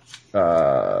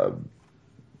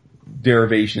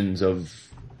 derivations of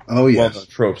well-known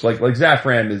tropes. Like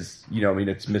Zafram is,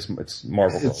 it's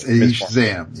Marvel. It's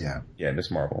Shazam, yeah. Yeah,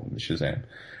 Miss Marvel, Shazam.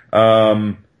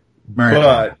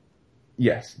 But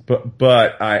yes,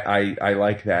 but I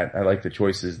like that. I like the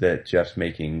choices that Jeff's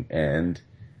making, and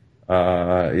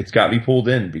it's got me pulled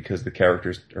in because the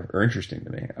characters are interesting to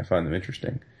me. I find them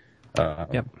interesting.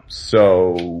 Yep.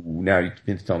 So now you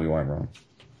can tell me why I'm wrong.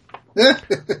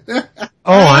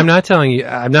 I'm not telling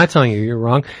you you're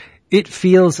wrong. It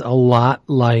feels a lot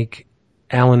like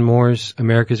Alan Moore's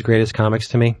America's Greatest Comics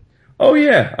to me. Oh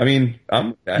yeah. I mean,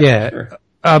 sure.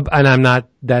 And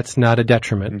that's not a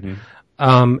detriment.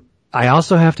 Mm-hmm. I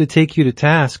also have to take you to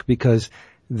task because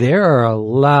there are a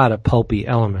lot of pulpy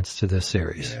elements to this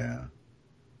series. Yeah.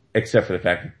 Except for the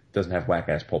fact it doesn't have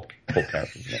whack-ass pulp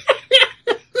characters in it.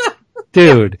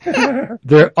 Dude,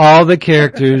 all the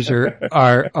characters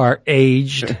are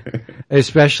aged,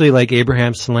 especially like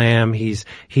Abraham Slam. He's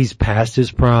past his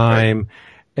prime.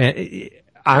 And he's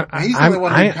the only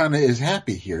one who kind of is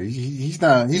happy here. He's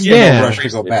no rush to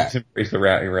go back. Embrace the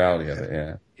reality of it.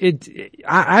 Yeah.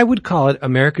 I would call it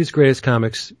America's Greatest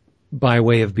Comics by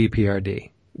way of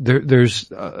BPRD. There's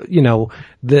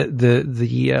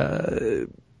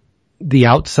the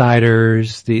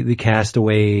outsiders, the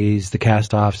castaways, the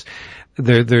cast-offs.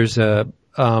 There's a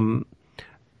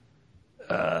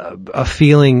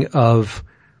feeling of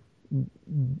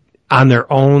on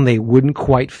their own they wouldn't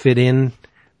quite fit in,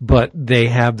 but they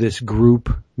have this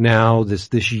group now,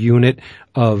 this unit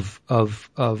of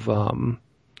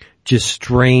just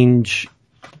strange,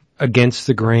 against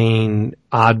the grain,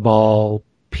 oddball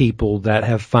people that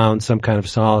have found some kind of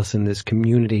solace in this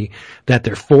community that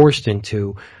they're forced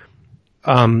into.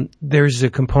 There's a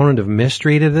component of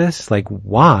mystery to this, like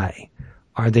why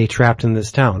are they trapped in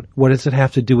this town? What does it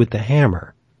have to do with the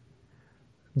Hammer?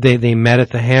 They met at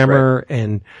the Hammer, right.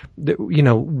 And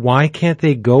why can't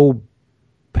they go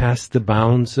past the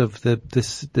bounds of the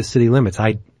city limits?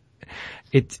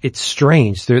 It's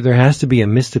strange. There has to be a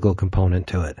mystical component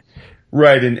to it.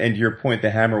 Right, and your point,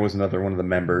 the Hammer was another one of the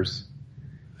members.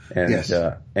 And, yes.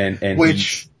 And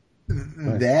which,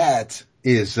 that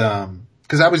is,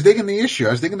 cause I was digging the issue.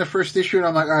 I was digging the first issue and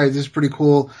I'm like, alright, this is pretty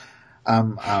cool.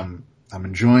 I'm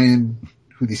enjoying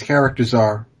who these characters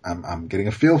are. I'm getting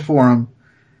a feel for them.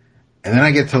 And then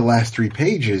I get to the last 3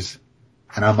 pages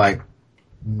and I'm like,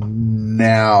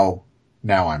 now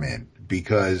I'm in,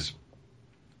 because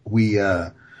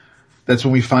that's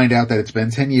when we find out that it's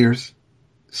been 10 years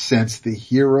since the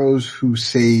heroes who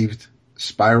saved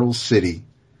Spiral City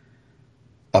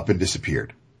up and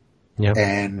disappeared. Yep.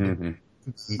 And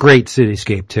Great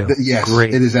cityscape too. Yes,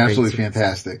 Great, it is absolutely great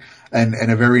fantastic. And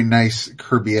a very nice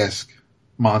Kirby-esque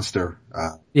monster,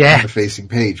 Yeah. on the facing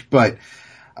page. But,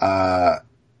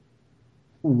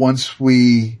 once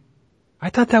I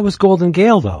thought that was Golden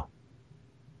Gale though.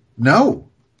 no,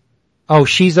 Oh,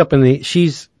 she's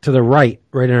she's to the right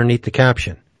underneath the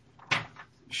caption.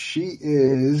 she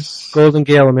is, Golden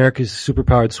Gale, America's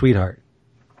superpowered sweetheart.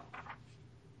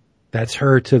 That's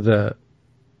her to the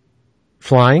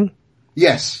flying?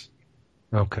 yes,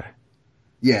 Okay.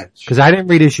 yeah. Cause I didn't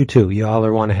read issue 2. Y'all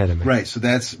are one ahead of me. Right, so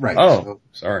that's right. Oh,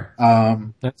 sorry.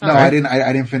 That's No, all right.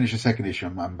 I didn't finish the second issue.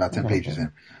 I'm about 10 pages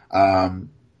in.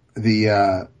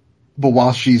 But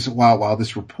while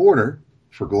this reporter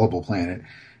for Global Planet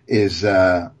is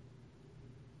telling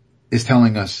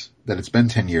us that it's been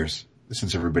 10 years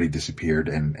since everybody disappeared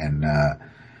and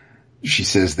she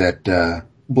says that,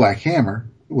 Black Hammer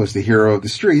was the hero of the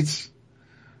streets.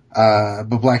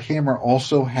 But Black Hammer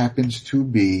also happens to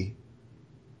be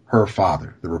her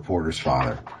father, the reporter's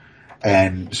father.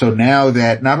 And so now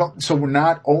that we're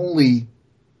not only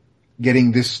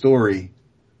getting this story,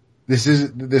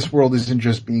 this world isn't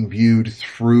just being viewed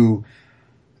through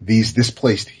these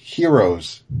displaced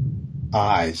heroes'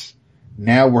 eyes.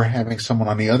 Now we're having someone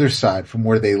on the other side from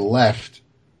where they left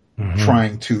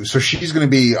trying to, so she's going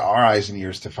to be our eyes and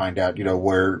ears to find out, and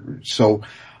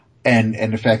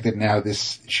the fact that now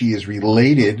she is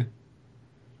related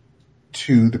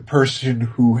to the person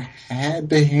who had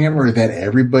the hammer that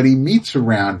everybody meets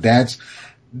around. Now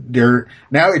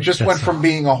it just went from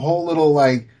being a whole little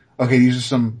like, okay, these are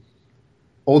some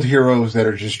old heroes that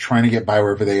are just trying to get by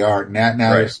wherever they are. Now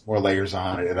there's more layers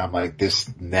on it, and I'm like,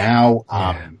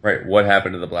 Right, what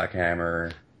happened to the Black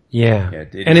Hammer? Yeah.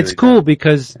 And it's cool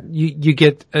because you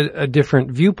get a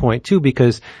different viewpoint too,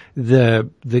 because the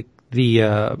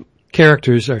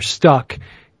characters are stuck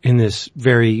in this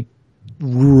very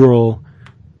rural,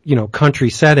 country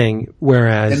setting,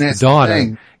 whereas the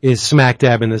daughter is smack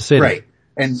dab in the city. Right.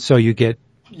 And so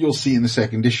you'll see in the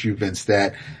second issue, Vince,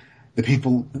 that the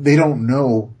people, they don't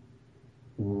know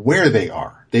where they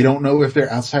are. They don't know if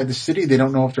they're outside the city. They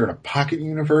don't know if they're in a pocket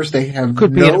universe. They have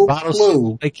could be in no a bottle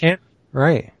clue. They can't.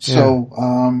 Right. So,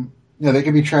 they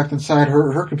could be trapped inside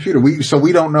her computer.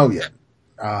 We don't know yet.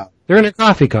 They're in a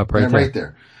coffee cup right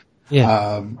there.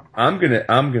 Yeah. I'm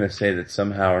gonna say that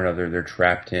somehow or another they're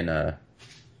trapped in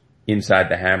inside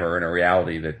the hammer in a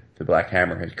reality that the Black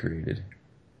Hammer has created.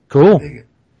 Cool.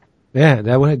 Yeah,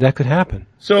 that could happen.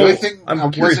 So I'm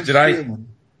curious.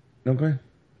 No, go ahead.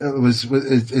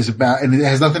 Is about, and it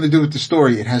has nothing to do with the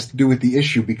story. It has to do with the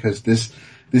issue because this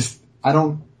I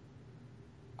don't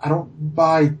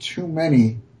buy too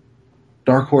many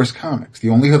Dark Horse comics. The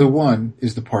only other one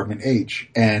is Department H.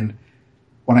 And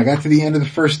when I got to the end of the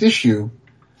first issue,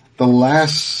 the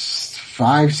last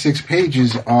 5-6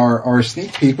 pages are a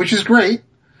sneak peek, which is great,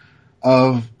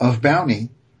 of Bounty.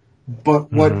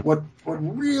 But what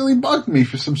really bugged me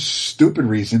for some stupid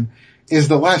reason is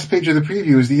the last page of the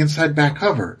preview is the inside back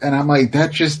cover. And I'm like,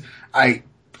 I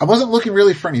wasn't looking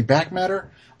really for any back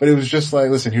matter, but it was just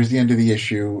like, listen, here's the end of the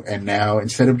issue. And now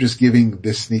instead of just giving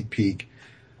this sneak peek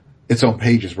its own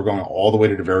pages, we're going all the way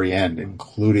to the very end,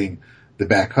 including the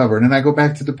back cover. And then I go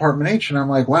back to Department H and I'm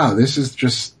like, wow, this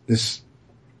is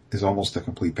almost a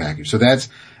complete package. So that's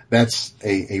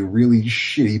a really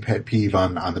shitty pet peeve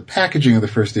on the packaging of the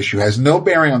first issue. It has no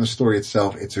bearing on the story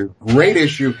itself. It's a great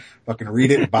issue. Fucking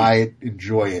read it, buy it,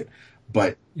 enjoy it.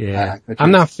 But yeah,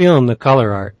 I'm not feeling the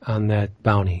color art on that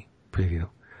Bounty preview.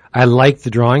 I like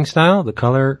the drawing style. The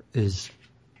color is,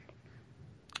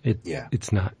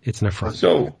 it's not fun.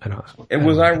 So, I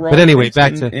wrong? But anyway,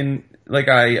 back to,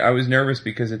 I was nervous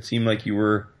because it seemed like you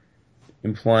were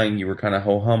implying you were kind of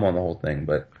ho-hum on the whole thing,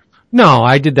 but. No,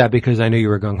 I did that because I knew you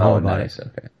were gung-ho about it.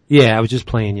 Okay. Yeah, I was just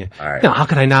playing you. All right. No, how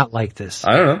could I not like this?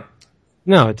 I don't know.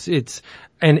 No,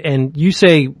 and you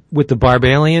say with the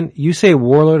Barbalian, you say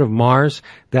Warlord of Mars,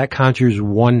 that conjures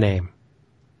one name.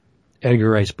 Edgar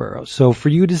Rice Burroughs. So for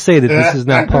you to say that this is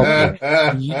not pulp,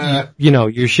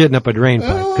 you're shitting up a drain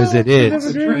pipe, because it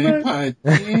is. Drain pipe.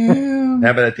 How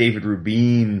about that David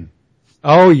Rubin?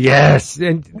 Oh yes.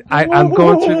 And I'm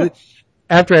going through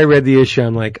after I read the issue,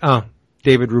 I'm like, oh,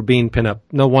 David Rubin pinup.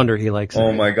 No wonder he likes it.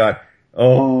 Oh my god.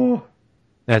 Oh.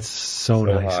 That's so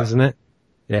nice, hot. isn't it?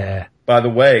 Yeah. By the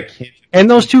way, and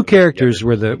those two characters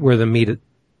were the meat.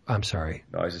 I'm sorry.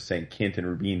 No, I was just saying Kent and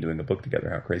Rubin doing a book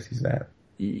together. How crazy is that?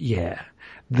 Yeah.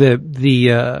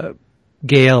 The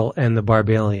Gale and the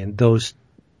Barbalian, those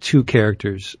two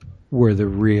characters were the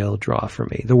real draw for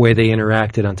me. The way they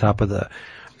interacted on top of the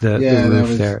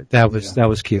roof there. That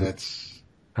was cute.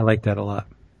 I like that a lot.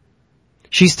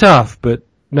 She's tough, but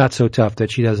not so tough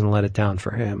that she doesn't let it down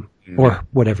for him. Or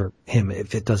whatever, him,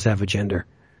 if it does have a gender.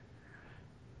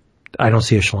 I don't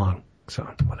see a schlong, so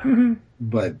whatever.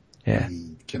 But Yeah.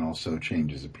 he can also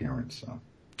change his appearance, so.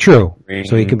 True.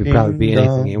 So he could probably be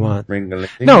anything he wants.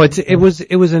 No, it was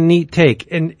a neat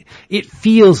take, and it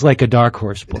feels like a Dark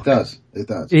Horse book. It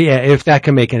does. Yeah, if that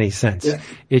can make any sense. Yeah.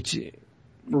 It's,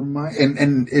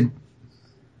 And it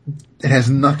has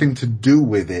nothing to do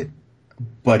with it,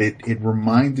 but it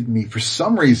reminded me for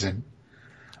some reason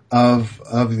of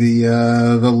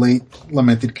the late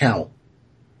lamented Cowl.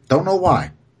 Don't know why.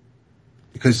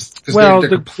 Because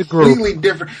they're completely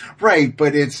different. Right,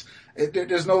 but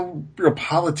there's no real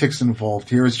politics involved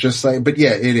here. It's just like, but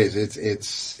yeah, it is.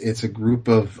 It's a group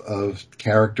of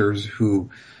characters who,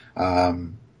 are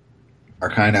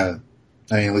kind of,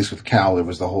 I mean, at least with Cal, there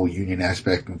was the whole union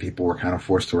aspect and people were kind of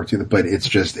forced to work together, but it's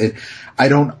just,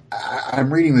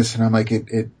 I'm reading this and I'm like,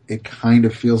 it kind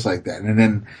of feels like that. And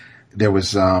then there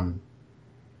was,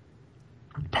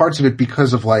 parts of it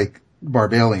because of like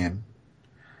Barbalian,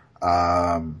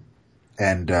 and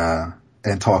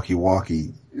Talkie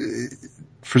Walkie.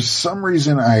 For some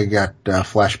reason I got,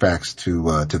 flashbacks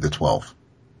to the 12.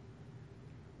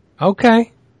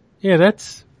 okay. Yeah,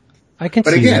 I can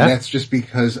see that. But again, that's just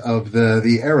because of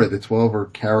the era. The 12 are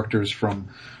characters from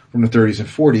the 30s and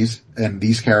 40s, and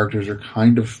these characters are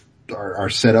kind of, are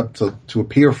set up to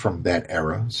appear from that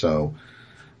era. So,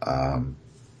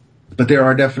 but there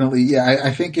are definitely, yeah,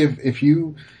 I think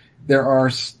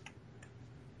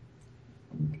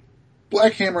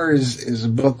Black Hammer is a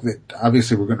book that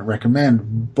obviously we're going to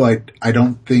recommend, but I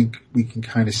don't think we can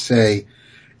kind of say,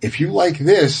 if you like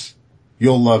this,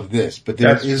 you'll love this. But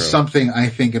there is something, I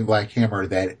think, in Black Hammer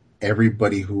that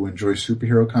everybody who enjoys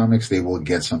superhero comics, they will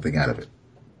get something out of it.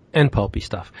 And pulpy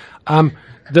stuff.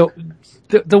 The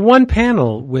one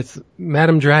panel with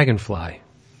Madame Dragonfly,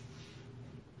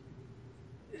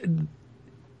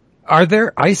 are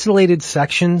there isolated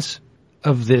sections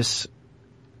of this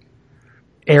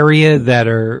area that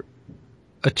are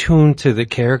attuned to the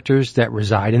characters that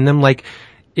reside in them? Like,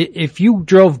 if you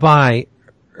drove by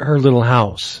her little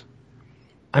house,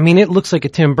 I mean, it looks like a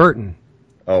Tim Burton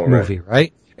movie,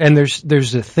 right? And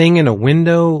there's a thing in a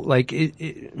window, like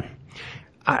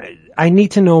I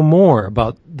need to know more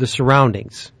about the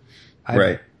surroundings.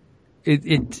 Right.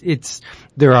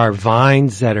 There are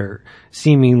vines that are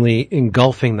seemingly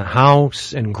engulfing the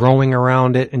house and growing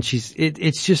around it, and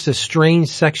it's just a strange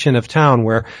section of town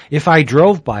where if I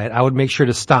drove by it, I would make sure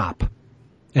to stop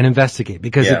and investigate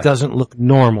because it doesn't look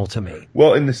normal to me.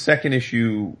 Well, in the second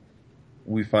issue,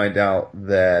 we find out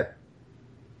that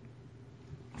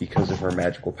because of her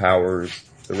magical powers,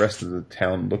 the rest of the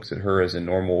town looks at her as a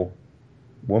normal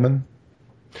woman.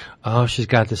 Oh, she's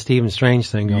got the Stephen Strange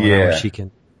thing going on where she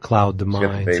can cloud the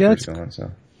mind.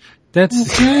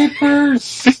 That's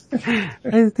papers.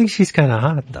 I think she's kind of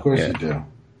hot, though. Of course you do.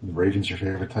 Raven's your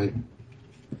favorite Titan?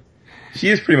 She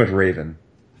is pretty much Raven.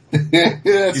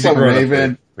 That's so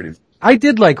Raven. I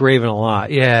did like Raven a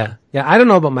lot. Yeah. I don't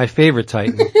know about my favorite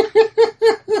Titan.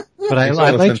 But I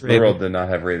liked Raven. The world did not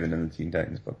have Raven in the Teen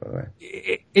Titans book, by the way.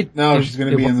 She's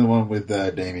going to be in the one with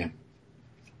Damian.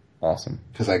 Awesome.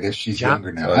 Because I guess she's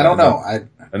younger now. I don't know.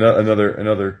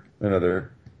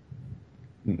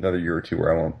 Another year or two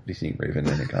where I won't be seeing Raven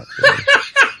in the comics.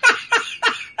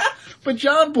 But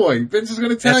John Boy, Vince is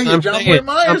going to tell you, John Boy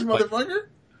Myers, motherfucker.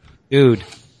 Dude.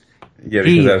 Yeah,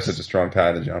 because I have such a strong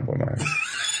tie to John Boy Myers.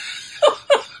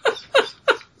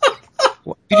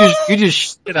 You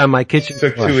just shit on my kitchen. It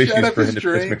took 2 issues for him to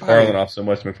piss McFarlane off so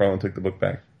much McFarlane took the book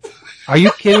back. Are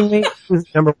you kidding me?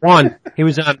 Number one, he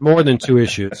was on more than 2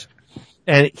 issues.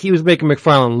 And he was making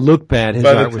McFarlane look bad. His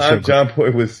By the time John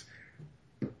Boy was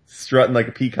strutting like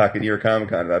a peacock at New York Comic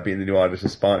Con about being the new artist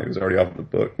of Spawn, he was already off the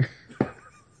book.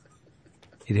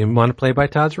 He didn't want to play by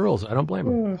Todd's rules. I don't blame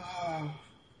him.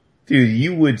 Dude,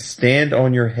 you would stand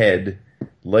on your head,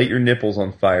 light your nipples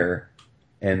on fire,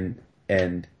 and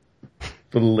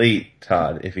fillet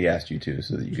Todd if he asked you to,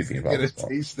 so that you could be involved. Get a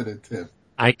taste of the tip.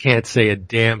 I can't say a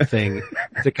damn thing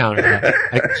to counter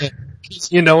that.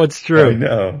 You know it's true. I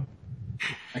know.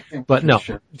 But no,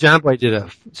 John Boy did a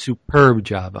superb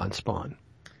job on Spawn.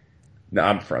 No,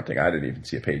 I'm fronting. I didn't even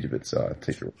see a page of it, so I'll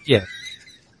take your... Yeah.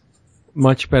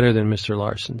 Much better than Mr.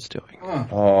 Larson's doing.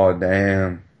 Oh,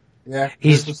 damn. Yeah.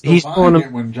 He's pulling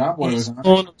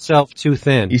himself too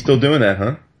thin. He's still doing that,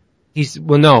 huh?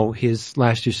 No, his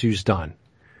last issue's done.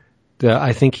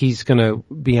 I think he's gonna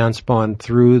be on Spawn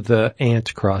through the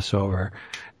Ant crossover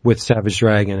with Savage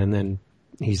Dragon, and then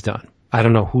he's done. I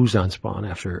don't know who's on Spawn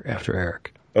after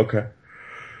Eric. Okay.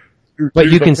 But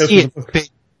you can see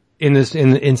it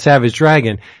in Savage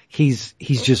Dragon. He's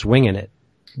just winging it.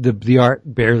 The art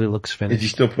barely looks Is he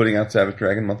finished. still putting out Savage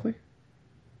Dragon monthly?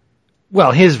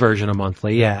 Well, his version of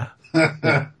monthly, yeah.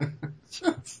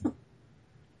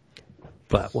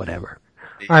 But whatever.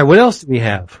 All right, what else do we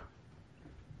have?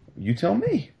 You tell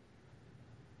me.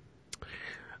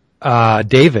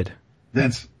 David,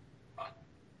 Vince.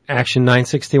 Action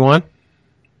 961.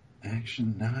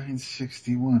 Action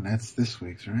 961. That's this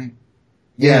week's, right?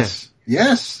 Yeah. Yes.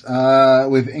 Yes.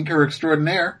 With inker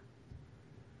extraordinaire.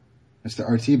 Mr.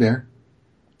 R.T. Bear.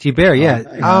 T-Bear, yeah.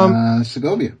 nice.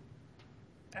 Segovia.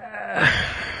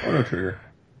 Oh, no trigger.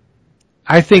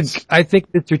 I think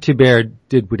Mr. T-Bear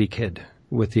did what he could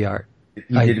with the art. He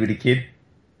did what he could.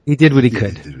 He did what he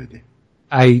could.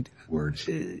 Words.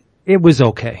 It was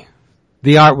okay.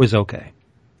 The art was okay.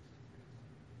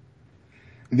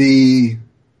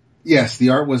 Yes, the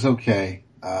art was okay.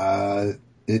 I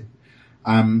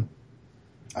want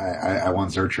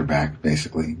Zurcher back,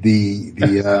 basically.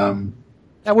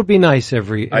 That would be nice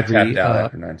every I tapped out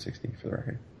after 960 for the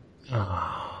record.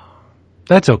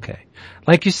 That's okay.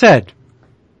 Like you said,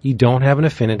 you don't have an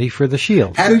affinity for the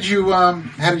Shield. How did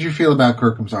you feel about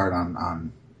Kirkham's art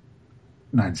on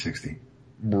 960?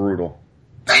 Brutal.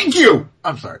 Thank you!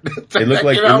 I'm sorry. It looked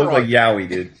like Yowie,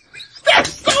 dude.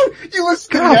 You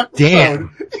listened to the God episode.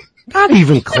 damn. Not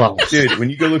even close. Dude, when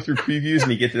you go look through previews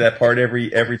and you get to that part every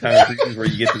time in previews where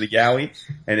you get to the Yowie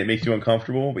and it makes you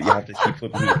uncomfortable, but you have to keep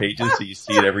flipping through the pages so you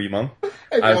see it every month.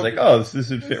 I was like, oh, this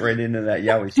would fit right into that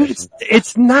Yowie Dude, section.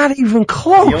 it's not even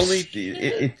close.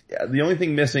 The only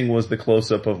thing missing was the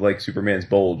close up of like Superman's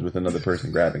bulge with another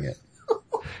person grabbing it.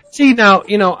 See now,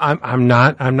 I'm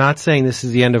not saying this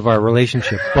is the end of our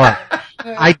relationship, but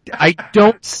I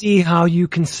don't see how you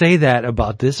can say that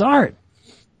about this art.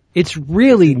 It's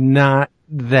really not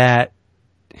that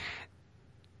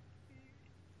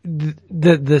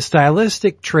the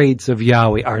stylistic traits of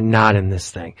Yowie are not in this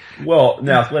thing. Well,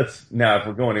 now if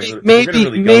we're going to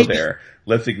really go there,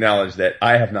 let's acknowledge that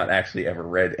I have not actually ever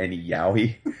read any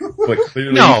Yowie, but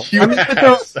clearly you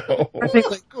have, so. I think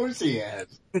Of course he has.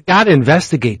 you gotta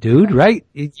investigate, dude, right?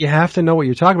 You have to know what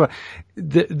you're talking about.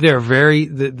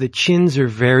 The chins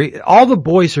are all the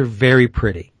boys are very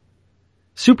pretty.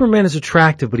 Superman is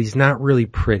attractive, but he's not really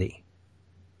pretty.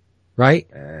 Right?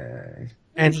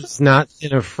 And he's not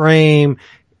in a frame.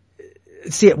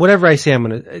 See, whatever I say, I'm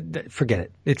gonna, forget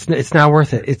it. It's not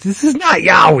worth it. This is not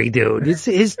Yowie, dude.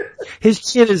 His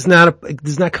chin does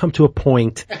not come to a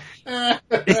point.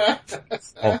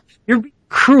 You're being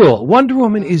cruel. Wonder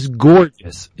Woman is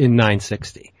gorgeous in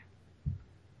 960.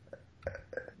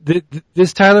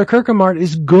 This Tyler Kirkham art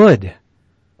is good.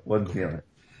 Wasn't feeling it.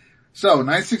 So,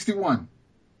 961.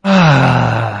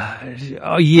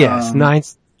 Oh yes,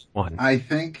 961. I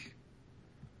think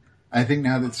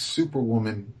now that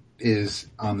Superwoman is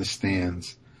on the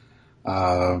stands,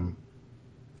 and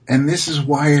this is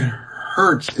why it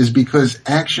hurts, is because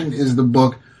Action is the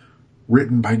book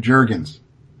written by Jurgens.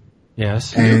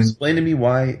 Yes. Can you explain to me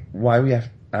why we have,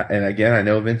 and again, I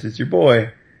know Vince is your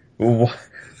boy, but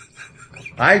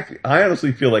I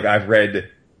honestly feel like I've read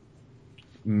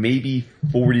maybe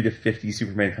 40 to 50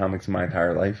 Superman comics in my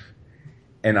entire life.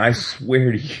 And I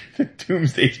swear to you that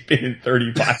Doomsday's been in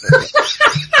 35 of them.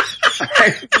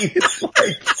 I mean, it's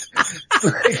like,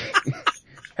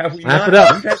 have we Wrap not? it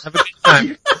up. We've had Have a good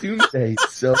time. Doomsday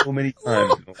so many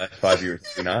times in the last 5 years,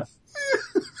 have we not?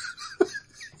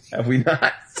 Have we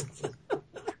not?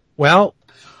 Well,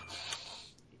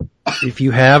 if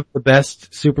you have the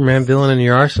best Superman villain in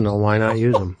your arsenal, why not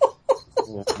use him?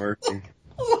 Oh, mercy.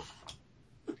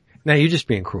 Now you're just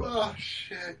being cruel. Oh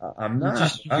shit! I'm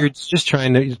not. You're just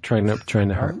trying to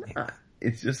hurt I'm me. not.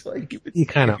 It's just like You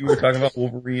kind of. if you were talking about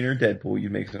Wolverine or Deadpool,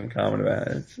 you'd make some comment about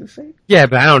it. It's the same. Yeah,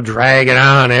 but I don't drag it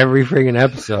on every freaking Oh,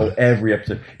 episode. every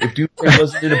episode. If Doomsday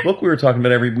wasn't in a book we were talking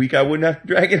about every week, I wouldn't have to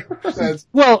drag it on.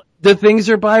 Well, the things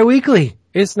are bi-weekly.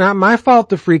 It's not my fault,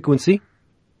 the frequency.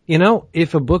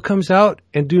 If a book comes out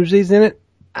and Doomsday's in it,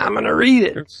 I'm gonna read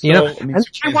it. And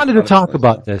I wanted to talk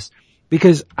about this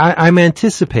because I'm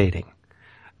anticipating,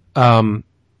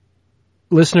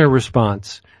 listener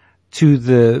response to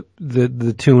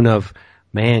the tune of,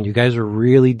 man, you guys are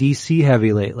really DC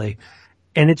heavy lately.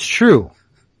 And it's true.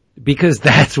 Because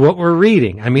that's what we're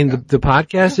reading. I mean, the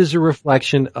podcast is a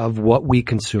reflection of what we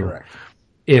consume. Correct.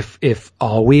 If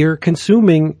all we are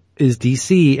consuming is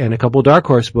DC and a couple Dark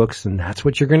Horse books, then that's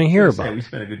what you're going to hear about. We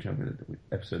spent a good chunk of the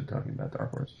episode talking about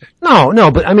Dark Horse. No,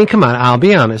 but I mean, come on, I'll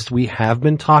be honest. We have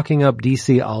been talking up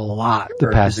DC a lot the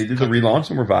past. They did the relaunch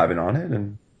and we're vibing on it,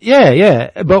 and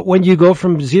Yeah. But when you go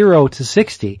from 0 to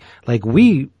 60, like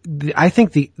I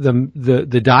think the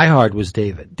diehard was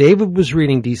David. David was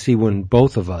reading DC when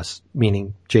both of us,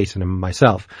 meaning Jason and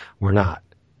myself, were not.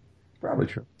 Probably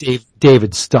true.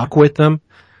 David stuck with them,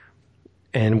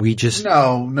 and we just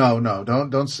No,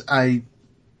 don't.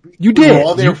 you We did. were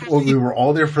all there. We were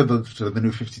all there for the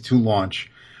New 52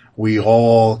 launch. We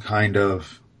all kind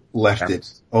of left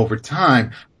it over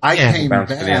time. I came Bounce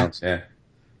to back the ounce, yeah.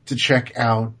 to check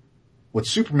out what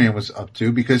Superman was up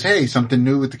to because hey, something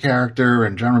new with the character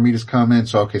and John Romita's coming.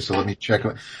 So okay, so let me check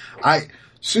it.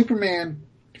 Superman,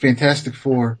 Fantastic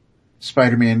Four,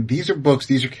 Spider-Man. These are books.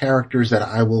 These are characters that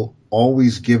I will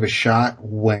always give a shot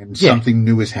when something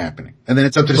new is happening. And then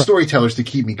it's up to the storytellers to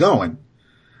keep me going.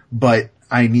 But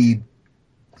I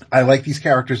like these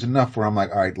characters enough where I'm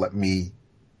like, all right, let me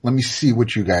see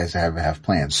what you guys have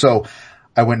planned. So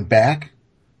I went back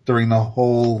during the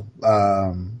whole,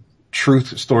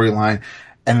 Truth storyline.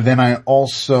 And then I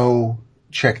also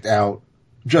checked out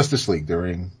Justice League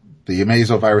during the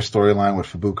Amazo Virus storyline with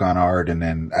Fabuc on art. And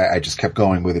then I just kept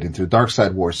going with it into the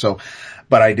Darkseid War. So,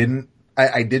 but I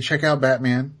did check out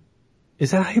Batman.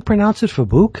 Is that how you pronounce it,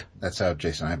 Fabuc? That's how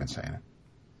Jason and I have been saying it.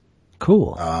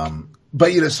 Cool.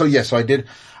 But so I did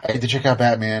check out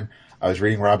Batman. I was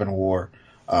reading Robin War.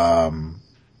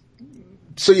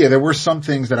 So yeah, there were some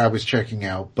things that I was checking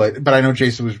out, but I know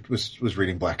Jason was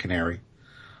reading Black Canary.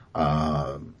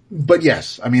 But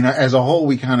yes, I mean, as a whole,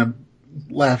 we kind of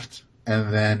left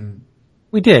and then.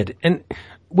 We did. And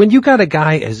when you got a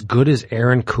guy as good as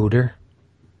Aaron Cooter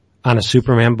on a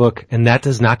Superman book, and that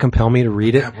does not compel me to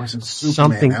read it. That wasn't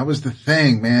Superman. That was the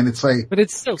thing, man. It's like. But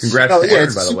it's still. Congrats to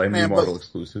Aaron, by the way, new Marvel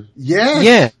exclusive. Yes.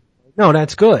 Yeah. No,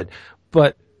 that's good.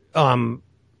 But,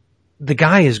 the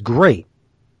guy is great.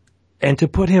 And to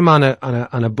put him on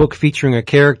a book featuring a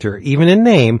character, even in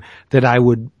name, that I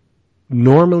would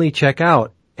normally check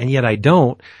out, and yet I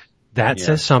don't, that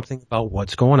says something about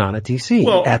what's going on at DC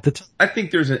at the time. I think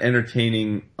there's an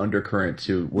entertaining undercurrent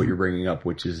to what you're bringing up,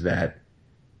 which is that,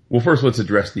 well, first let's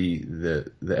address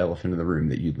the elephant in the room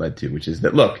that you led to, which is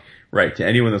that, look, right, to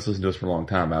anyone that's listened to us for a long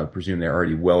time, I would presume they're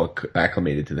already well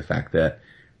acclimated to the fact that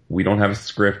we don't have a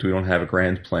script, we don't have a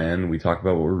grand plan, we talk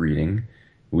about what we're reading.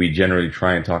 We generally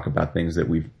try and talk about things that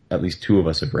at least two of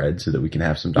us have read so that we can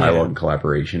have some dialogue and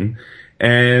collaboration.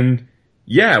 And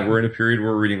yeah, we're in a period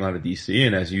where we're reading a lot of DC.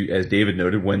 And as David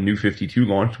noted, when New 52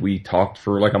 launched, we talked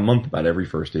for like a month about every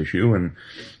first issue.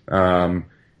 And,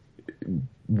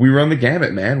 we run the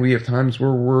gamut, man. We have times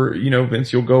where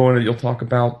Vince, you'll go and you'll talk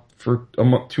about for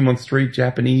 2 months straight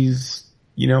Japanese,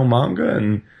 manga.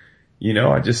 And,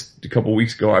 a couple of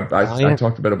weeks ago, I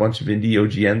talked about a bunch of indie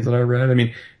OGNs that I read. I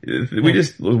mean,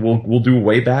 we'll do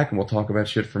way back and we'll talk about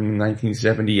shit from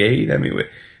 1978. I mean,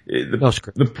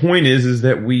 the point is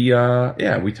that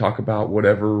we talk about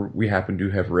whatever we happen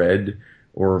to have read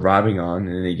or are vibing on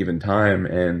in any given time.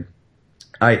 And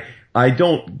I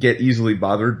don't get easily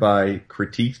bothered by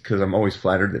critiques because I'm always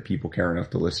flattered that people care enough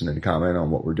to listen and comment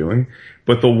on what we're doing.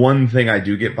 But the one thing I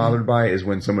do get bothered by is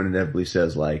when someone inevitably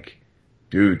says like,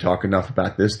 dude, talk enough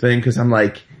about this thing. Cause I'm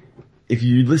like, if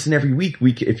you listen every week,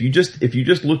 if you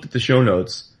just looked at the show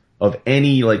notes of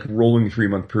any like rolling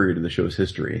 3-month period of the show's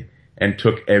history and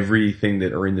took everything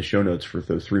that are in the show notes for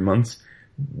those 3 months,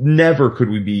 never could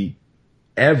we be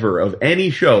ever of any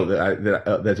show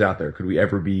that's out there could we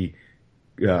ever be,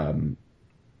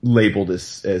 labeled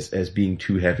as being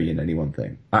too heavy in any one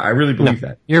thing. I really believe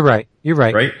that. You're right.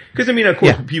 Right? Because I mean, of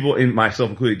course, people, in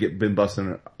myself included, been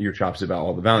busting your chops about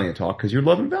all the Valiant talk because you're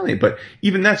loving Valiant. But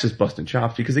even that's just busting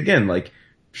chops because again, like,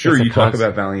 sure, you talk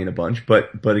about Valiant a bunch,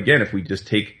 but again, if we just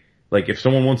take, like, if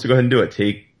someone wants to go ahead and do it,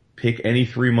 pick any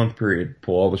 3-month period,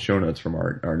 pull all the show notes from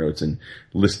our notes and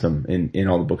list them in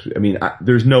all the books. I mean,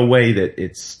 there's no way that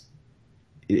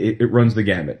it runs the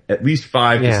gamut. At least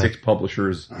 5 to 6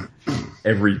 publishers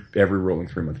every rolling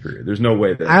 3-month period. There's no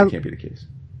way that can't be the case.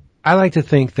 I like to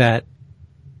think that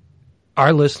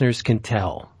our listeners can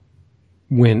tell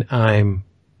when I'm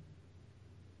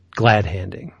glad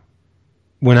handing.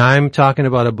 When I'm talking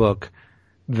about a book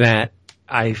that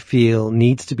I feel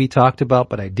needs to be talked about,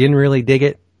 but I didn't really dig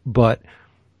it, but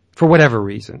for whatever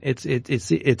reason,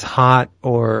 it's hot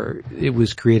or it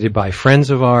was created by friends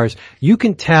of ours. You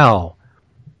can tell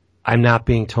I'm not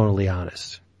being totally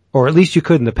honest. Or at least you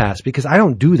could in the past, because I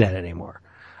don't do that anymore.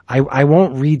 I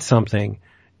won't read something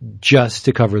just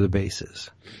to cover the bases.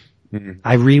 Mm-hmm.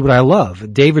 I read what I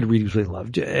love. David reads what he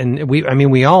loved. And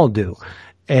we all do.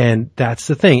 And that's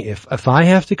the thing. If I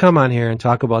have to come on here and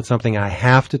talk about something I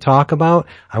have to talk about,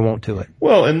 I won't do it.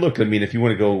 Well, and look, I mean, if you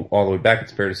want to go all the way back,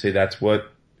 it's fair to say that's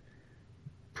what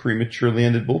prematurely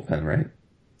ended Bullpen, right?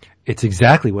 It's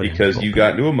exactly what because you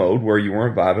got into a mode where you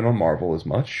weren't vibing on Marvel as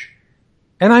much.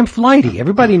 And I'm flighty.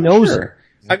 Everybody knows it.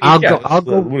 I mean, I'll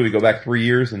go. What do we go back 3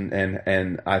 years?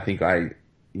 And I think I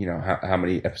how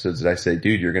many episodes did I say,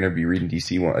 dude, you're going to be reading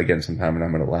DC one again sometime and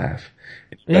I'm going to laugh.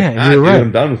 Yeah, you're dude, right.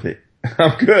 I'm done with it.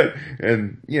 I'm good.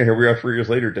 And here we are 4 years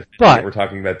later defending But- it. We're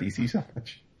talking about DC so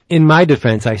much. In my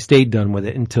defense, I stayed done with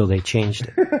it until they changed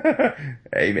it.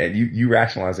 Hey man, you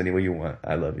rationalize any way you want.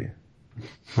 I love you.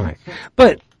 Right.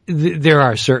 But there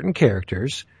are certain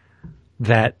characters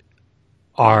that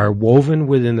are woven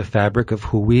within the fabric of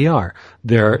who we are.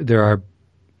 There are,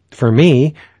 for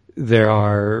me, there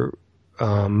are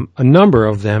a number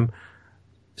of them.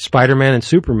 Spider-Man and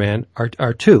Superman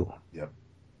are two. Yep.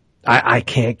 I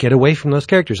can't get away from those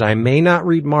characters. I may not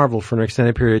read Marvel for an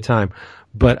extended period of time,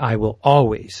 but I will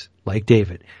always, like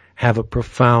David, have a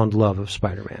profound love of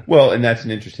Spider-Man. Well, and that's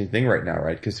an interesting thing right now,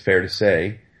 right? Because fair to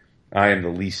say, I am the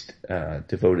least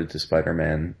devoted to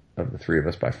Spider-Man of the three of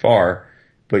us by far,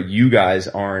 but you guys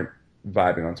aren't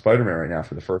vibing on Spider-Man right now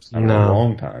for the first time in a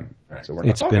long time. So we're not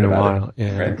It's talking been a about while, it,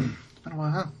 yeah. right?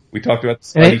 Wow. We talked about the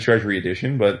Spidey Treasury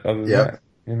Edition, but other than Yep. that,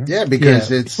 you know? Yeah, because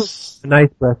Yeah. it's A nice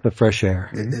breath of fresh air.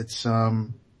 it's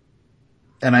and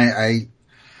I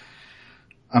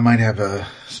might have a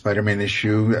Spider-Man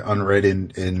issue unread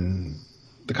in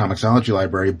the Comixology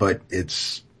library, but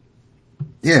it's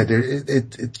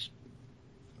it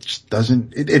just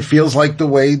doesn't. It feels like the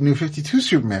way New 52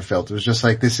 Superman felt. It was just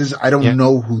like, this is, I don't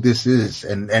know who this is,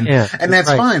 and that's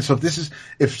right. fine. So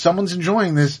if someone's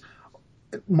enjoying this,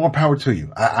 more power to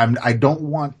you. I don't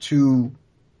want to.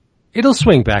 It'll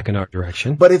swing back in our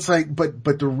direction. But it's like, but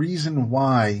the reason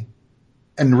why,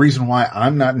 and the reason why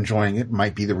I'm not enjoying it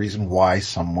might be the reason why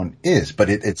someone is. But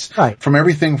it's Right. from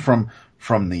everything from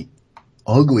the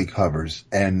ugly covers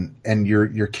and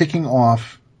you're kicking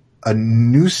off a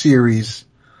new series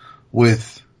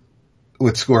with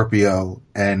Scorpio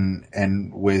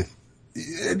and with,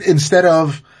 instead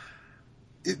of,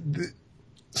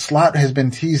 Slott has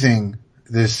been teasing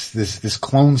this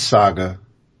clone saga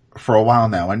for a while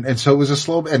now. And so it was a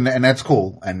slow, and that's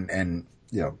cool. And,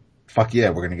 fuck yeah,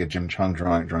 we're going to get Jim Chung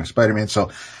drawing Spider-Man.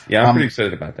 So, Yeah, I'm pretty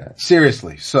excited about that.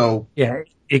 seriously. So, Yeah,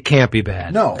 it can't be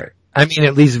bad. no, Right. I mean,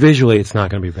 at least visually, it's not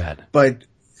going to be bad. but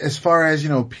as far as,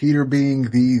 Peter being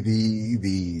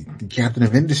the captain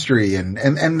of industry and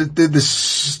the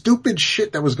stupid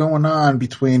shit that was going on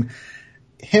between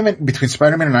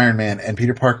Spider-Man and Iron Man and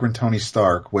Peter Parker and Tony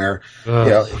Stark, where,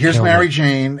 here's kill Mary me.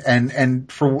 Jane and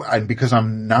because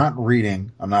I'm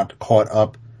not caught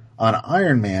up on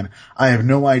Iron Man, I have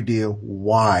no idea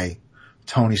why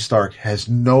Tony Stark has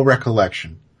no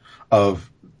recollection of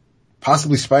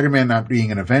possibly Spider-Man not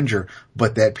being an Avenger,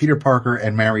 but that Peter Parker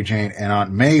and Mary Jane and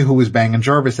Aunt May, who was banging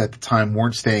Jarvis at the time,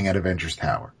 weren't staying at Avengers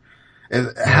Tower.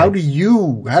 How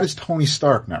does Tony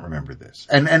Stark not remember this?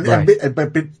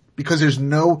 But because there's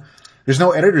no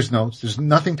editor's notes, there's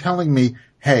nothing telling me,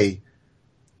 hey,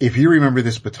 if you remember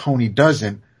this but Tony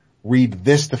doesn't, read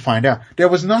this to find out. There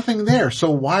was nothing there,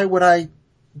 so why would I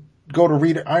go to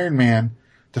read Iron Man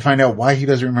to find out why he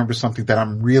doesn't remember something that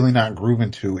I'm really not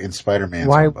grooving to in Spider-Man's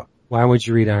book? Why would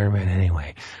you read Iron Man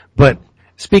anyway? But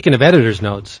speaking of editor's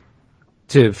notes,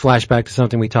 to flash back to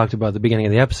something we talked about at the beginning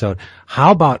of the episode,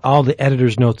 how about all the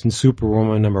editor's notes in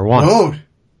Superwoman #1?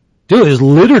 Dude, it's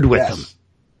littered with them.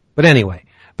 But anyway,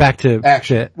 back to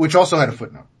Action, which also had a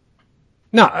footnote.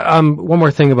 No, one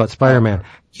more thing about Spider-Man.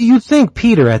 You'd think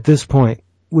Peter at this point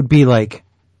would be like,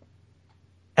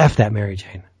 F that Mary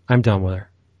Jane. I'm done with her.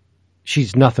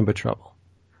 She's nothing but trouble.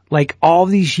 Like all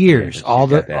these years,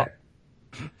 that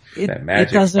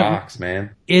magic box,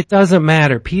 man. It doesn't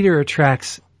matter. Peter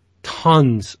attracts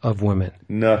tons of women.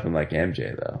 Nothing like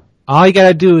MJ though. All you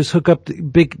gotta do is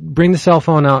bring the cell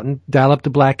phone out and dial up the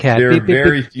Black Cat. There are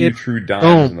very few true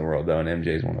dimes in the world though, and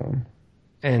MJ's one of them.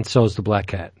 And so's the Black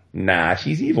Cat. Nah,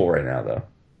 she's evil right now though.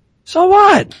 So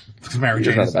what? Because Mary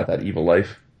She's Jane not about that evil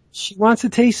life. She wants a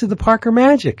taste of the Parker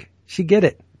magic. She get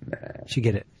it. She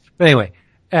get it. But anyway,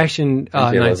 Action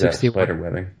MJ loves that 961. spider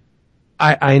webbing.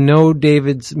 I know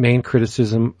David's main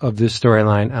criticism of this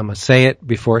storyline. I'm gonna say it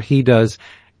before he does.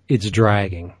 It's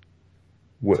dragging.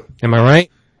 What? Am I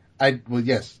right?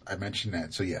 Yes, I mentioned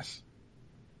that, so yes.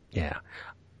 Yeah.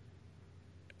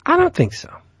 I don't think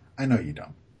so. I know you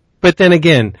don't. But then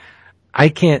again, I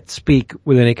can't speak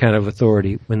with any kind of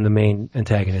authority when the main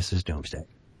antagonist is Doomsday.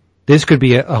 This could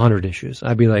be 100 issues.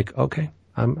 I'd be like, okay,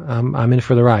 I'm in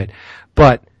for the ride.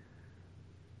 But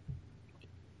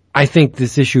I think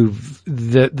this issue,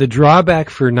 the drawback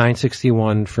for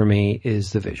 961 for me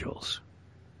is the visuals.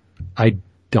 I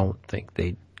don't think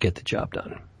they get the job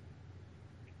done.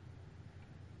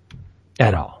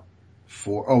 At all.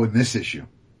 In this issue.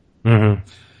 Mm-hmm.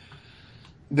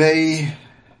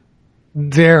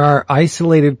 There are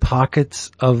isolated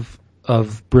pockets of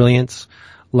brilliance,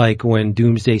 like when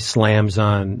Doomsday slams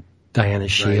on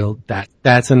Diana's shield.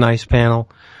 That's a nice panel.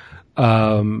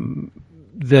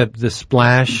 The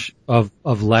splash of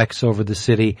Lex over the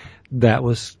city, that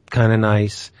was kind of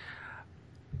nice.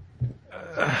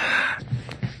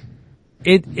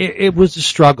 It was a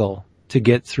struggle to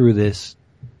get through this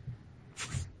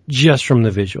just from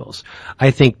the visuals.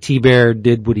 I think T-Bear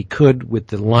did what he could with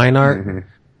the line art,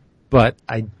 but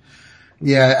I've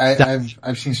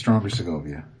seen Stronger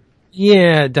Segovia.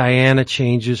 Yeah, Diana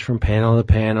changes from panel to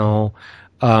panel.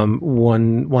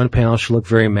 One panel she looked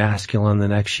very masculine, the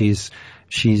next she's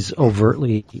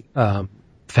overtly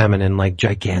feminine, like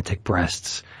gigantic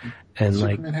breasts, and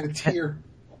Superman had a tear.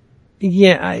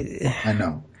 Yeah, I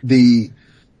know.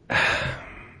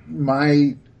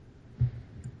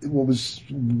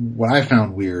 What I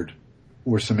found weird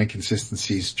were some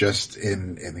inconsistencies just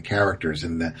in the characters,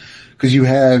 because you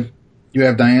have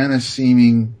Diana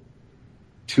seeming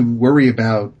to worry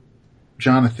about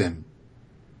Jonathan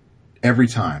every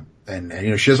time.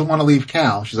 And she doesn't want to leave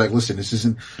Cal. She's like, listen, this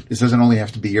doesn't only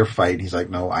have to be your fight. And he's like,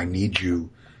 no, I need you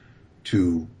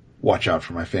to watch out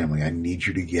for my family. I need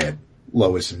you to get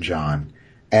Lois and John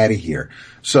out of here.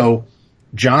 So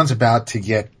John's about to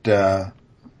get,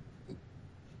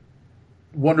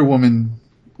 Wonder Woman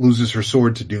loses her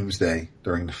sword to Doomsday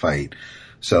during the fight.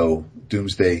 So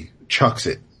Doomsday chucks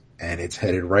it and it's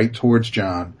headed right towards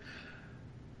John,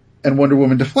 and Wonder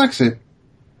Woman deflects it.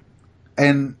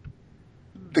 And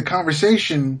the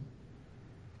conversation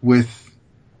and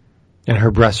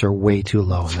her breasts are way too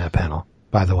low in that panel,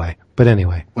 by the way. But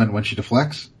anyway. When she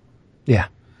deflects? Yeah.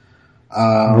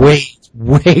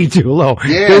 Way too low.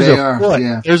 Yeah, There's a foot.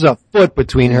 Yeah. There's a foot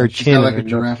between her chin and like a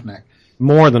giraffe neck.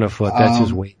 More than a foot. That's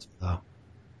just way too low.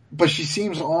 But she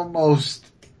seems almost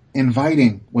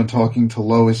inviting when talking to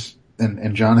Lois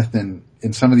and Jonathan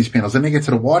in some of these panels. Then they get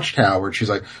to the Watchtower and she's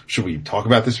like, should we talk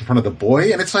about this in front of the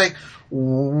boy? And it's like,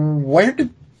 where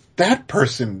did that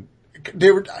person,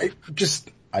 I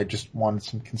just wanted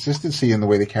some consistency in the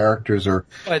way the characters are.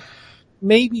 But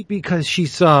maybe because she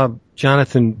saw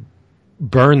Jonathan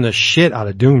burn the shit out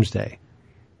of Doomsday.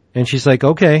 And she's like,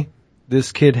 okay,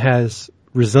 this kid has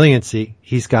resiliency.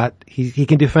 He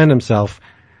can defend himself,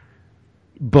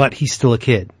 but he's still a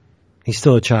kid. He's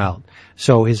still a child.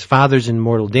 So his father's in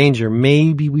mortal danger.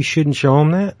 Maybe we shouldn't show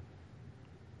him that.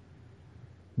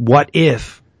 What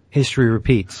if history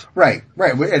repeats? Right.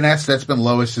 And that's been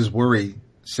Lois's worry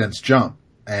since Jump.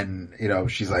 And,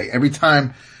 she's like, every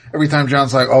time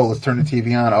John's like, oh, let's turn the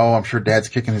TV on. Oh, I'm sure Dad's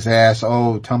kicking his ass.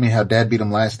 Oh, tell me how Dad beat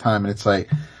him last time. And it's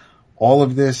like, all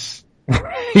of this.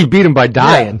 He beat him by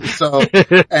dying. Yeah, so,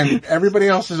 and everybody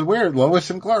else is aware.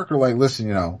 Lois and Clark are like,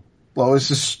 listen,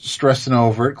 Lois is stressing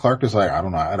over it. Clark is like, I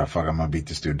don't know how the fuck I'm gonna beat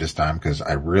this dude this time because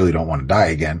I really don't want to die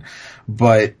again.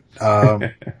 But,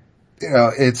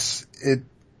 it's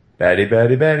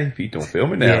Batty, feet don't feel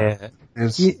me now.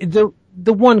 Yeah.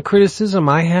 The one criticism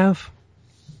I have,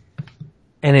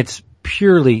 and it's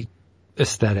purely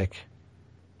aesthetic,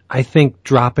 I think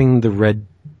dropping the red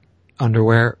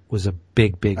underwear was a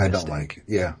big mistake. I don't like it.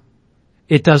 Yeah.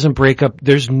 It doesn't break up.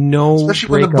 There's no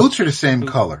Especially when the boots are the same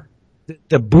color.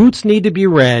 The boots need to be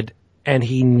red, and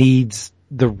he needs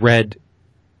the red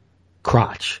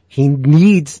crotch. He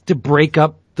needs to break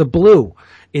up the blue.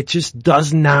 It just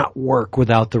does not work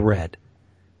without the red.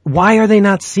 Why are they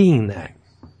not seeing that?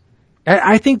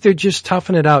 I think they're just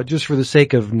toughing it out just for the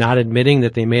sake of not admitting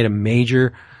that they made a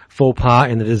major faux pas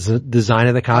in the design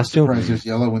of the costume. I'm surprised there's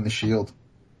yellow in the shield.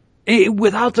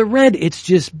 Without the red,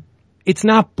 it's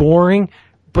not boring,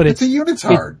 but it's a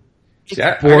unitard.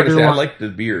 I like the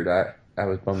beard. I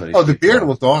was bummed that the beard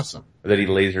looked awesome. That he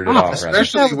lasered it off.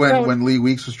 Especially when Lee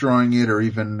Weeks was drawing it, or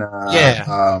even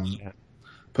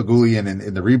Pagulian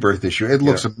in the Rebirth issue. It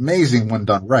looks amazing when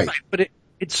done right. But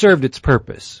it served its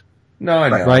purpose. No, I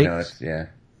know. Right? I know,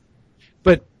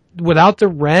 But without the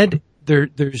red,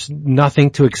 there's nothing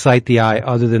to excite the eye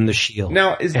other than the shield.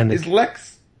 Now, is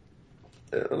Lex,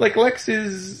 Lex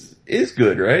is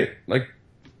good, right? Like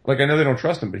I know they don't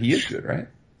trust him, but he is good, right?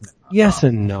 Yes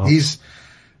and no.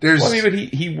 But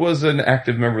he was an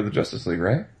active member of the Justice League,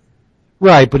 right?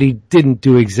 Right, but he didn't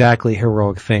do exactly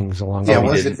heroic things along the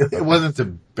way. It wasn't to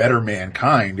better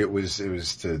mankind. It was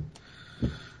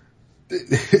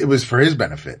for his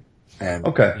benefit. And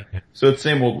okay, so it's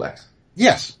same old Lex.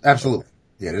 Yes, absolutely.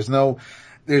 Yeah,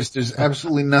 there's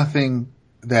absolutely nothing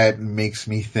that makes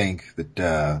me think that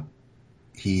that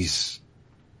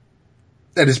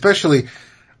especially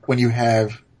when you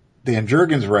have Dan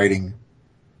Jurgens writing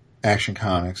Action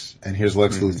Comics, and here's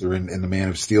Lex Luthor in the Man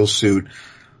of Steel suit,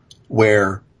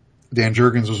 where Dan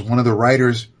Jurgens was one of the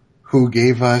writers who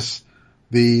gave us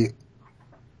the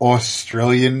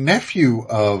Australian nephew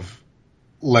of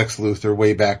Lex Luthor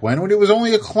way back when it was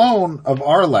only a clone of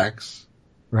our Lex.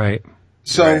 Right.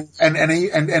 So, Right. and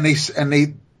they,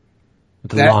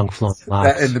 With the long flowing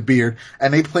locks. and the beard,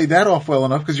 and they played that off well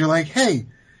enough because you're like, hey,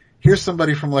 here's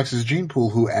somebody from Lex's gene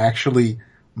pool who actually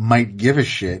might give a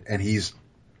shit, and he's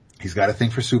got a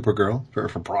thing for Supergirl, for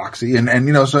Proxy, and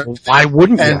you know, so. Why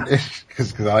wouldn't And, you?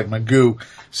 cause I like my goo.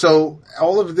 So,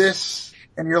 all of this,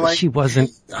 and you're like. She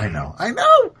wasn't. I know.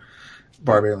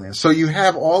 Barbarian. So you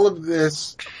have all of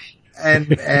this,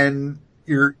 and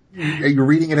you're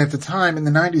reading it at the time in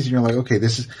the 90s, and you're like, okay,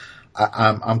 this is,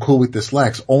 I'm cool with this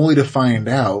Lex, only to find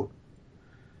out.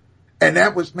 And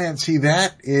that was, man, see,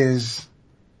 that is.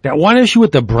 That one issue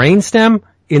with the brainstem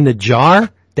in the jar,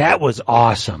 that was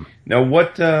awesome. Now,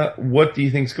 what do you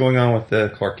think's going on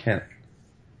with Clark Kent?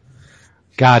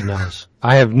 God knows.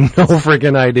 I have no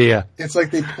freaking idea. It's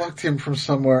like they plucked him from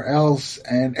somewhere else,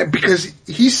 and because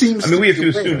he seems. I mean, we have to be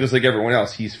assume, aware. just like everyone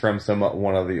else, he's from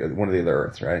one of the other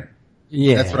Earths, right?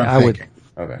 Yeah, That's what I'm I would. thinking.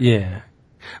 Okay. Yeah.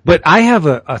 But I have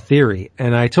a theory,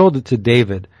 and I told it to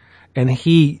David, and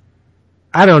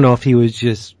I don't know if he was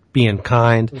just being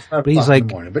kind, It's but 5 he's o'clock like, in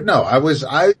the morning. But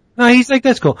no, no, he's like,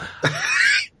 that's cool. All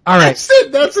I right.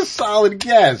 said that's a solid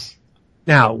guess.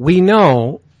 Now, we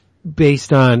know,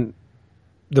 based on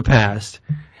the past,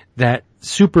 that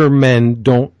supermen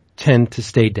don't tend to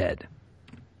stay dead.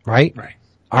 Right? Right.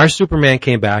 Our Superman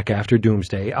came back after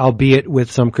Doomsday, albeit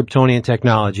with some Kryptonian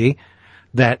technology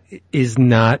that is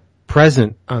not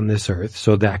present on this Earth,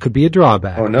 so that could be a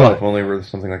drawback. Oh no, But if only we're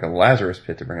something like a Lazarus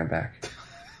pit to bring him back.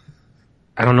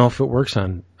 I don't know if it works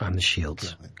on the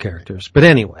Shield's characters. But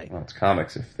anyway, Well, it's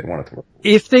comics if they want it to work.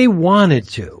 if they wanted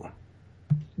to,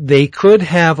 they could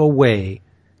have a way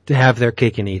to have their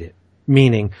cake and eat it.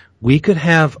 Meaning, we could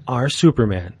have our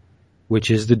Superman,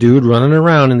 which is the dude running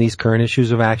around in these current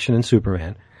issues of Action and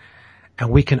Superman, and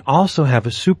we can also have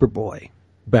a Superboy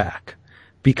back.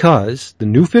 Because the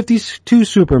New 52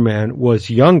 Superman was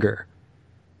younger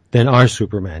than our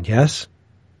Superman, yes?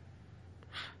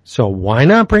 So why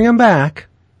not bring him back,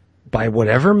 by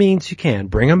whatever means you can,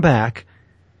 bring him back,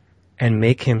 and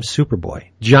make him Superboy.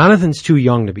 Jonathan's too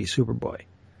young to be Superboy.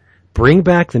 Bring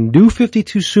back the New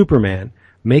 52 Superman,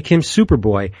 make him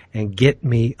Superboy, and get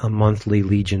me a monthly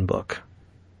Legion book.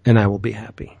 And I will be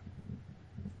happy.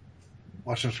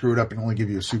 Watch them screw it up and only give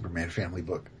you a Superman family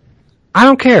book. I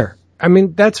don't care. I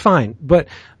mean, that's fine. But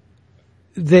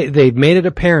they've made it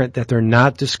apparent that they're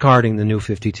not discarding the New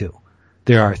 52.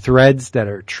 There are threads that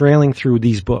are trailing through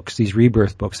these books, these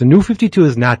rebirth books. The New 52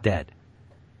 is not dead.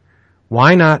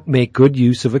 Why not make good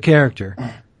use of a character?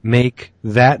 Make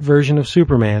that version of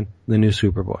Superman the new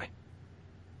Superboy.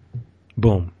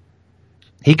 Boom.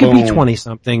 He could be Boom.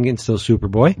 20-something and still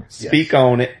Superboy. Speak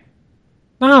on it.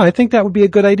 No, I think that would be a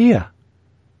good idea.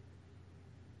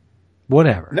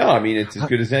 Whatever. No, I mean it's as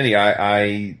good as any.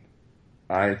 I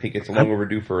think it's long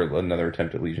overdue for another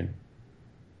attempt at Legion.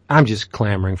 I'm just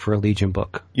clamoring for a Legion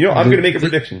book. You know, I'm going to make a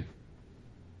prediction.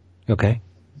 Okay.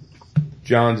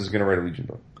 Johns is going to write a Legion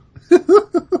book.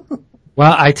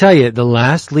 Well, I tell you, the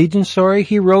last Legion story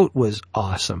he wrote was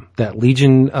awesome. That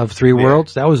Legion of Three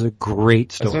Worlds, that was a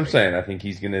great story. That's what I'm saying. I think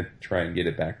he's going to try and get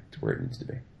it back to where it needs to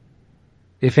be.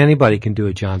 If anybody can do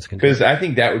it, Johns can do it. Because I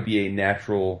think that would be a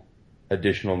natural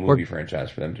additional movie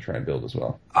franchise for them to try and build as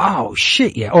well. Oh,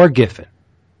 shit, yeah. Or Giffen.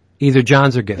 Either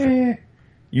Johns or Giffen.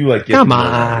 You like Giffen Come more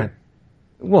on. than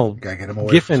Well, Gotta get him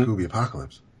away Giffen, from Scooby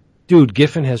Apocalypus. dude,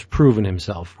 Giffen has proven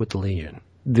himself with the Legion.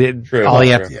 True, all he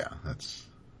true. has, Yeah, that's.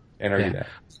 and argue Yeah. that.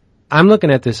 I'm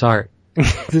looking at this art.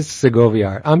 This Segovia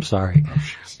art. I'm sorry.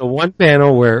 The one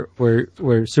panel where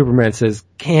Superman says,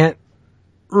 can't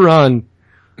run.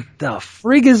 The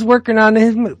frig is working on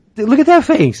him. Look at that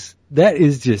face. That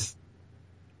is just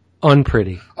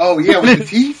unpretty. Oh yeah, with the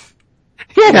teeth.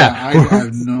 Yeah. I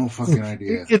have no fucking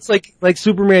idea. It's like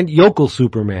Superman, yokel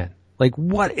Superman. Like,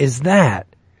 what is that?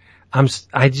 I'm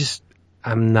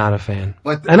not a fan.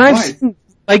 But I've seen,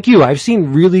 like you, I've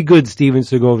seen really good Steven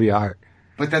Segovia art.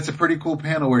 But that's a pretty cool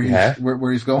panel where he's Yeah.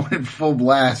 where he's going in full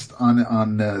blast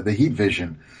on the heat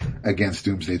vision against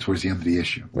Doomsday towards the end of the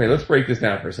issue. Wait, let's break this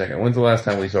down for a second. When's the last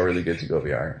time we saw really good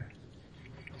Segovia art?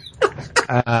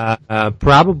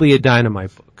 Probably a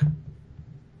Dynamite book.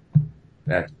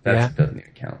 That Yeah. doesn't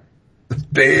even count.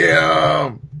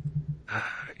 Damn.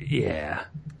 Yeah.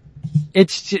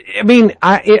 It's just, I mean,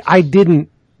 I didn't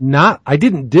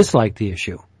dislike the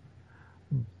issue.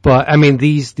 But I mean,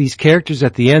 these characters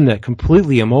at the end that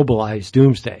completely immobilized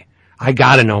Doomsday. I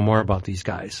gotta know more about these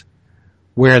guys.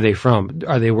 Where are they from?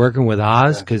 Are they working with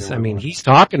Oz? Cause I mean, he's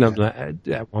talking to them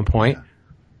at one point.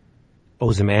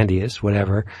 Ozymandias,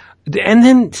 whatever. And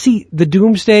then see the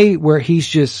Doomsday where he's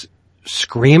just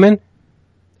screaming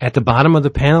at the bottom of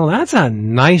the panel. That's a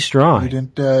nice drawing. You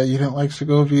didn't like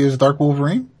Segovia's Dark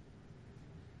Wolverine?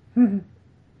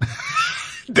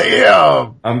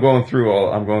 Damn! I'm going through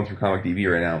Comic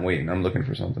DB right now. I'm waiting. I'm looking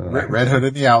for something. Red Hood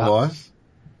and the Outlaws.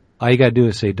 All you gotta do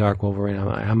is say Dark Wolverine.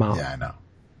 I'm out. Yeah, I know.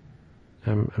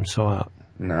 I'm so out.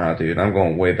 Nah, dude. I'm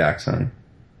going way back, son.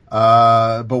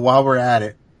 But while we're at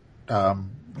it,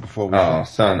 before we... Oh,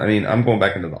 son. I mean, I'm going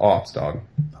back into the aughts, dog.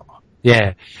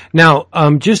 Yeah. Now,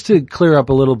 just to clear up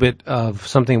a little bit of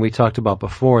something we talked about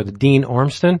before, the Dean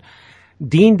Ormston.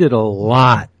 Dean did a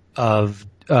lot of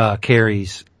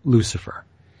Carey's Lucifer.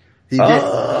 He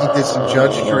did some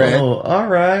Judge Dredd. Oh,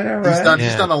 alright.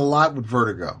 He's done a lot with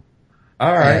Vertigo.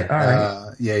 Alright.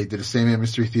 Yeah, he did a Sandman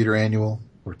Mystery Theater Annual.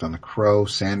 Worked on The Crow,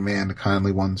 Sandman, the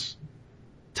kindly ones.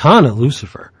 Ton of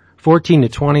Lucifer. 14 to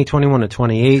 20, 21 to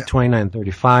 28, 29 to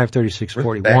 35, 36,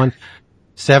 41,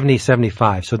 70,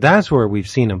 75. So that's where we've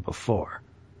seen him before.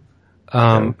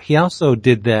 He also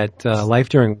did that, Life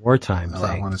During Wartime thing.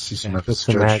 I want to see some of his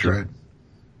Judge Judge Dredd.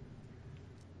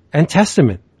 And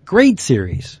Testament. Great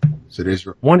series. So there's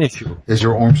your, One issue. there's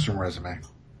your Ormston resume.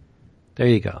 There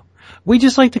you go. We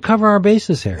just like to cover our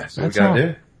bases here. That's what we That's all.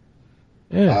 gotta do.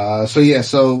 Yeah.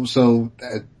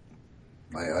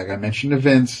 Like I mentioned to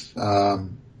Vince,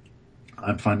 I'm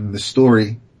finding the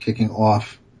story kicking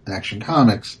off Action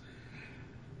Comics,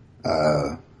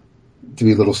 to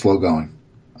be a little slow going.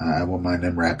 I won't mind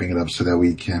them wrapping it up so that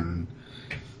we can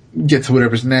get to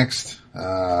whatever's next.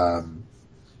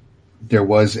 There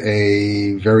was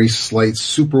a very slight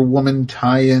Superwoman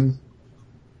tie-in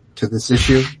to this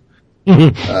issue.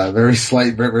 Very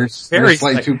slight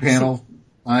 2-panel.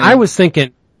 I was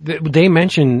thinking, they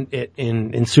mentioned it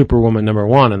in Superwoman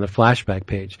 #1 on the flashback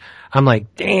page. I'm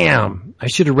like, damn, I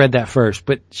should have read that first.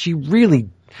 But she literally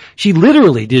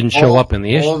didn't show up in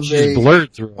the issue. She's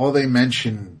blurred through. All they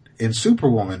mention in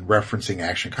Superwoman, referencing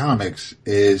Action Comics,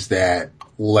 is that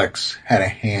Lex had a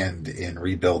hand in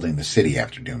rebuilding the city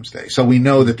after Doomsday. So we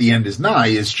know that the end is nigh.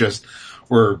 It's just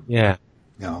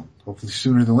hopefully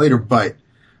sooner than later. But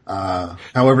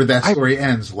however that story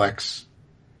ends, Lex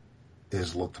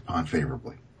is looked upon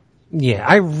favorably. Yeah,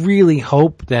 I really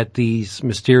hope that these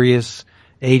mysterious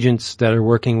agents that are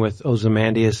working with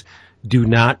Ozymandias do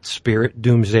not spirit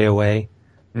Doomsday away.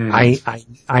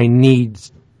 I need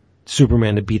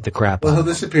Superman to beat the crap out Well, of he'll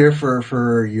him. disappear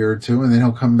for a year or two, and then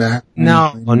he'll come back.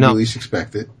 No. when you least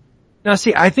expect it. Now,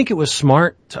 see, I think it was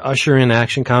smart to usher in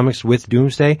Action Comics with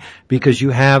Doomsday because you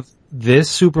have this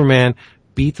Superman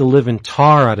beat the living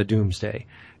tar out of Doomsday.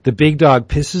 The big dog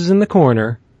pisses in the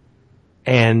corner,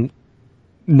 and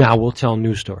now we'll tell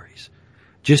new stories.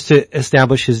 Just to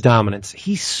establish his dominance.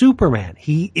 He's Superman.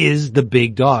 He is the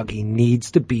big dog. He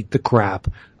needs to beat the crap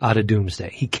out of Doomsday.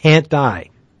 He can't die.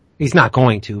 He's not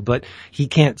going to, but he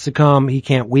can't succumb. He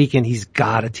can't weaken. He's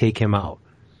got to take him out.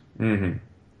 Mm-hmm.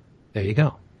 There you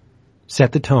go.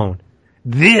 Set the tone.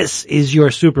 This is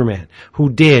your Superman who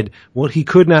did what he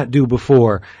could not do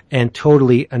before and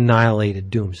totally annihilated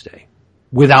Doomsday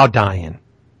without dying.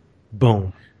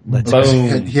 Boom. Let's go.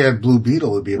 He had Blue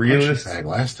Beetle. It'd be a punching Realist bag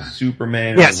last time.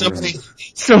 Superman. Yeah,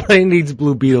 somebody needs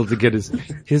Blue Beetle to get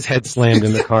his head slammed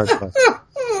in the car.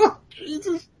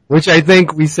 Which I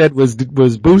think we said was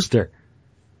Booster.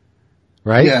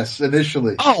 Right? Yes,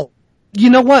 initially. Oh, you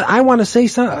know what? I want to say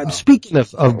something. Speaking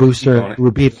of Booster and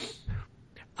Blue Beetle,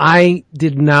 I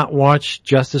did not watch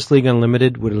Justice League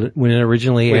Unlimited when it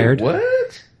originally aired.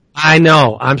 What? I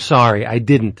know. I'm sorry. I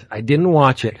didn't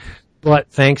watch it.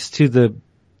 But thanks to the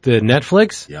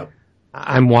Netflix, Yep.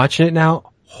 I'm watching it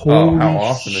now. Holy how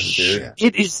awesome is it, dude?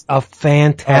 It is a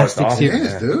fantastic awesome. It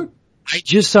series. is, dude. I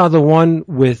just saw the one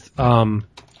with what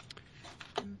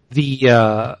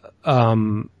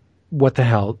the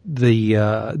hell?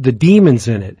 The demons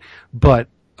in it. But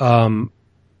Mordu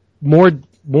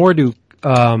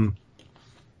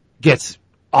gets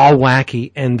all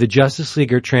wacky, and the Justice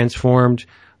League are transformed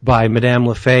by Madame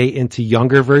LeFay into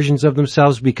younger versions of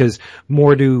themselves because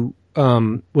Mordu,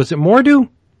 was it Mordu?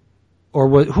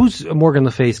 Or who's Morgan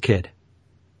Le Fay's kid?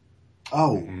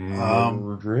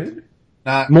 Mordred?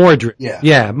 Mordred.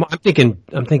 Yeah. I'm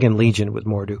thinking Legion with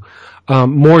Mordu.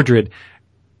 Mordred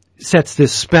sets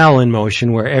this spell in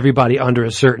motion where everybody under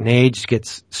a certain age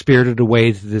gets spirited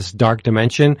away to this dark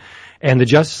dimension, and the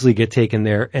Justice League get taken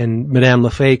there, and Madame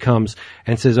LeFay comes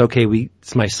and says, okay,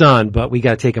 it's my son, but we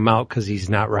gotta take him out because he's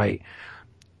not right.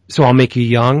 So I'll make you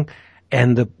young.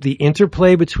 And the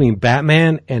interplay between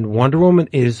Batman and Wonder Woman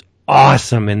is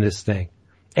awesome in this thing.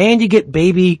 And you get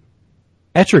baby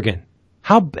Etrigan.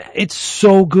 It's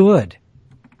so good.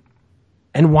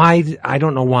 And I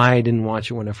don't know why I didn't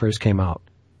watch it when it first came out.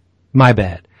 My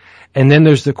bad. And then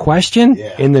there's The Question,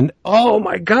 Yeah. and then, oh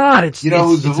my God,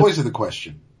 who's the voice of The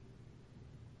Question?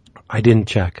 I didn't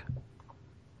check.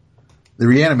 The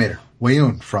Reanimator,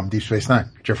 Wayun from Deep Space Nine,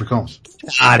 Jeffrey Combs.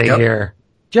 Out of Yep. here.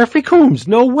 Jeffrey Combs,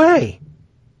 no way.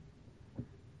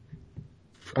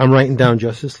 I'm writing down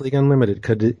Justice League Unlimited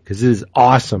because it is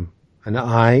awesome. And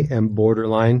I am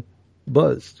borderline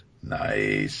buzzed.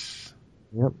 Nice.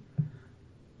 Yep.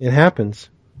 It happens.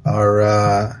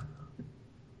 I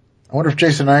wonder if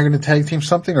Jason and I are going to tag team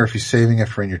something or if he's saving it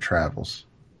for In Your Travels.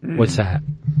 What's that?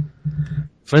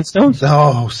 Flintstones?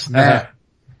 Oh, snap.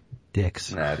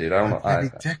 Dicks. Nah, dude, I don't know.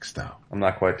 Heavy dicks, though. I'm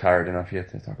not quite tired enough yet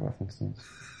to talk about Flintstones.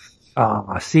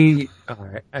 See,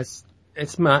 alright,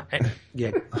 it's my,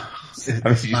 yeah. I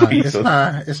mean, you beat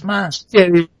us. It's mine. I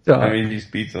mean, you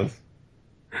beat us.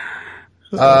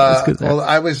 Well,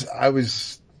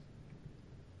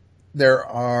 there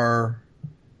are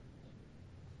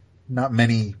not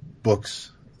many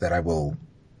books that I will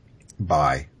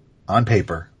buy on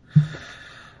paper,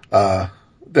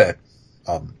 that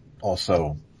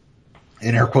also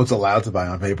in air quotes allowed to buy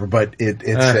on paper, but it's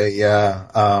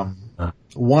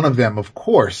one of them, of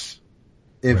course.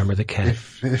 Remember the cat.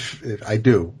 If I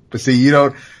do, but see, you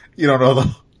don't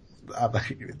know I'm not going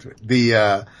to get into it.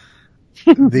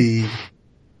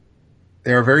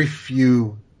 There are very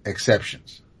few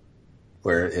exceptions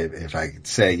where if I could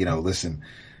say, listen,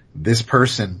 this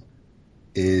person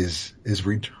is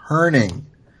returning,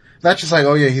 not just like,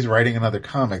 oh yeah, he's writing another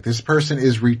comic. This person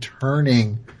is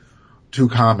returning to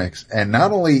comics. And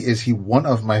not only is he one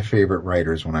of my favorite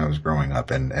writers when I was growing up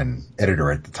and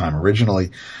editor at the time originally,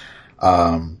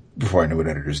 before I knew what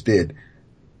editors did,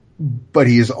 but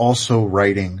he is also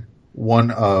writing one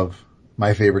of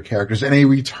my favorite characters and a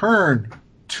return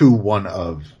to one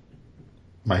of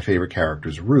my favorite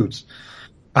characters' roots.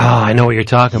 I know what you're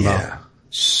talking about.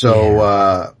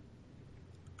 So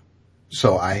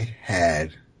I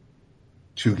had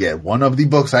to get one of the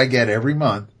books I get every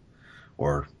month,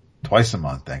 or twice a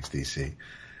month, thanks DC,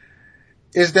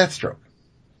 is Deathstroke.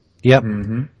 Yep.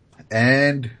 Mm-hmm.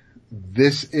 And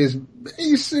this is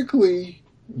basically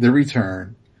the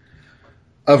return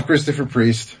of Christopher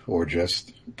Priest, or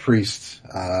just Priest,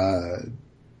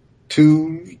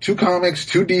 to comics,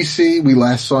 to DC. We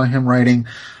last saw him writing,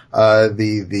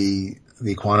 the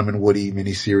Quantum and Woody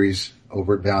miniseries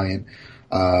over at Valiant.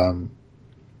 And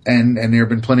there have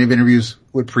been plenty of interviews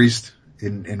with Priest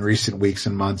in recent weeks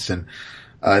and months. And,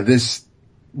 this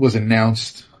was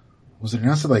announced. Was it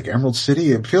announced at like Emerald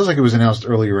City? It feels like it was announced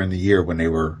earlier in the year when they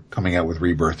were coming out with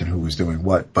Rebirth and who was doing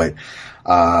what. But,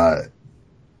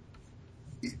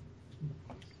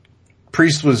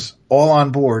 Priest was all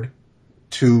on board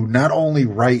to not only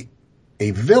write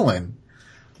a villain,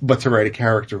 but to write a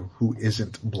character who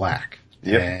isn't black.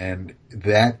 Yep. And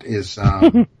that is,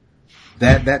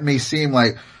 that may seem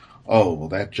like, oh, well,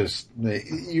 that just,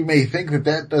 you may think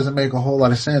that doesn't make a whole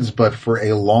lot of sense, but for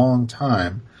a long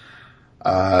time,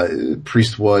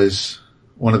 Priest was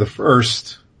one of the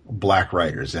first black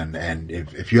writers. And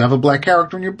if you have a black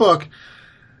character in your book,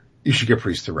 you should get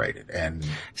Priest to write it. And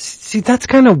see, that's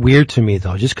kind of weird to me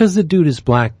though, just cause the dude is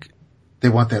black. They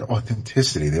want that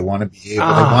authenticity. They want to be able,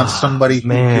 they want somebody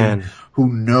who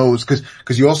knows, cause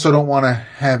you also don't want to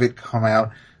have it come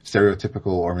out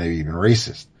stereotypical or maybe even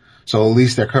racist. So at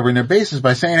least they're covering their bases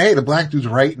by saying, hey, the black dude's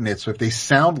writing it. So if they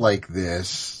sound like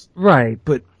this. Right.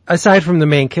 But aside from the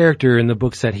main character in the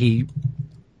books that he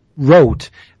wrote,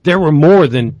 there were more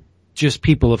than just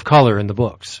people of color in the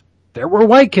books. There were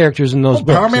white characters in those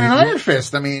books. Power Man and Iron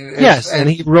Fist. I mean, yes, and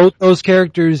he wrote those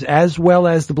characters as well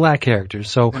as the black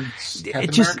characters. So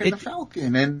it just, America and the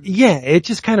Falcon, and yeah, it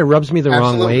just kind of rubs me the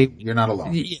wrong way. You're not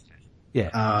alone.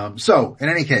 Yeah. So in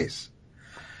any case,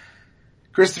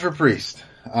 Christopher Priest,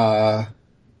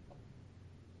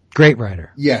 great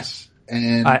writer. Yes,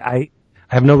 and I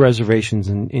have no reservations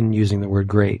in using the word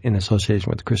great in association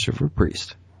with Christopher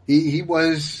Priest. He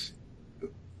was.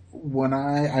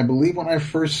 I believe when I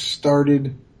first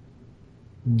started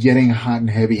getting hot and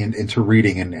heavy into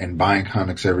reading and buying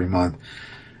comics every month,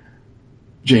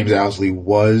 James Owsley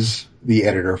was the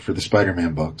editor for the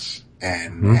Spider-Man books.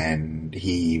 And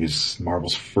he was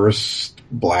Marvel's first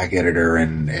black editor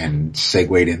and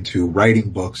segued into writing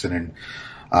books. And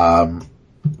then,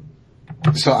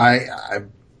 so I've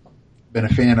been a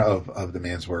fan of the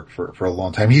man's work for a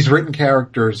long time. He's written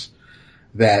characters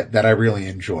that I really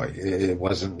enjoy. It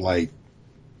wasn't like,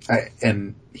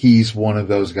 and he's one of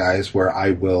those guys where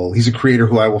he's a creator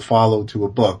who I will follow to a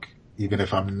book, even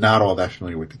if I'm not all that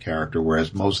familiar with the character,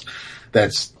 whereas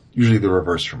that's usually the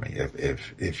reverse for me.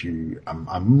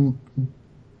 I'm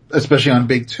especially on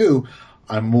Big 2,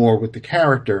 I'm more with the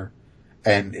character,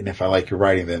 and if I like your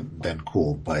writing, then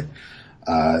cool. But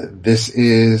this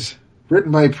is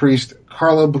written by Priest,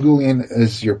 Carlo Bagulian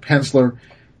is your penciler,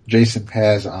 Jason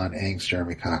Paz on inks,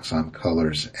 Jeremy Cox on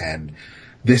colors, and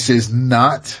this is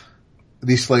not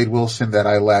the Slade Wilson that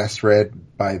I last read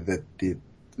by the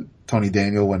Tony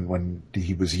Daniel when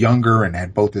he was younger and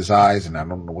had both his eyes, and I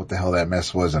don't know what the hell that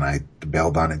mess was, and I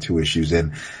bailed on it 2 issues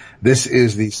in. This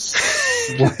is the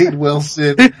Slade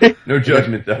Wilson. No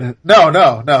judgment though.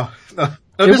 No.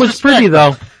 It was pretty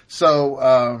though.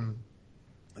 So,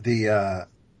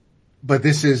 but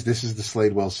this is the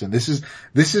Slade Wilson. This is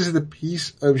the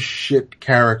piece of shit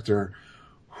character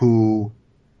who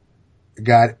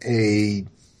got a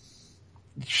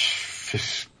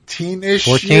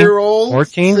 15-ish year old.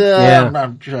 14? Yeah.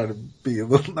 I'm trying to be a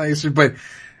little nicer, but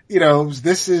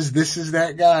this is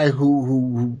that guy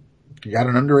who got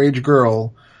an underage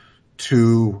girl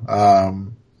to,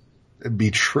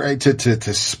 betray,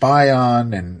 to spy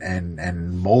on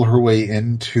and mole her way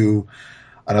into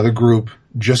another group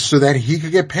just so that he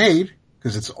could get paid,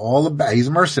 because it's all about, he's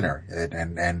a mercenary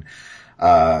and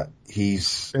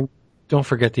don't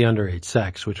forget the underage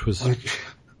sex, which was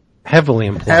heavily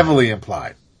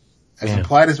implied. As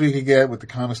implied as we could get with the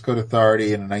Comics Code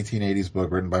Authority in a 1980s book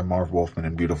written by Marv Wolfman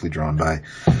and beautifully drawn by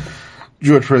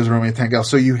George Perez, Romeo Tangel.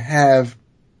 So you have,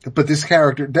 but this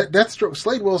character, Deathstroke,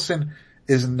 Slade Wilson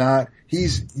is not,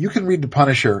 you can read The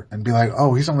Punisher and be like,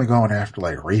 oh, he's only going after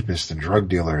like rapists and drug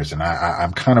dealers. And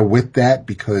I'm kind of with that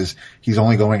because he's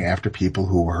only going after people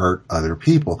who hurt other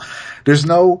people.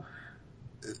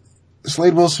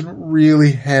 Slade Wilson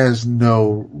really has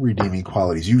no redeeming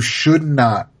qualities. You should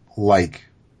not like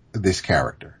this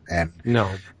character. And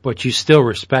no, but you still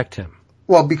respect him.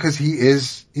 Well, because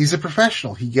he's a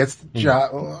professional. He gets the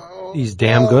job. He's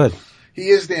damn good. He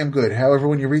is damn good. However,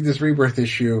 when you read this Rebirth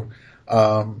issue,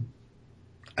 I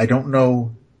don't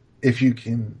know if you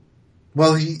can,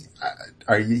 well, you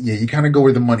kind of go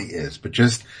where the money is, but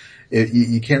just,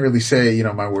 you can't really say,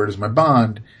 my word is my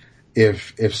bond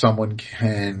if someone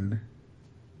can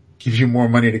give you more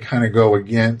money to kind of go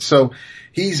again. So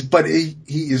he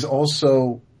is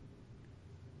also,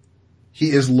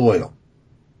 he is loyal.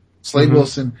 Slade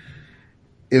Wilson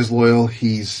is loyal.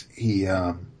 He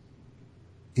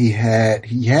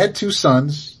had 2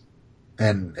 sons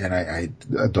and a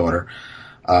daughter.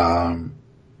 But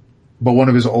one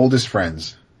of his oldest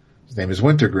friends, his name is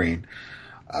Wintergreen.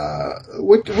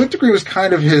 Wintergreen was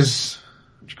kind of his,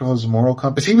 what you call his moral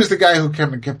compass. He was the guy who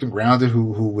kept him grounded,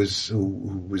 who was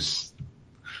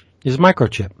his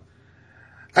microchip.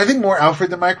 I think more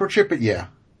Alfred the Microchip, but yeah.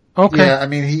 Okay. Yeah, I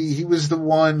mean, he was the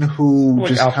one who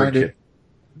like just Alfred kind of, Chip.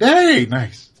 hey,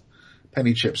 nice.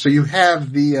 Penny Chip. So you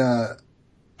have the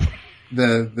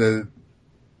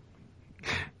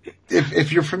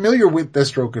if you're familiar with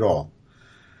Deathstroke at all,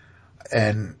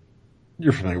 and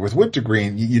you're familiar with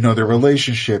Wintergreen, you know their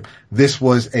relationship. This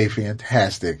was a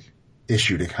fantastic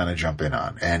issue to kind of jump in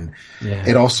on. And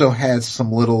it also had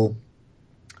some little,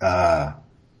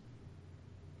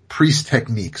 priest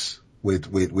techniques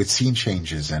with scene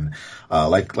changes and,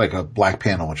 like a black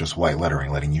panel with just white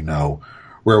lettering letting you know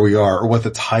where we are or what the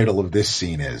title of this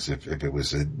scene is if it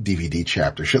was a DVD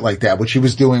chapter, shit like that, which he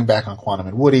was doing back on Quantum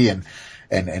and Woody and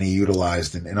he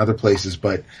utilized in other places.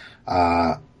 But,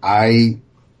 I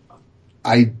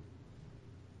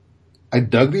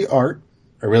dug the art.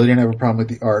 I really didn't have a problem with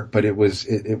the art, but it was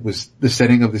the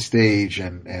setting of the stage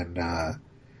and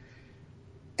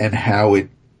how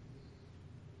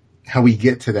we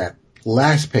get to that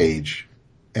last page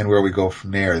and where we go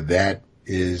from there.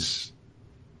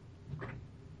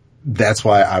 That's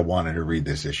why I wanted to read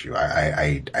this issue.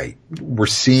 We're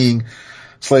seeing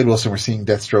Slade Wilson, we're seeing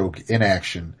Deathstroke in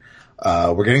action.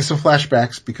 We're getting some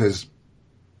flashbacks because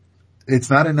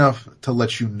it's not enough to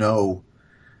let you know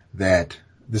that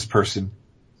this person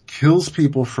kills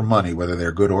people for money, whether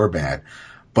they're good or bad,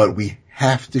 but we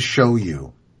have to show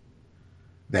you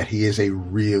that he is a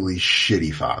really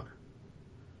shitty father.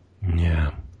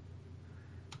 Yeah.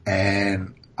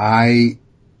 And I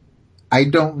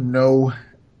don't know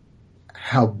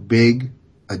how big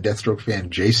a Deathstroke fan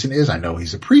Jason is. I know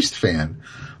he's a Priest fan,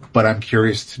 but I'm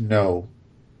curious to know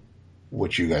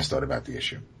what you guys thought about the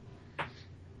issue.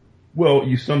 Well,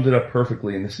 you summed it up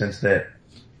perfectly in the sense that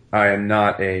I am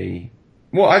not it's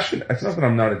not that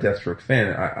I'm not a Deathstroke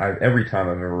fan. Every time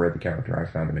I've ever read the character,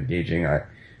 I found him engaging. I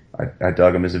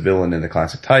dug him as a villain in the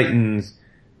classic Titans.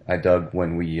 I dug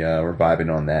when we were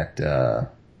vibing on that the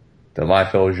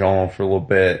Liefeld Jean for a little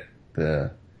bit,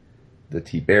 the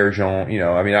T-Bear Jean.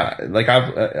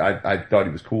 I thought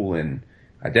he was cool in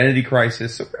Identity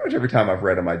Crisis. So pretty much every time I've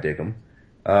read him, I dig him.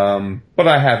 But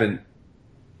I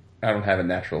don't have a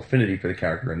natural affinity for the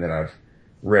character, and that I've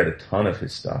read a ton of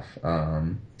his stuff.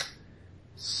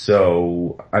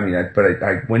 So, I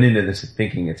went into this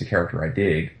thinking it's a character I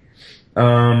dig.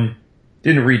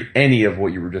 Didn't read any of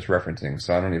what you were just referencing,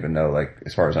 so I don't even know, like,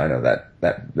 as far as I know,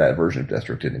 that version of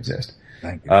Deathstroke didn't exist.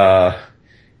 Thank you.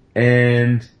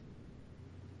 And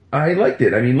I liked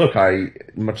it. I mean, look,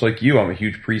 much like you, I'm a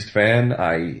huge Priest fan.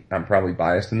 I'm probably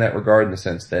biased in that regard, in the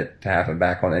sense that to have him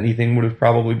back on anything would have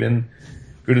probably been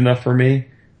good enough for me.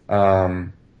 I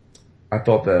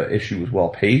thought the issue was well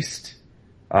paced.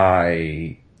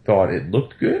 I thought it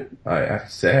looked good. I have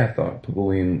to say, I thought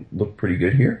Pagulayan looked pretty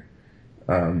good here.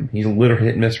 He's a little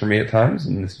hit and miss for me at times,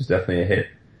 and this was definitely a hit.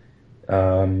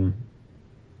 I'm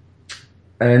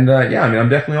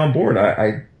definitely on board.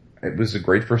 It was a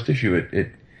great first issue.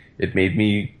 It made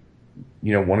me,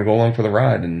 want to go along for the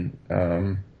ride, and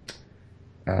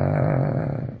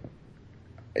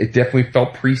it definitely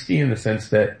felt priesty in the sense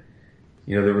that,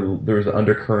 there was an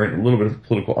undercurrent, a little bit of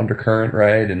political undercurrent,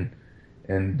 right,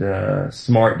 and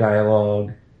smart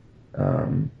dialogue.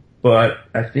 But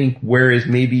I think whereas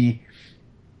maybe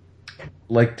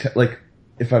if I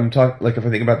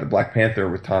think about the Black Panther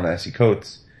with Ta-Nehisi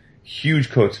Coates, huge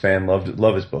Coates fan,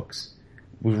 love his books.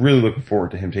 Was really looking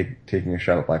forward to him taking a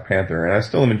shot at Black Panther, and I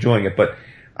still am enjoying it, but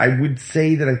I would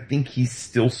say that I think he's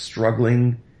still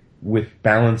struggling with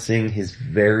balancing his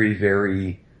very,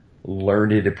 very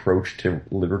learned approach to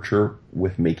literature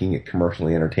with making it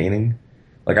commercially entertaining.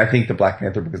 Like, I think the Black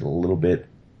Panther book is a little bit,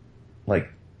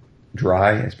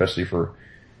 dry, especially for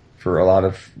a lot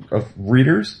of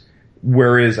readers,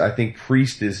 whereas I think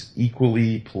Priest is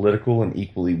equally political and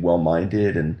equally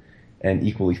well-minded and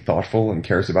equally thoughtful and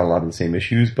cares about a lot of the same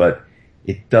issues, but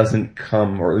it doesn't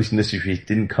come, or at least in this issue, it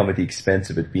didn't come at the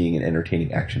expense of it being an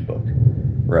entertaining action book,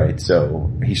 right?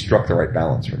 So he struck the right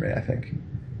balance for me, I think.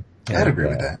 I'd agree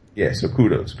with that. Yeah, so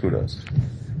kudos.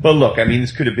 But look, I mean,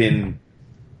 this could have been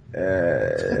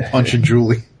Punch and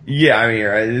Julie. Yeah, I mean,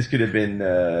 right, this could have been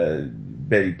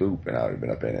Betty Boop, and I would have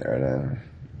been up in it, right?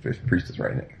 If Priest is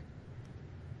writing it.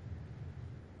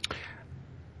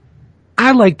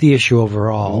 I liked the issue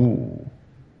overall. Ooh.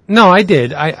 No, I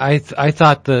did. I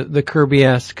thought the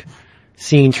Kirby-esque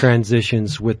scene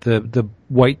transitions with the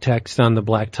white text on the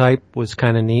black type was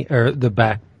kind of neat, or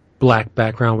the black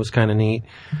background was kind of neat.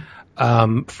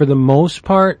 For the most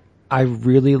part, I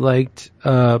really liked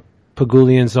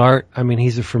Pagulayan's art. I mean,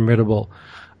 he's a formidable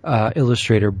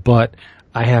illustrator, but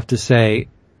I have to say,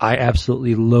 I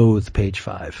absolutely loathe page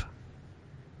 5.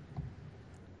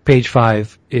 Page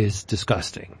 5 is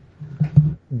disgusting.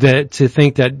 To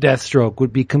think that Deathstroke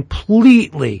would be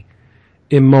completely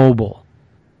immobile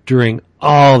during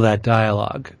all that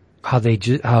dialogue, how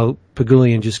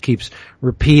Pagulayan just keeps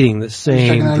repeating the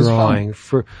same drawing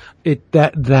for it,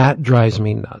 that drives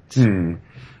me nuts.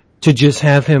 To just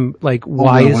have him,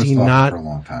 why is he not, for a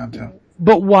long time too.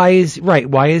 But why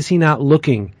is he not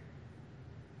looking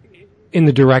in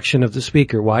the direction of the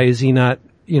speaker? Why is he not,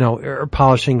 or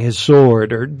polishing his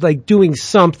sword or doing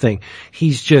something?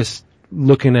 He's just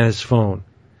looking at his phone.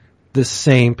 The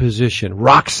same position.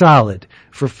 Rock solid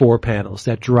for 4 panels.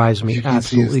 That drives me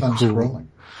absolutely cool.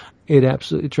 It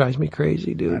absolutely drives me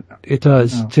crazy, dude. It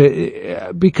does.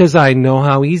 Because I know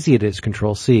how easy it is.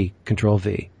 Control C, Control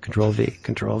V, Control V,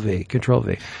 Control V, Control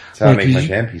V. That's how I make my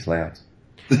jam piece layouts.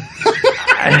 But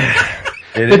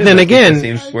then again, the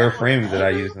same square frame that I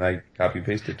use, and I copy and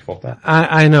paste it 12 times.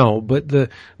 I know, but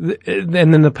and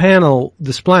then the panel,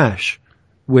 the splash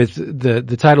with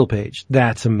the title page,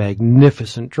 that's a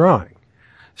magnificent drawing.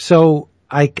 So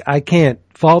I can't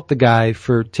fault the guy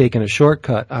for taking a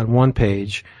shortcut on one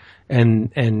page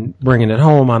and bringing it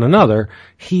home on another.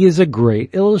 He is a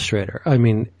great illustrator. I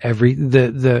mean,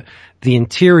 the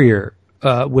interior,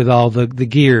 with all the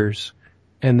gears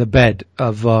and the bed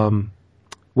of,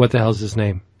 what the hell's his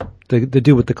name? The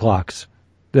dude with the clocks.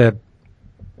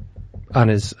 On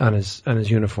his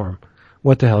uniform.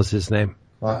 What the hell's his name?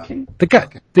 Clock King?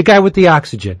 The guy with the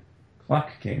oxygen. Clock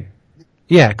King.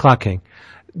 Yeah, Clock King.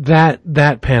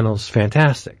 That panel's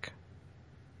fantastic.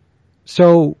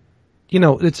 So,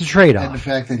 it's a trade-off. And the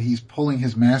fact that he's pulling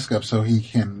his mask up so he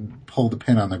can pull the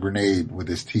pin on the grenade with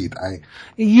his teeth.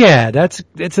 Yeah,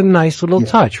 it's a nice little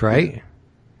touch, right? Yeah.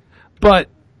 But,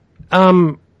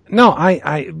 no,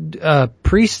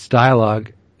 Priest's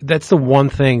dialogue, that's the one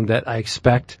thing that I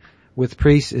expect with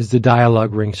Priest is the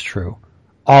dialogue rings true.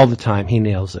 All the time, he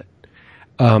nails it.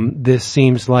 This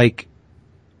seems like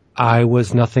I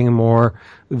was nothing more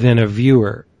than a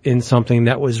viewer in something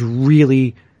that was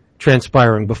really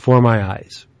transpiring before my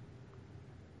eyes.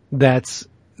 That's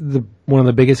one of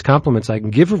the biggest compliments I can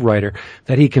give a writer,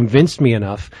 that he convinced me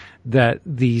enough that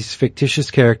these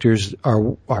fictitious characters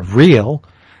are real,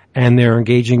 and they're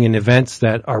engaging in events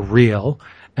that are real,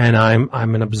 and I'm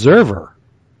an observer.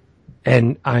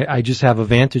 And I just have a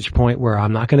vantage point where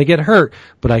I'm not going to get hurt,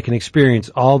 but I can experience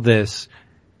all this,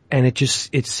 and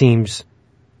it seems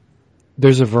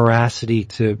there's a veracity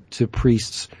to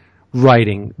Priest's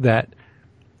writing that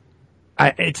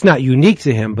it's not unique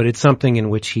to him, but it's something in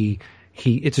which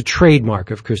it's a trademark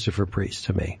of Christopher Priest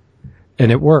to me.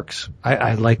 And it works.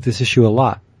 I like this issue a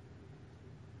lot.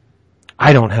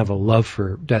 I don't have a love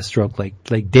for Deathstroke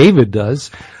like David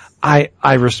does.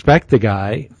 I respect the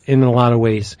guy in a lot of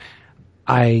ways.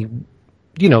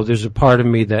 There's a part of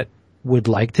me that would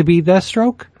like to be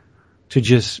Deathstroke, to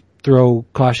just throw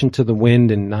caution to the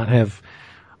wind and not have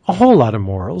a whole lot of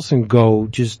morals and go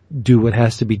just do what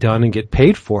has to be done and get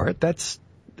paid for it. It's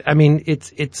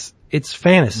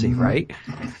fantasy, right?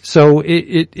 So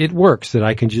it works that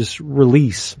I can just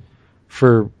release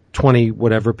for 20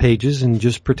 whatever pages and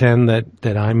just pretend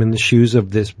that I'm in the shoes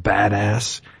of this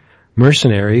badass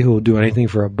mercenary who will do anything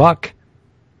for $1.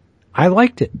 I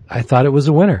liked it. I thought it was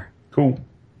a winner. Cool.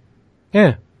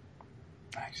 Yeah.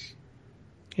 Nice.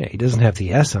 Yeah, he doesn't have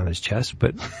the S on his chest,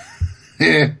 but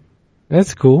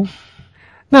that's cool.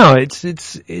 No, I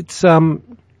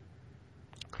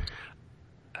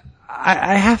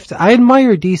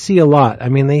admire DC a lot. I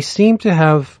mean, they seem to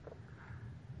have,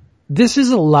 this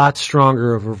is a lot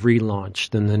stronger of a relaunch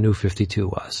than the New 52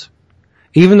 was.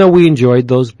 Even though we enjoyed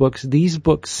those books, these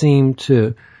books seem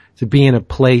to be in a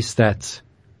place that's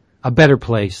a better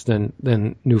place than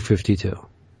New 52.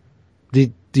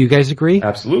 Do you guys agree?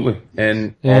 Absolutely.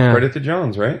 And all credit to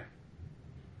Johns, right?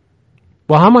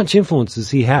 Well, how much influence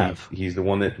does he have? He's the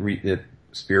one that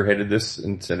spearheaded this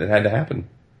and said it had to happen.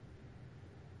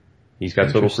 He's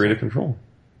got total creative control.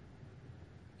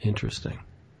 Interesting.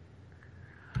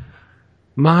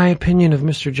 My opinion of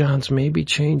Mr. Johns may be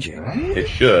changing. It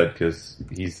should, because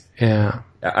he's... Yeah.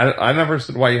 I never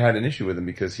understood why you had an issue with him,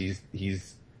 because he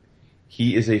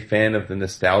is a fan of the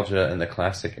nostalgia and the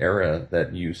classic era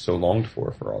that you so longed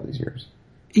for all these years.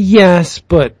 Yes,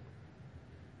 but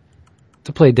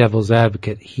to play devil's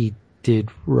advocate, he did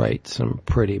write some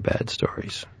pretty bad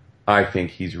stories. I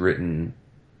think he's written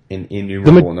an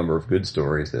innumerable number of good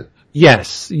stories that...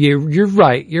 Yes, you're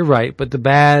right, but the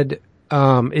bad,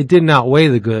 it didn't outweigh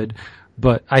the good,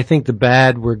 but I think the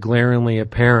bad were glaringly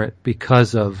apparent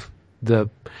because of the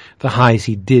highs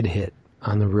he did hit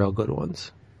on the real good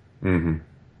ones. Mm-hmm.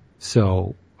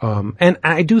 So, and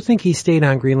I do think he stayed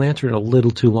on Green Lantern a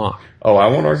little too long. Oh, I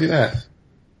won't argue that.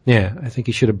 Yeah, I think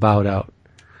he should have bowed out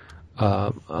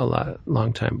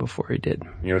long time before he did.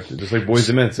 You know, just like Boys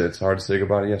and Men said, it's hard to say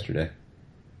goodbye to yesterday.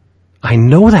 I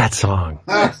know that song.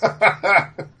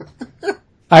 I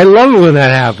love it when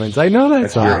that happens. I know that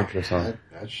That's song. your intro song.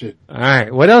 That shit. All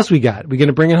right, what else we got? We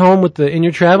gonna bring it home with the In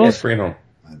Your Travels? Yes, bring it home.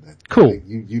 Cool.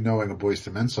 You knowing a Boyz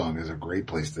II Men song is a great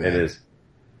place to It is.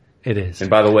 It is. And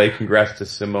by the way, congrats to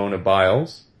Simona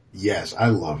Biles Yes, I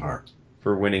love her.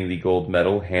 for winning the gold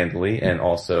medal handily, and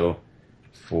also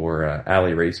for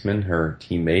Allie Raceman, her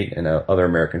teammate, and other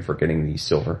American for getting the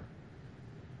silver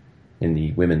in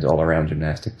the women's all-around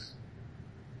gymnastics.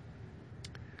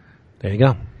 There you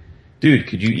go. Dude,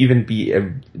 could you even be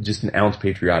just an ounce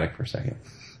patriotic for a second?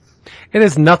 It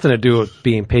has nothing to do with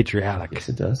being patriotic. Yes,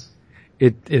 it does.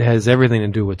 It has everything to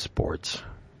do with sports.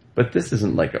 But this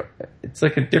isn't like it's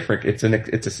like a different, it's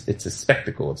a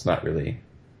spectacle. It's not really,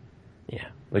 Yeah.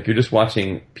 like you're just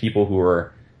watching people who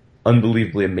are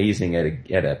unbelievably amazing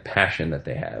at a passion that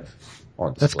they have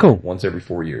on display. That's cool. Once every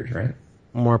 4 years, right?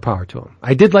 More power to him.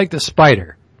 I did like the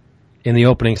spider in the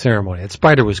opening ceremony. That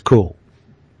spider was cool.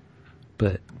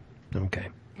 But, okay.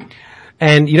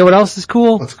 And you know what else is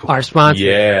cool? What's cool? Our sponsor.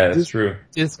 Yeah, that's true.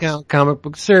 Discount Comic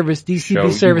Book Service, Show you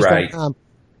DCBService.com,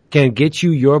 can get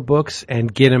you your books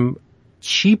and get them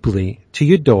cheaply to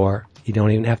your door. You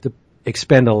don't even have to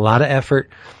expend a lot of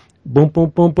effort. Boom, boom,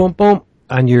 boom, boom, boom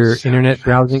on your internet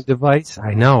browsing device.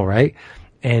 I know, right?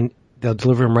 And they'll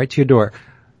deliver them right to your door.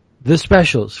 The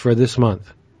specials for this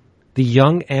month. The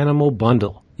Young Animal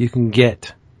Bundle. You can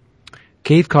get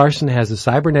Cave Carson has a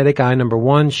Cybernetic Eye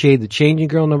 #1, Shade the Changing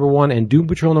Girl #1, and Doom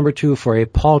Patrol #2 for a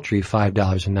paltry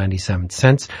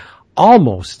 $5.97.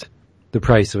 Almost the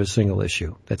price of a single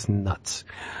issue. That's nuts.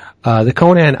 The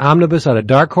Conan Omnibus out of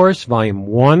Dark Horse, Volume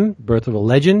 1, Birth of a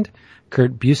Legend,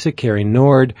 Kurt Busiek, Carrie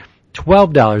Nord,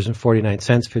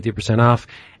 $12.49, 50% off,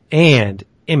 and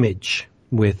Image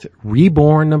with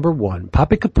Reborn #1,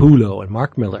 Papi Capullo and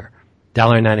Mark Miller,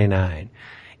 $1.99.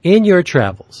 In your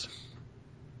travels,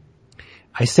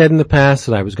 I said in the past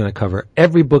that I was going to cover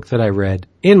every book that I read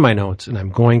in my notes, and I'm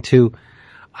going to.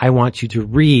 I want you to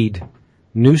read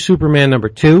New Superman number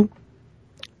 2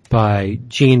 by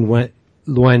Gene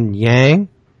Luen Yang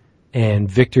and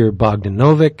Victor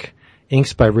Bogdanovic.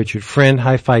 Inks by Richard Friend.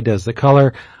 Hi-Fi does the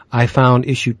color. I found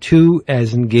issue 2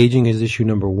 as engaging as issue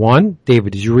number 1.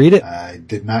 David, did you read it? I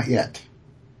did not yet.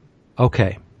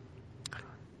 Okay.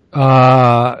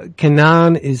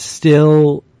 Kanan is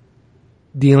still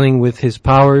dealing with his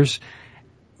powers,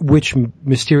 which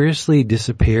mysteriously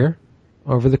disappear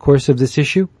over the course of this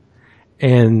issue.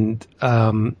 And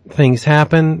things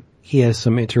happen. He has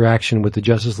some interaction with the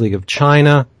Justice League of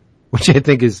China, which I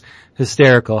think is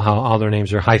hysterical how all their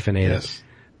names are hyphenated. Yes.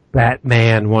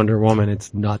 Batman, Wonder Woman,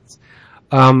 it's nuts.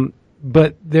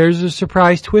 But there's a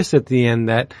surprise twist at the end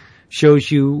that shows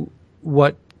you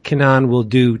what Kanan will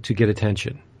do to get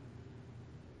attention.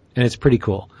 And it's pretty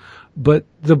cool. But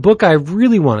the book I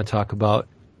really want to talk about,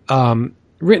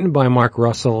 written by Mark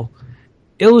Russell,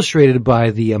 illustrated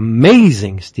by the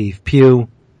amazing Steve Pugh,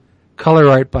 color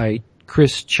art by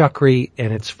Chris Chukri,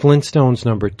 and it's Flintstones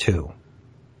number 2.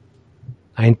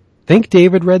 I think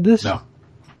David read this? No.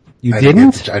 You I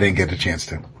didn't? I didn't get a chance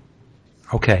to.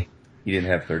 Okay. He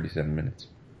didn't have 37 minutes.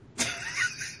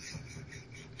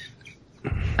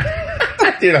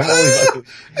 Dude, I'm only messing.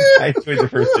 I enjoyed the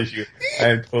first issue. I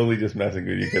am totally just messing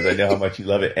with you because I know how much you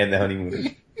love it and the honeymooners.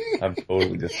 I'm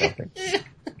totally just something.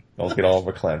 Don't get all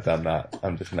verklempt. I'm not.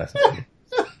 I'm just messing with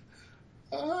you.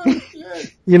 Oh,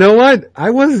 shit. You know what? I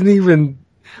wasn't even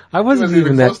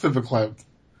Even that, close to the clamped.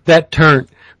 that turnt.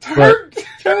 But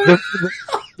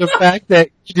the fact that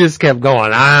you just kept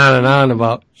going on and on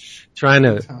about trying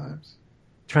to Times.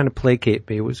 placate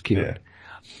me was cute.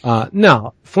 Yeah.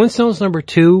 No, Flintstones number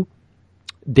 2,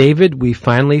 David, we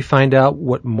finally find out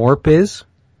what Morp is.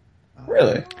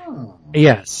 Really? Oh.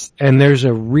 Yes, and there's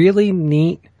a really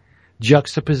neat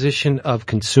juxtaposition of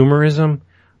consumerism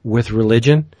with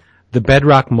religion. The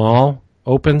Bedrock Mall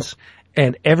opens,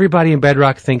 and everybody in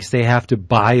Bedrock thinks they have to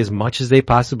buy as much as they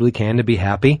possibly can to be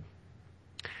happy.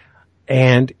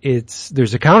 And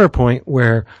there's a counterpoint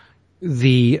where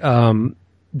they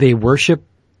worship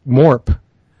Morp,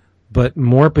 but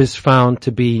Morp is found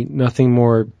to be nothing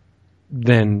more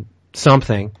than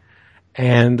something,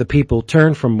 and the people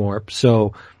turn from Morp.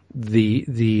 So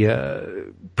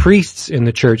the priests in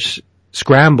the church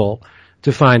scramble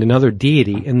to find another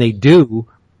deity, and they do,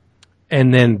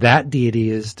 and then that deity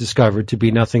is discovered to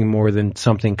be nothing more than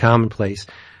something commonplace.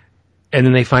 And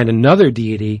then they find another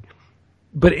deity,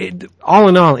 but all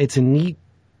in all, it's a neat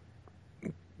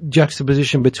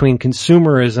juxtaposition between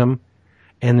consumerism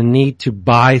and the need to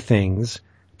buy things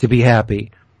to be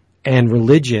happy, and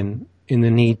religion in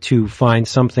the need to find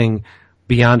something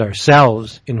beyond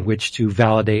ourselves in which to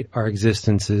validate our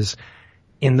existences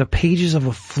in the pages of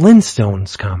a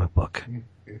Flintstones comic book.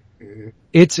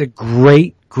 It's a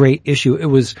great, great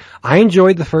issue. I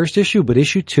enjoyed the first issue, but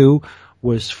issue 2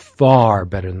 was far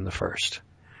better than the first.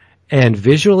 And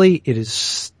visually, it is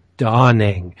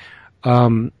stunning.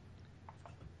 I'm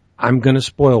going to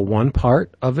spoil one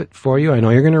part of it for you. I know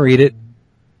you're going to read it.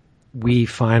 We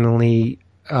finally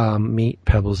meet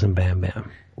Pebbles and Bam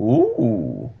Bam.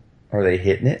 Ooh. Are they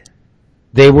hitting it?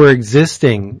 They were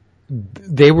existing.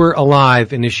 They were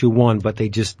alive in issue 1, but they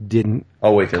just didn't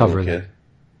Oh, wait, they're a cover little them.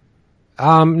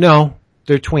 kid. No,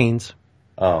 they're tweens.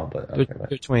 Oh, but okay.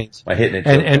 They're tweens. My hitting it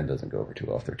And doesn't go over too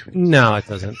well if they're tweens. no, it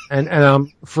doesn't.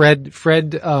 And Fred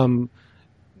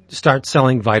starts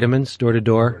selling vitamins door to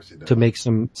door course he does. to make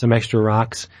some extra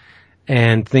rocks,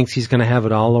 and thinks he's going to have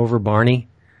it all over Barney,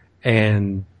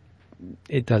 and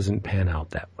it doesn't pan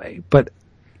out that way. But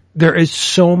there is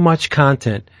so much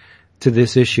content to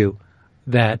this issue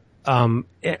that I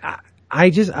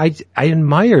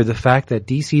admire the fact that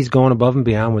DC's going above and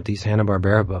beyond with these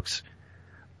Hanna-Barbera books.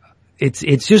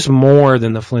 It's just more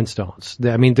than the Flintstones.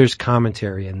 I mean, there's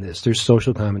commentary in this. There's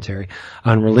social commentary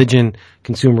on religion,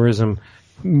 consumerism,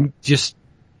 just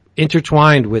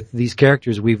intertwined with these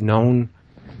characters we've known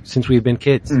since we've been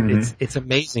kids. Mm-hmm. It's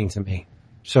amazing to me.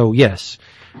 So yes,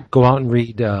 go out and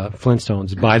read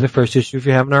Flintstones. Buy the first issue if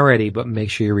you haven't already, but make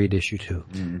sure you read issue 2.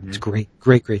 Mm-hmm. It's great,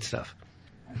 great, great stuff.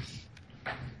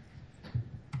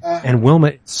 And Wilma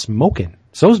is smoking.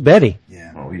 So's Betty.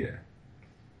 Yeah. Oh, yeah.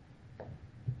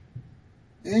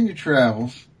 In your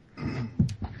travels.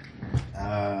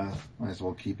 Might as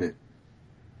well keep it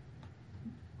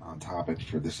on topic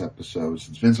for this episode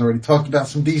since Vince already talked about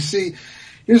some DC.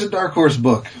 Here's a Dark Horse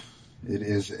book. It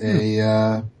is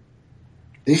a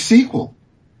sequel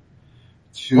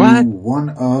to one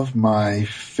of my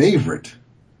favorite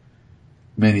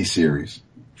miniseries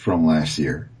from last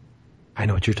year. I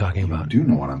know what you're talking You about. do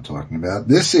know what I'm talking about.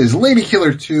 This is Lady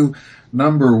Killer 2,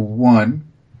 number 1,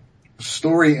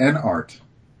 story and art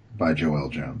by Joelle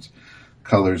Jones,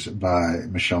 colors by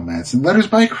Michelle Madsen, letters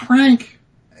by Crank,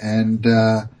 and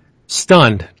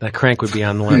Stunned that Crank would be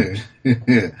on the line.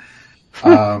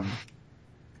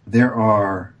 there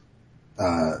are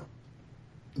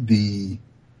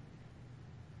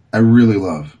I really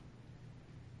love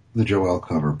the Joelle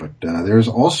cover, but there's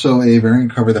also a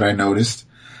variant cover that I noticed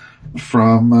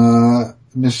from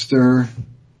Mr.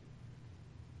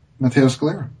 Matteo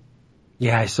Scalera.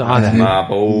 Yeah, I saw And that.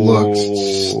 it looks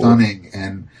stunning,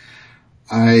 and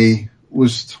I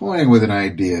was toying with an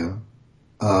idea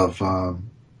of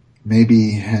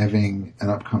maybe having an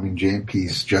upcoming jam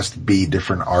piece just be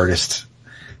different artists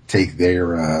take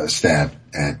their stab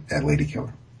at Lady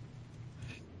Killer.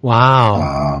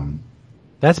 Wow.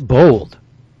 That's bold.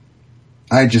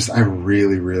 I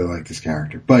really, really like this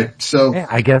character. But so, Yeah,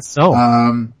 I guess so.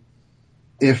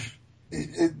 if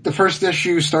the first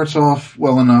issue starts off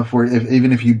well enough where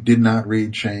even if you did not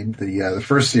read Shame, the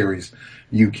first series,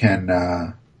 you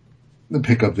can,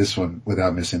 pick up this one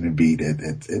without missing a beat.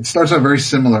 It starts out very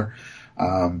similar.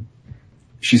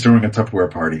 She's throwing a Tupperware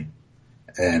party,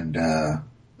 and,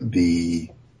 the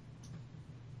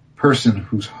person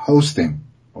who's hosting,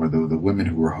 or the women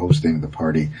who are hosting the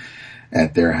party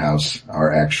at their house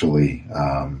are actually,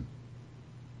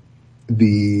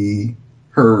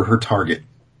 her target.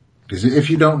 Because if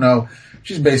you don't know,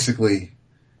 she's basically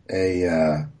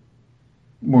a,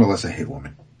 more or less a hit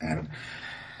woman. And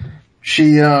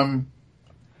she's kind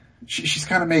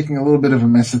of making a little bit of a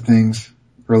mess of things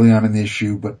early on in the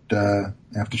issue, but,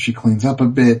 after she cleans up a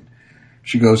bit,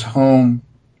 she goes home,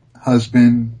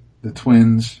 husband, the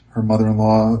twins, her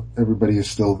mother-in-law, everybody is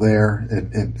still there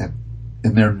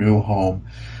in their new home.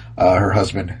 Her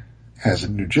husband has a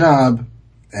new job,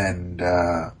 and,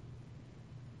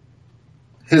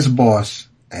 his boss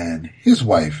and his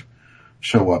wife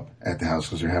show up at the house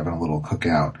because they're having a little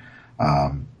cookout.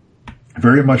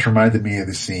 Very much reminded me of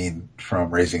the scene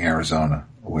from Raising Arizona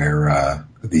where,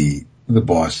 the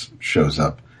boss shows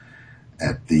up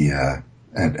at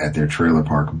at their trailer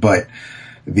park. But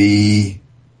the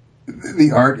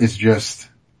art is just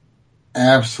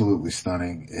absolutely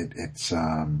stunning. It's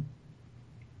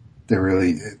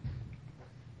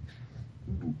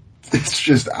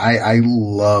just, I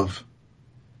love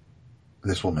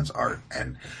this woman's art,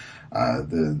 and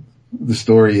the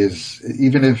story is,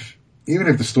 even if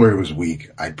the story was weak,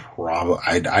 I'd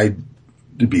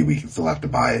be weak and still have to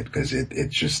buy it, because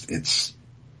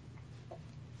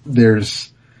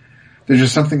there's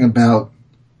just something about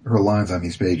her lines on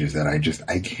these pages that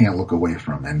I can't look away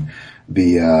from. And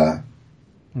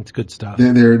It's good stuff.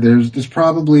 There's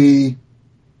probably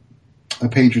a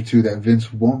page or two that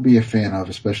Vince won't be a fan of,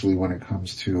 especially when it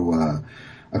comes to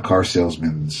a car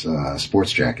salesman's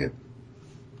sports jacket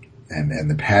and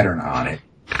the pattern on it.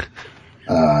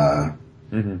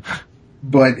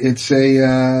 But it's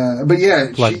but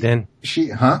yeah, Plugged in.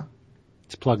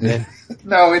 It's plugged in.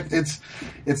 No, it's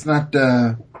not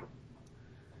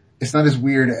as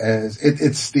weird as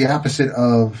it's the opposite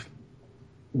of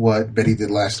what Betty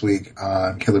did last week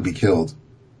on Kill or Be Killed.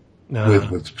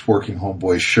 With twerking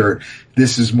homeboy's shirt.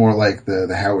 This is more like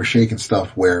the Howard Shakin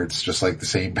stuff, where it's just like the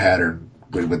same pattern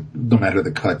with no matter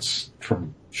the cuts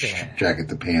from jacket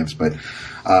to pants. But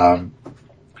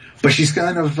she's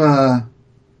kind of,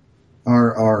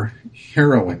 our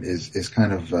heroine is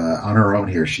kind of, on her own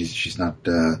here. She's not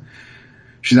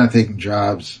taking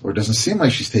jobs, or doesn't seem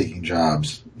like she's taking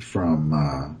jobs from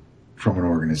an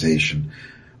organization,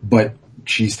 but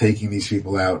she's taking these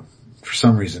people out for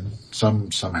some reason,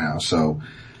 somehow. So,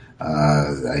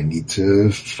 I need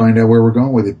to find out where we're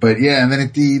going with it. But yeah, and then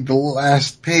at the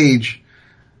last page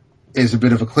is a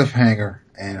bit of a cliffhanger,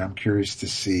 and I'm curious to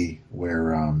see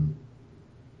where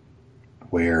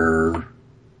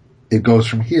it goes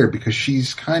from here, because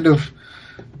she's kind of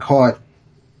caught,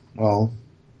 well,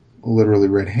 literally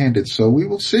red-handed. So we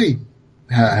will see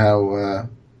how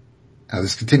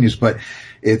this continues. But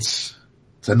it's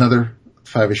another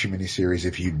 5-issue miniseries.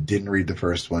 If you didn't read the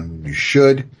first one, you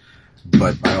should.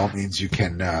 But by all means, you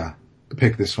can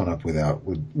pick this one up without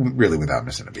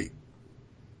missing a beat.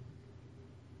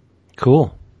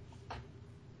 Cool.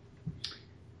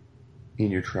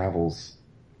 In your travels,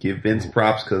 give Vince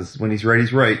props, because when he's right,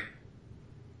 he's right.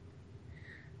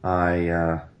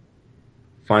 I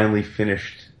finally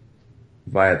finished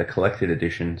via the collected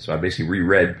edition, so I basically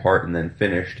reread part and then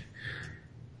finished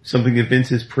something that Vince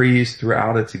has praised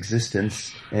throughout its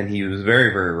existence, and he was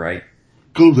very, very right.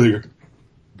 Gold digger.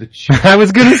 I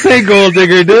was gonna say Gold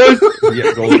Digger, dude.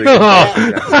 Yeah, Gold Digger.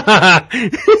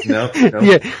 No.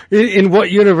 Yeah. In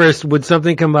what universe would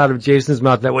something come out of Jason's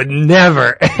mouth that would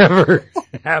never, ever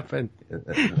happen?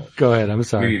 Go ahead, I'm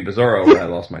sorry. Maybe Bizarro when I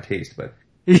lost my taste, but.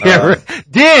 Yeah, right.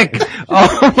 Dick!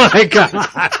 Oh my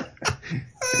god!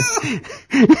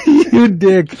 You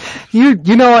dick.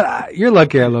 You know what? You're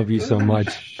lucky I love you so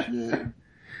much.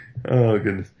 Oh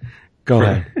goodness. Go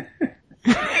ahead.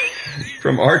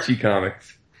 From Archie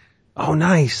Comics. Oh,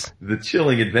 nice. The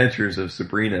Chilling Adventures of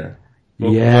Sabrina.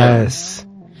 Yes.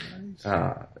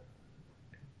 I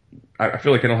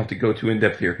feel like I don't have to go too in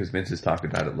depth here because Vince has talked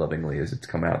about it lovingly as it's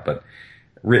come out, but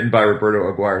written by Roberto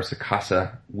Aguirre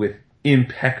Sacasa with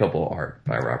impeccable art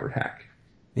by Robert Hack.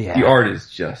 Yeah. The art is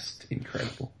just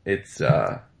incredible. It's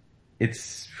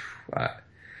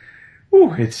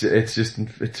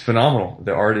phenomenal.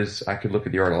 The art is, I could look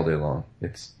at the art all day long.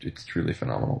 It's truly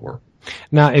phenomenal work.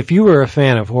 Now, if you were a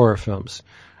fan of horror films,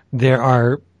 there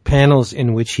are panels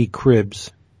in which he cribs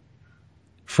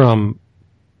from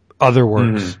other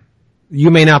works. Mm. You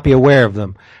may not be aware of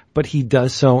them, but he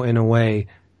does so in a way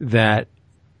that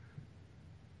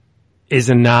is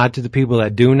a nod to the people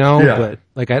that do know. Yeah. But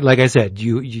like I said,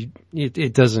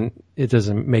 it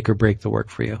doesn't make or break the work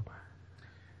for you.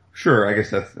 Sure, I guess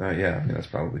that's that's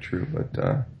probably true.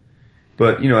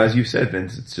 But as you said,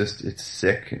 Vince, it's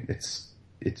sick.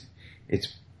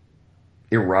 It's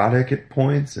erotic at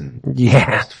points and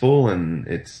lustful, and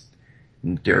it's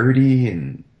dirty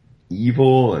and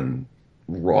evil and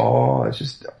raw.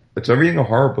 It's everything a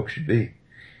horror book should be,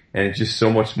 and it's just so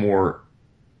much more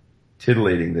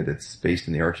titillating that it's based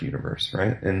in the Archie universe,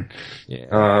 right? And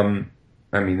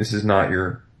this is not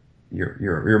your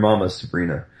mama's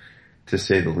Sabrina, to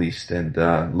say the least. And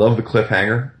love the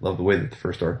cliffhanger, love the way that the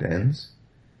first arc ends.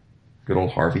 Good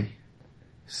old Harvey.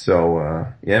 So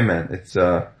man, it's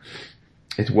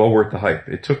well worth the hype.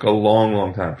 It took a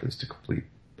long time for this to complete,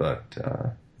 but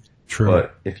true.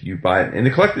 But if you buy it, and the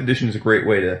collected edition is a great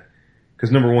way to, because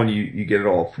number one, you get it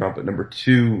all up front, but number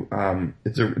two,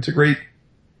 it's a great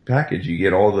package. You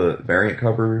get all the variant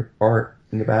cover art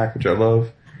in the back, which I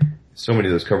love. So many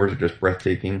of those covers are just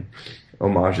breathtaking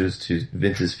homages to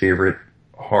Vince's favorite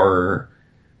horror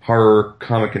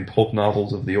comic and pulp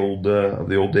novels of the old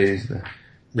days. The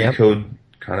Recode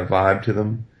kind of vibe to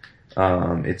them.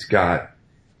 It's got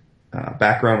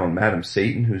background on Madam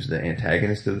Satan, who's the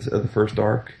antagonist of the first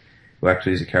arc, who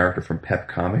actually is a character from Pep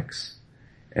Comics,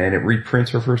 and it reprints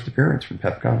her first appearance from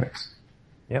Pep Comics.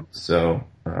 Yep. So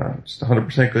just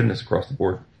 100% goodness across the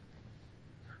board.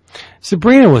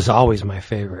 Sabrina was always my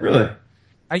favorite. Really?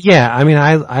 Yeah,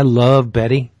 I love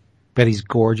Betty. Betty's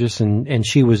gorgeous, and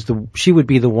she would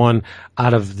be the one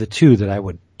out of the two that I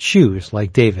would choose,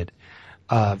 like David.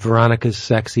 Veronica's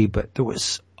sexy, but there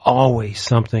was always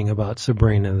something about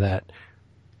Sabrina that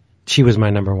she was my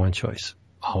number one choice.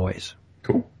 Always.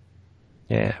 Cool.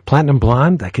 Yeah. Platinum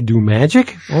blonde that could do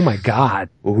magic. Oh my God.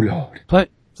 Oh Lord.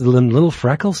 Little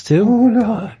freckles too. Oh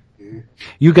Lord.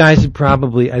 You guys I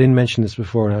didn't mention this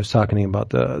before when I was talking about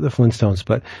the Flintstones,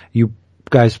 but you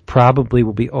guys probably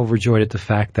will be overjoyed at the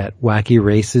fact that Wacky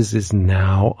Races is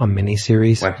now a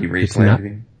miniseries. Wacky Raceland, you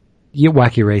mean? Yeah,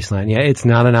 Wacky Raceland. Yeah, it's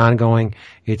not an ongoing.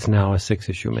 It's now a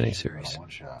 6-issue miniseries.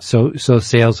 So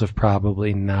sales have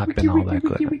probably not been all that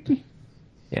good.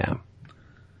 Yeah.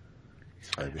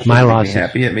 My loss.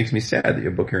 Happy. It makes me sad that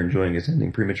your book you're enjoying is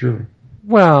ending prematurely.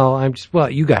 Well,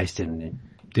 you guys didn't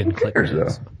click. Though.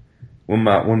 When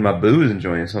my boo is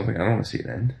enjoying something, I don't want to see it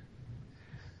end.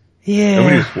 Yeah.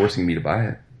 Nobody was forcing me to buy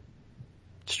it.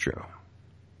 It's true.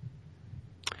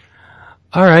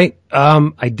 All right.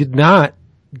 I did not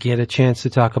get a chance to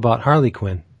talk about Harley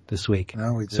Quinn this week.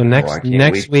 No, we did. So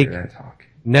next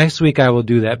week I will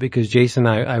do that because Jason,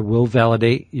 I will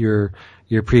validate your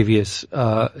previous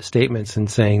statements in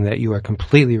saying that you are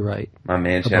completely right. My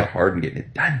man Chad Harden getting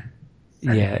it done.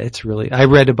 Yeah, it's really. I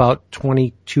read about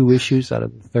 22 issues out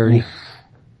of the 30. Oof.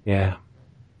 Yeah,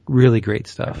 really great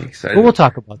stuff. But we'll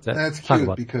talk about that. That's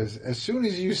cute because as soon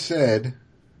as you said,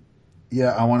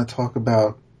 "Yeah, I want to talk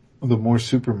about the more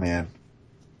Superman,"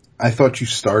 I thought you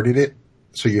started it,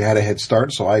 so you had a head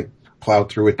start. So I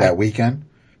plowed through it that weekend.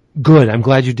 Good. I'm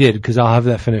glad you did because I'll have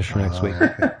that finished for next week.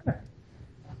 Okay.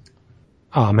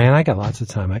 Oh man, I got lots of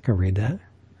time. I can read that.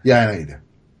 Yeah, I know you do.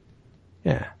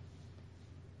 Yeah.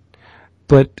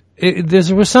 But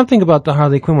there was something about the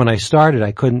Harley Quinn when I started,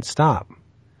 I couldn't stop.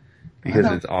 Because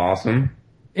it's awesome?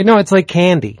 It's like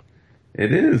candy.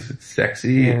 It is. It's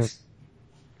sexy. Yeah. It's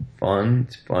fun.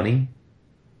 It's funny.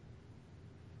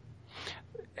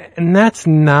 And that's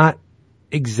not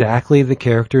exactly the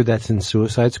character that's in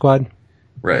Suicide Squad.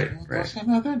 Right.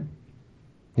 Nothing.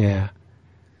 Yeah.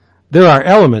 there are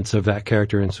elements of that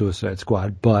character in Suicide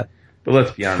Squad, but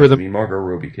let's be honest. For the- I mean, Margot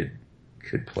Robbie could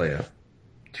play a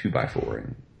 2x4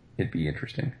 and it'd be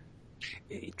interesting.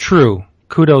 true.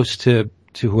 Kudos to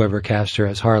whoever cast her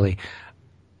as Harley.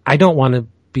 I don't want to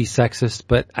be sexist,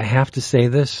 but I have to say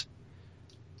this.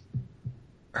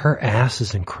 Her ass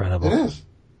is incredible. It is.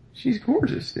 She's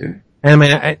gorgeous, dude. And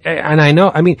I mean, I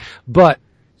know, but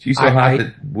She's so hot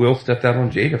that Will stepped out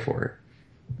on Jada for her.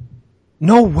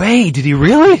 no way. Did he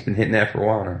really? Been hitting that for a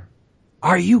while now.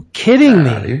 Are you kidding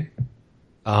Nah, me? dude.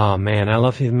 Oh man, I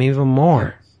love him even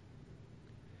more.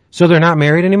 So they're not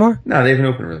married anymore? No, they have an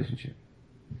open relationship.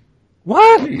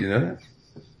 What? Yeah, you know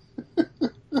that?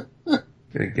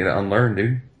 Gotta get it unlearned,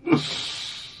 dude.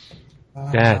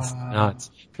 That's nuts.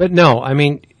 But no, I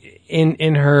mean,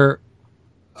 in her,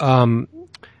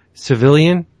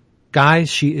 civilian guise,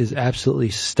 she is absolutely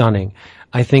stunning.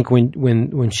 I think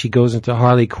when she goes into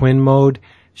Harley Quinn mode,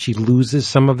 she loses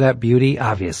some of that beauty,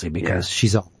 obviously, because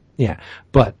she's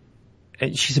but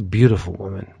she's a beautiful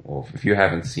woman. Well, if you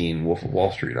haven't seen Wolf of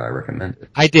Wall Street, I recommend it.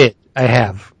 I did. I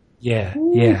have. Yeah.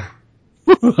 Yeah.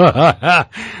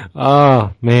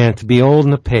 Oh man, to be old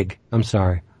and a pig. I'm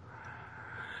sorry.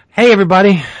 Hey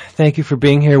everybody, thank you for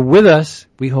being here with us.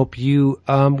 We hope you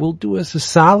will do us a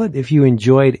solid if you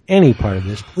enjoyed any part of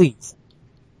this, please.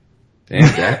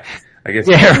 Damn, Jack. I guess.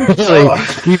 Yeah, really.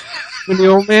 Keep the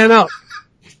old man up.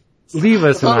 Leave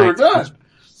us an we're done.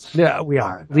 iTunes. Yeah, we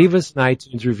are. Leave us an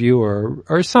iTunes review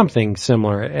or something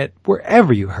similar at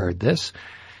wherever you heard this.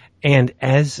 And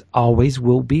as always,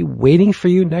 we'll be waiting for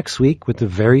you next week with the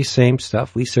very same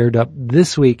stuff we served up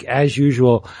this week. As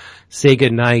usual, say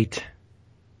goodnight,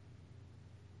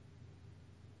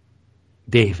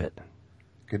 David.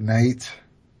 Good night,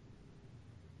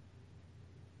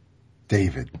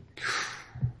 David.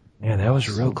 Man, that was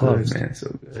real So close. good, man, so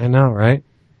good. I know, right?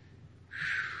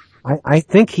 I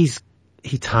think he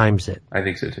times it. I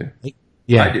think so too.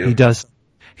 Yeah, I do. he does.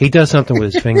 He does something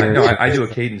with his fingers. No, I do a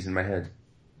cadence in my head.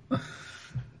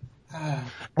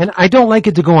 And I don't like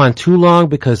it to go on too long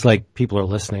because like people are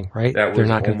listening, right? That They're was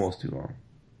not gonna... almost too long.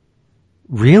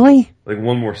 Really? Like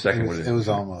one more second would It have. was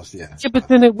almost, yeah. Yeah, but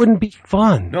then it wouldn't be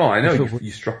fun. No, I know. If it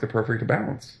You struck the perfect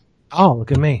balance. Oh,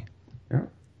 look at me. Yeah.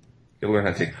 You'll learn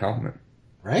how to take a compliment.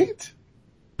 Right?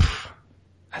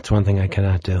 That's one thing I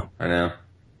cannot do. I know.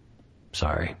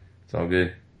 Sorry. It's all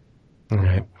good. All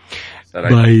right. That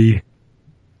Bye.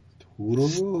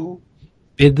 Toodaloo.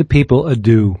 Bid the people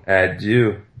adieu.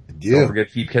 Adieu. Don't Yeah. forget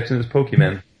to keep catching those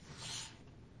Pokemon.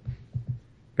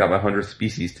 Got my 100th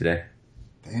species today.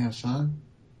 Damn, son.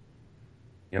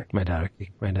 My daughter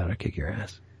kick your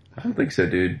ass. I don't think so,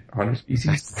 dude. 100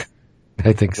 species?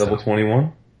 I think Level so.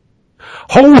 21?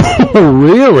 Oh,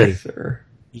 really? Yes, sir.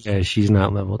 Yeah, she's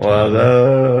not level 2. What's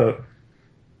up?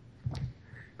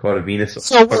 Caught a Venus.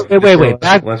 So, wait.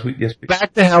 Last week, yes.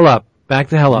 Back the hell up.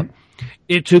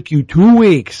 It took you 2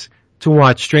 weeks to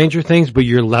watch Stranger Things, but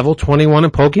you're level 21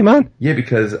 in Pokemon? Yeah,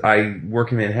 because I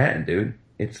work in Manhattan, dude.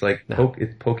 It's like, No.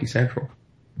 it's Poke Central.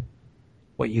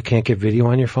 What, you can't get video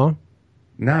on your phone?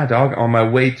 Nah, dog. On my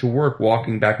way to work,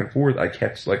 walking back and forth, I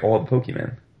catch like all the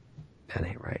Pokemon. That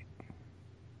ain't right.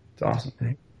 It's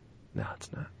awesome. No,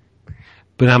 it's not.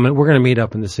 But we're gonna meet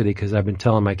up in the city because I've been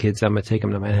telling my kids I'm gonna take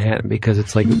them to Manhattan because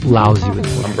it's like lousy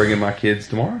with. I'm bringing my kids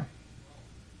tomorrow.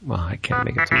 Well, I can't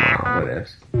make it tomorrow. What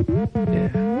ifs?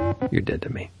 Yeah, you're dead to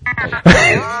me.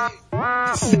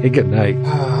 Say goodnight. You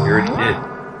already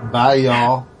did. Bye,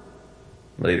 y'all.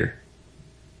 Later.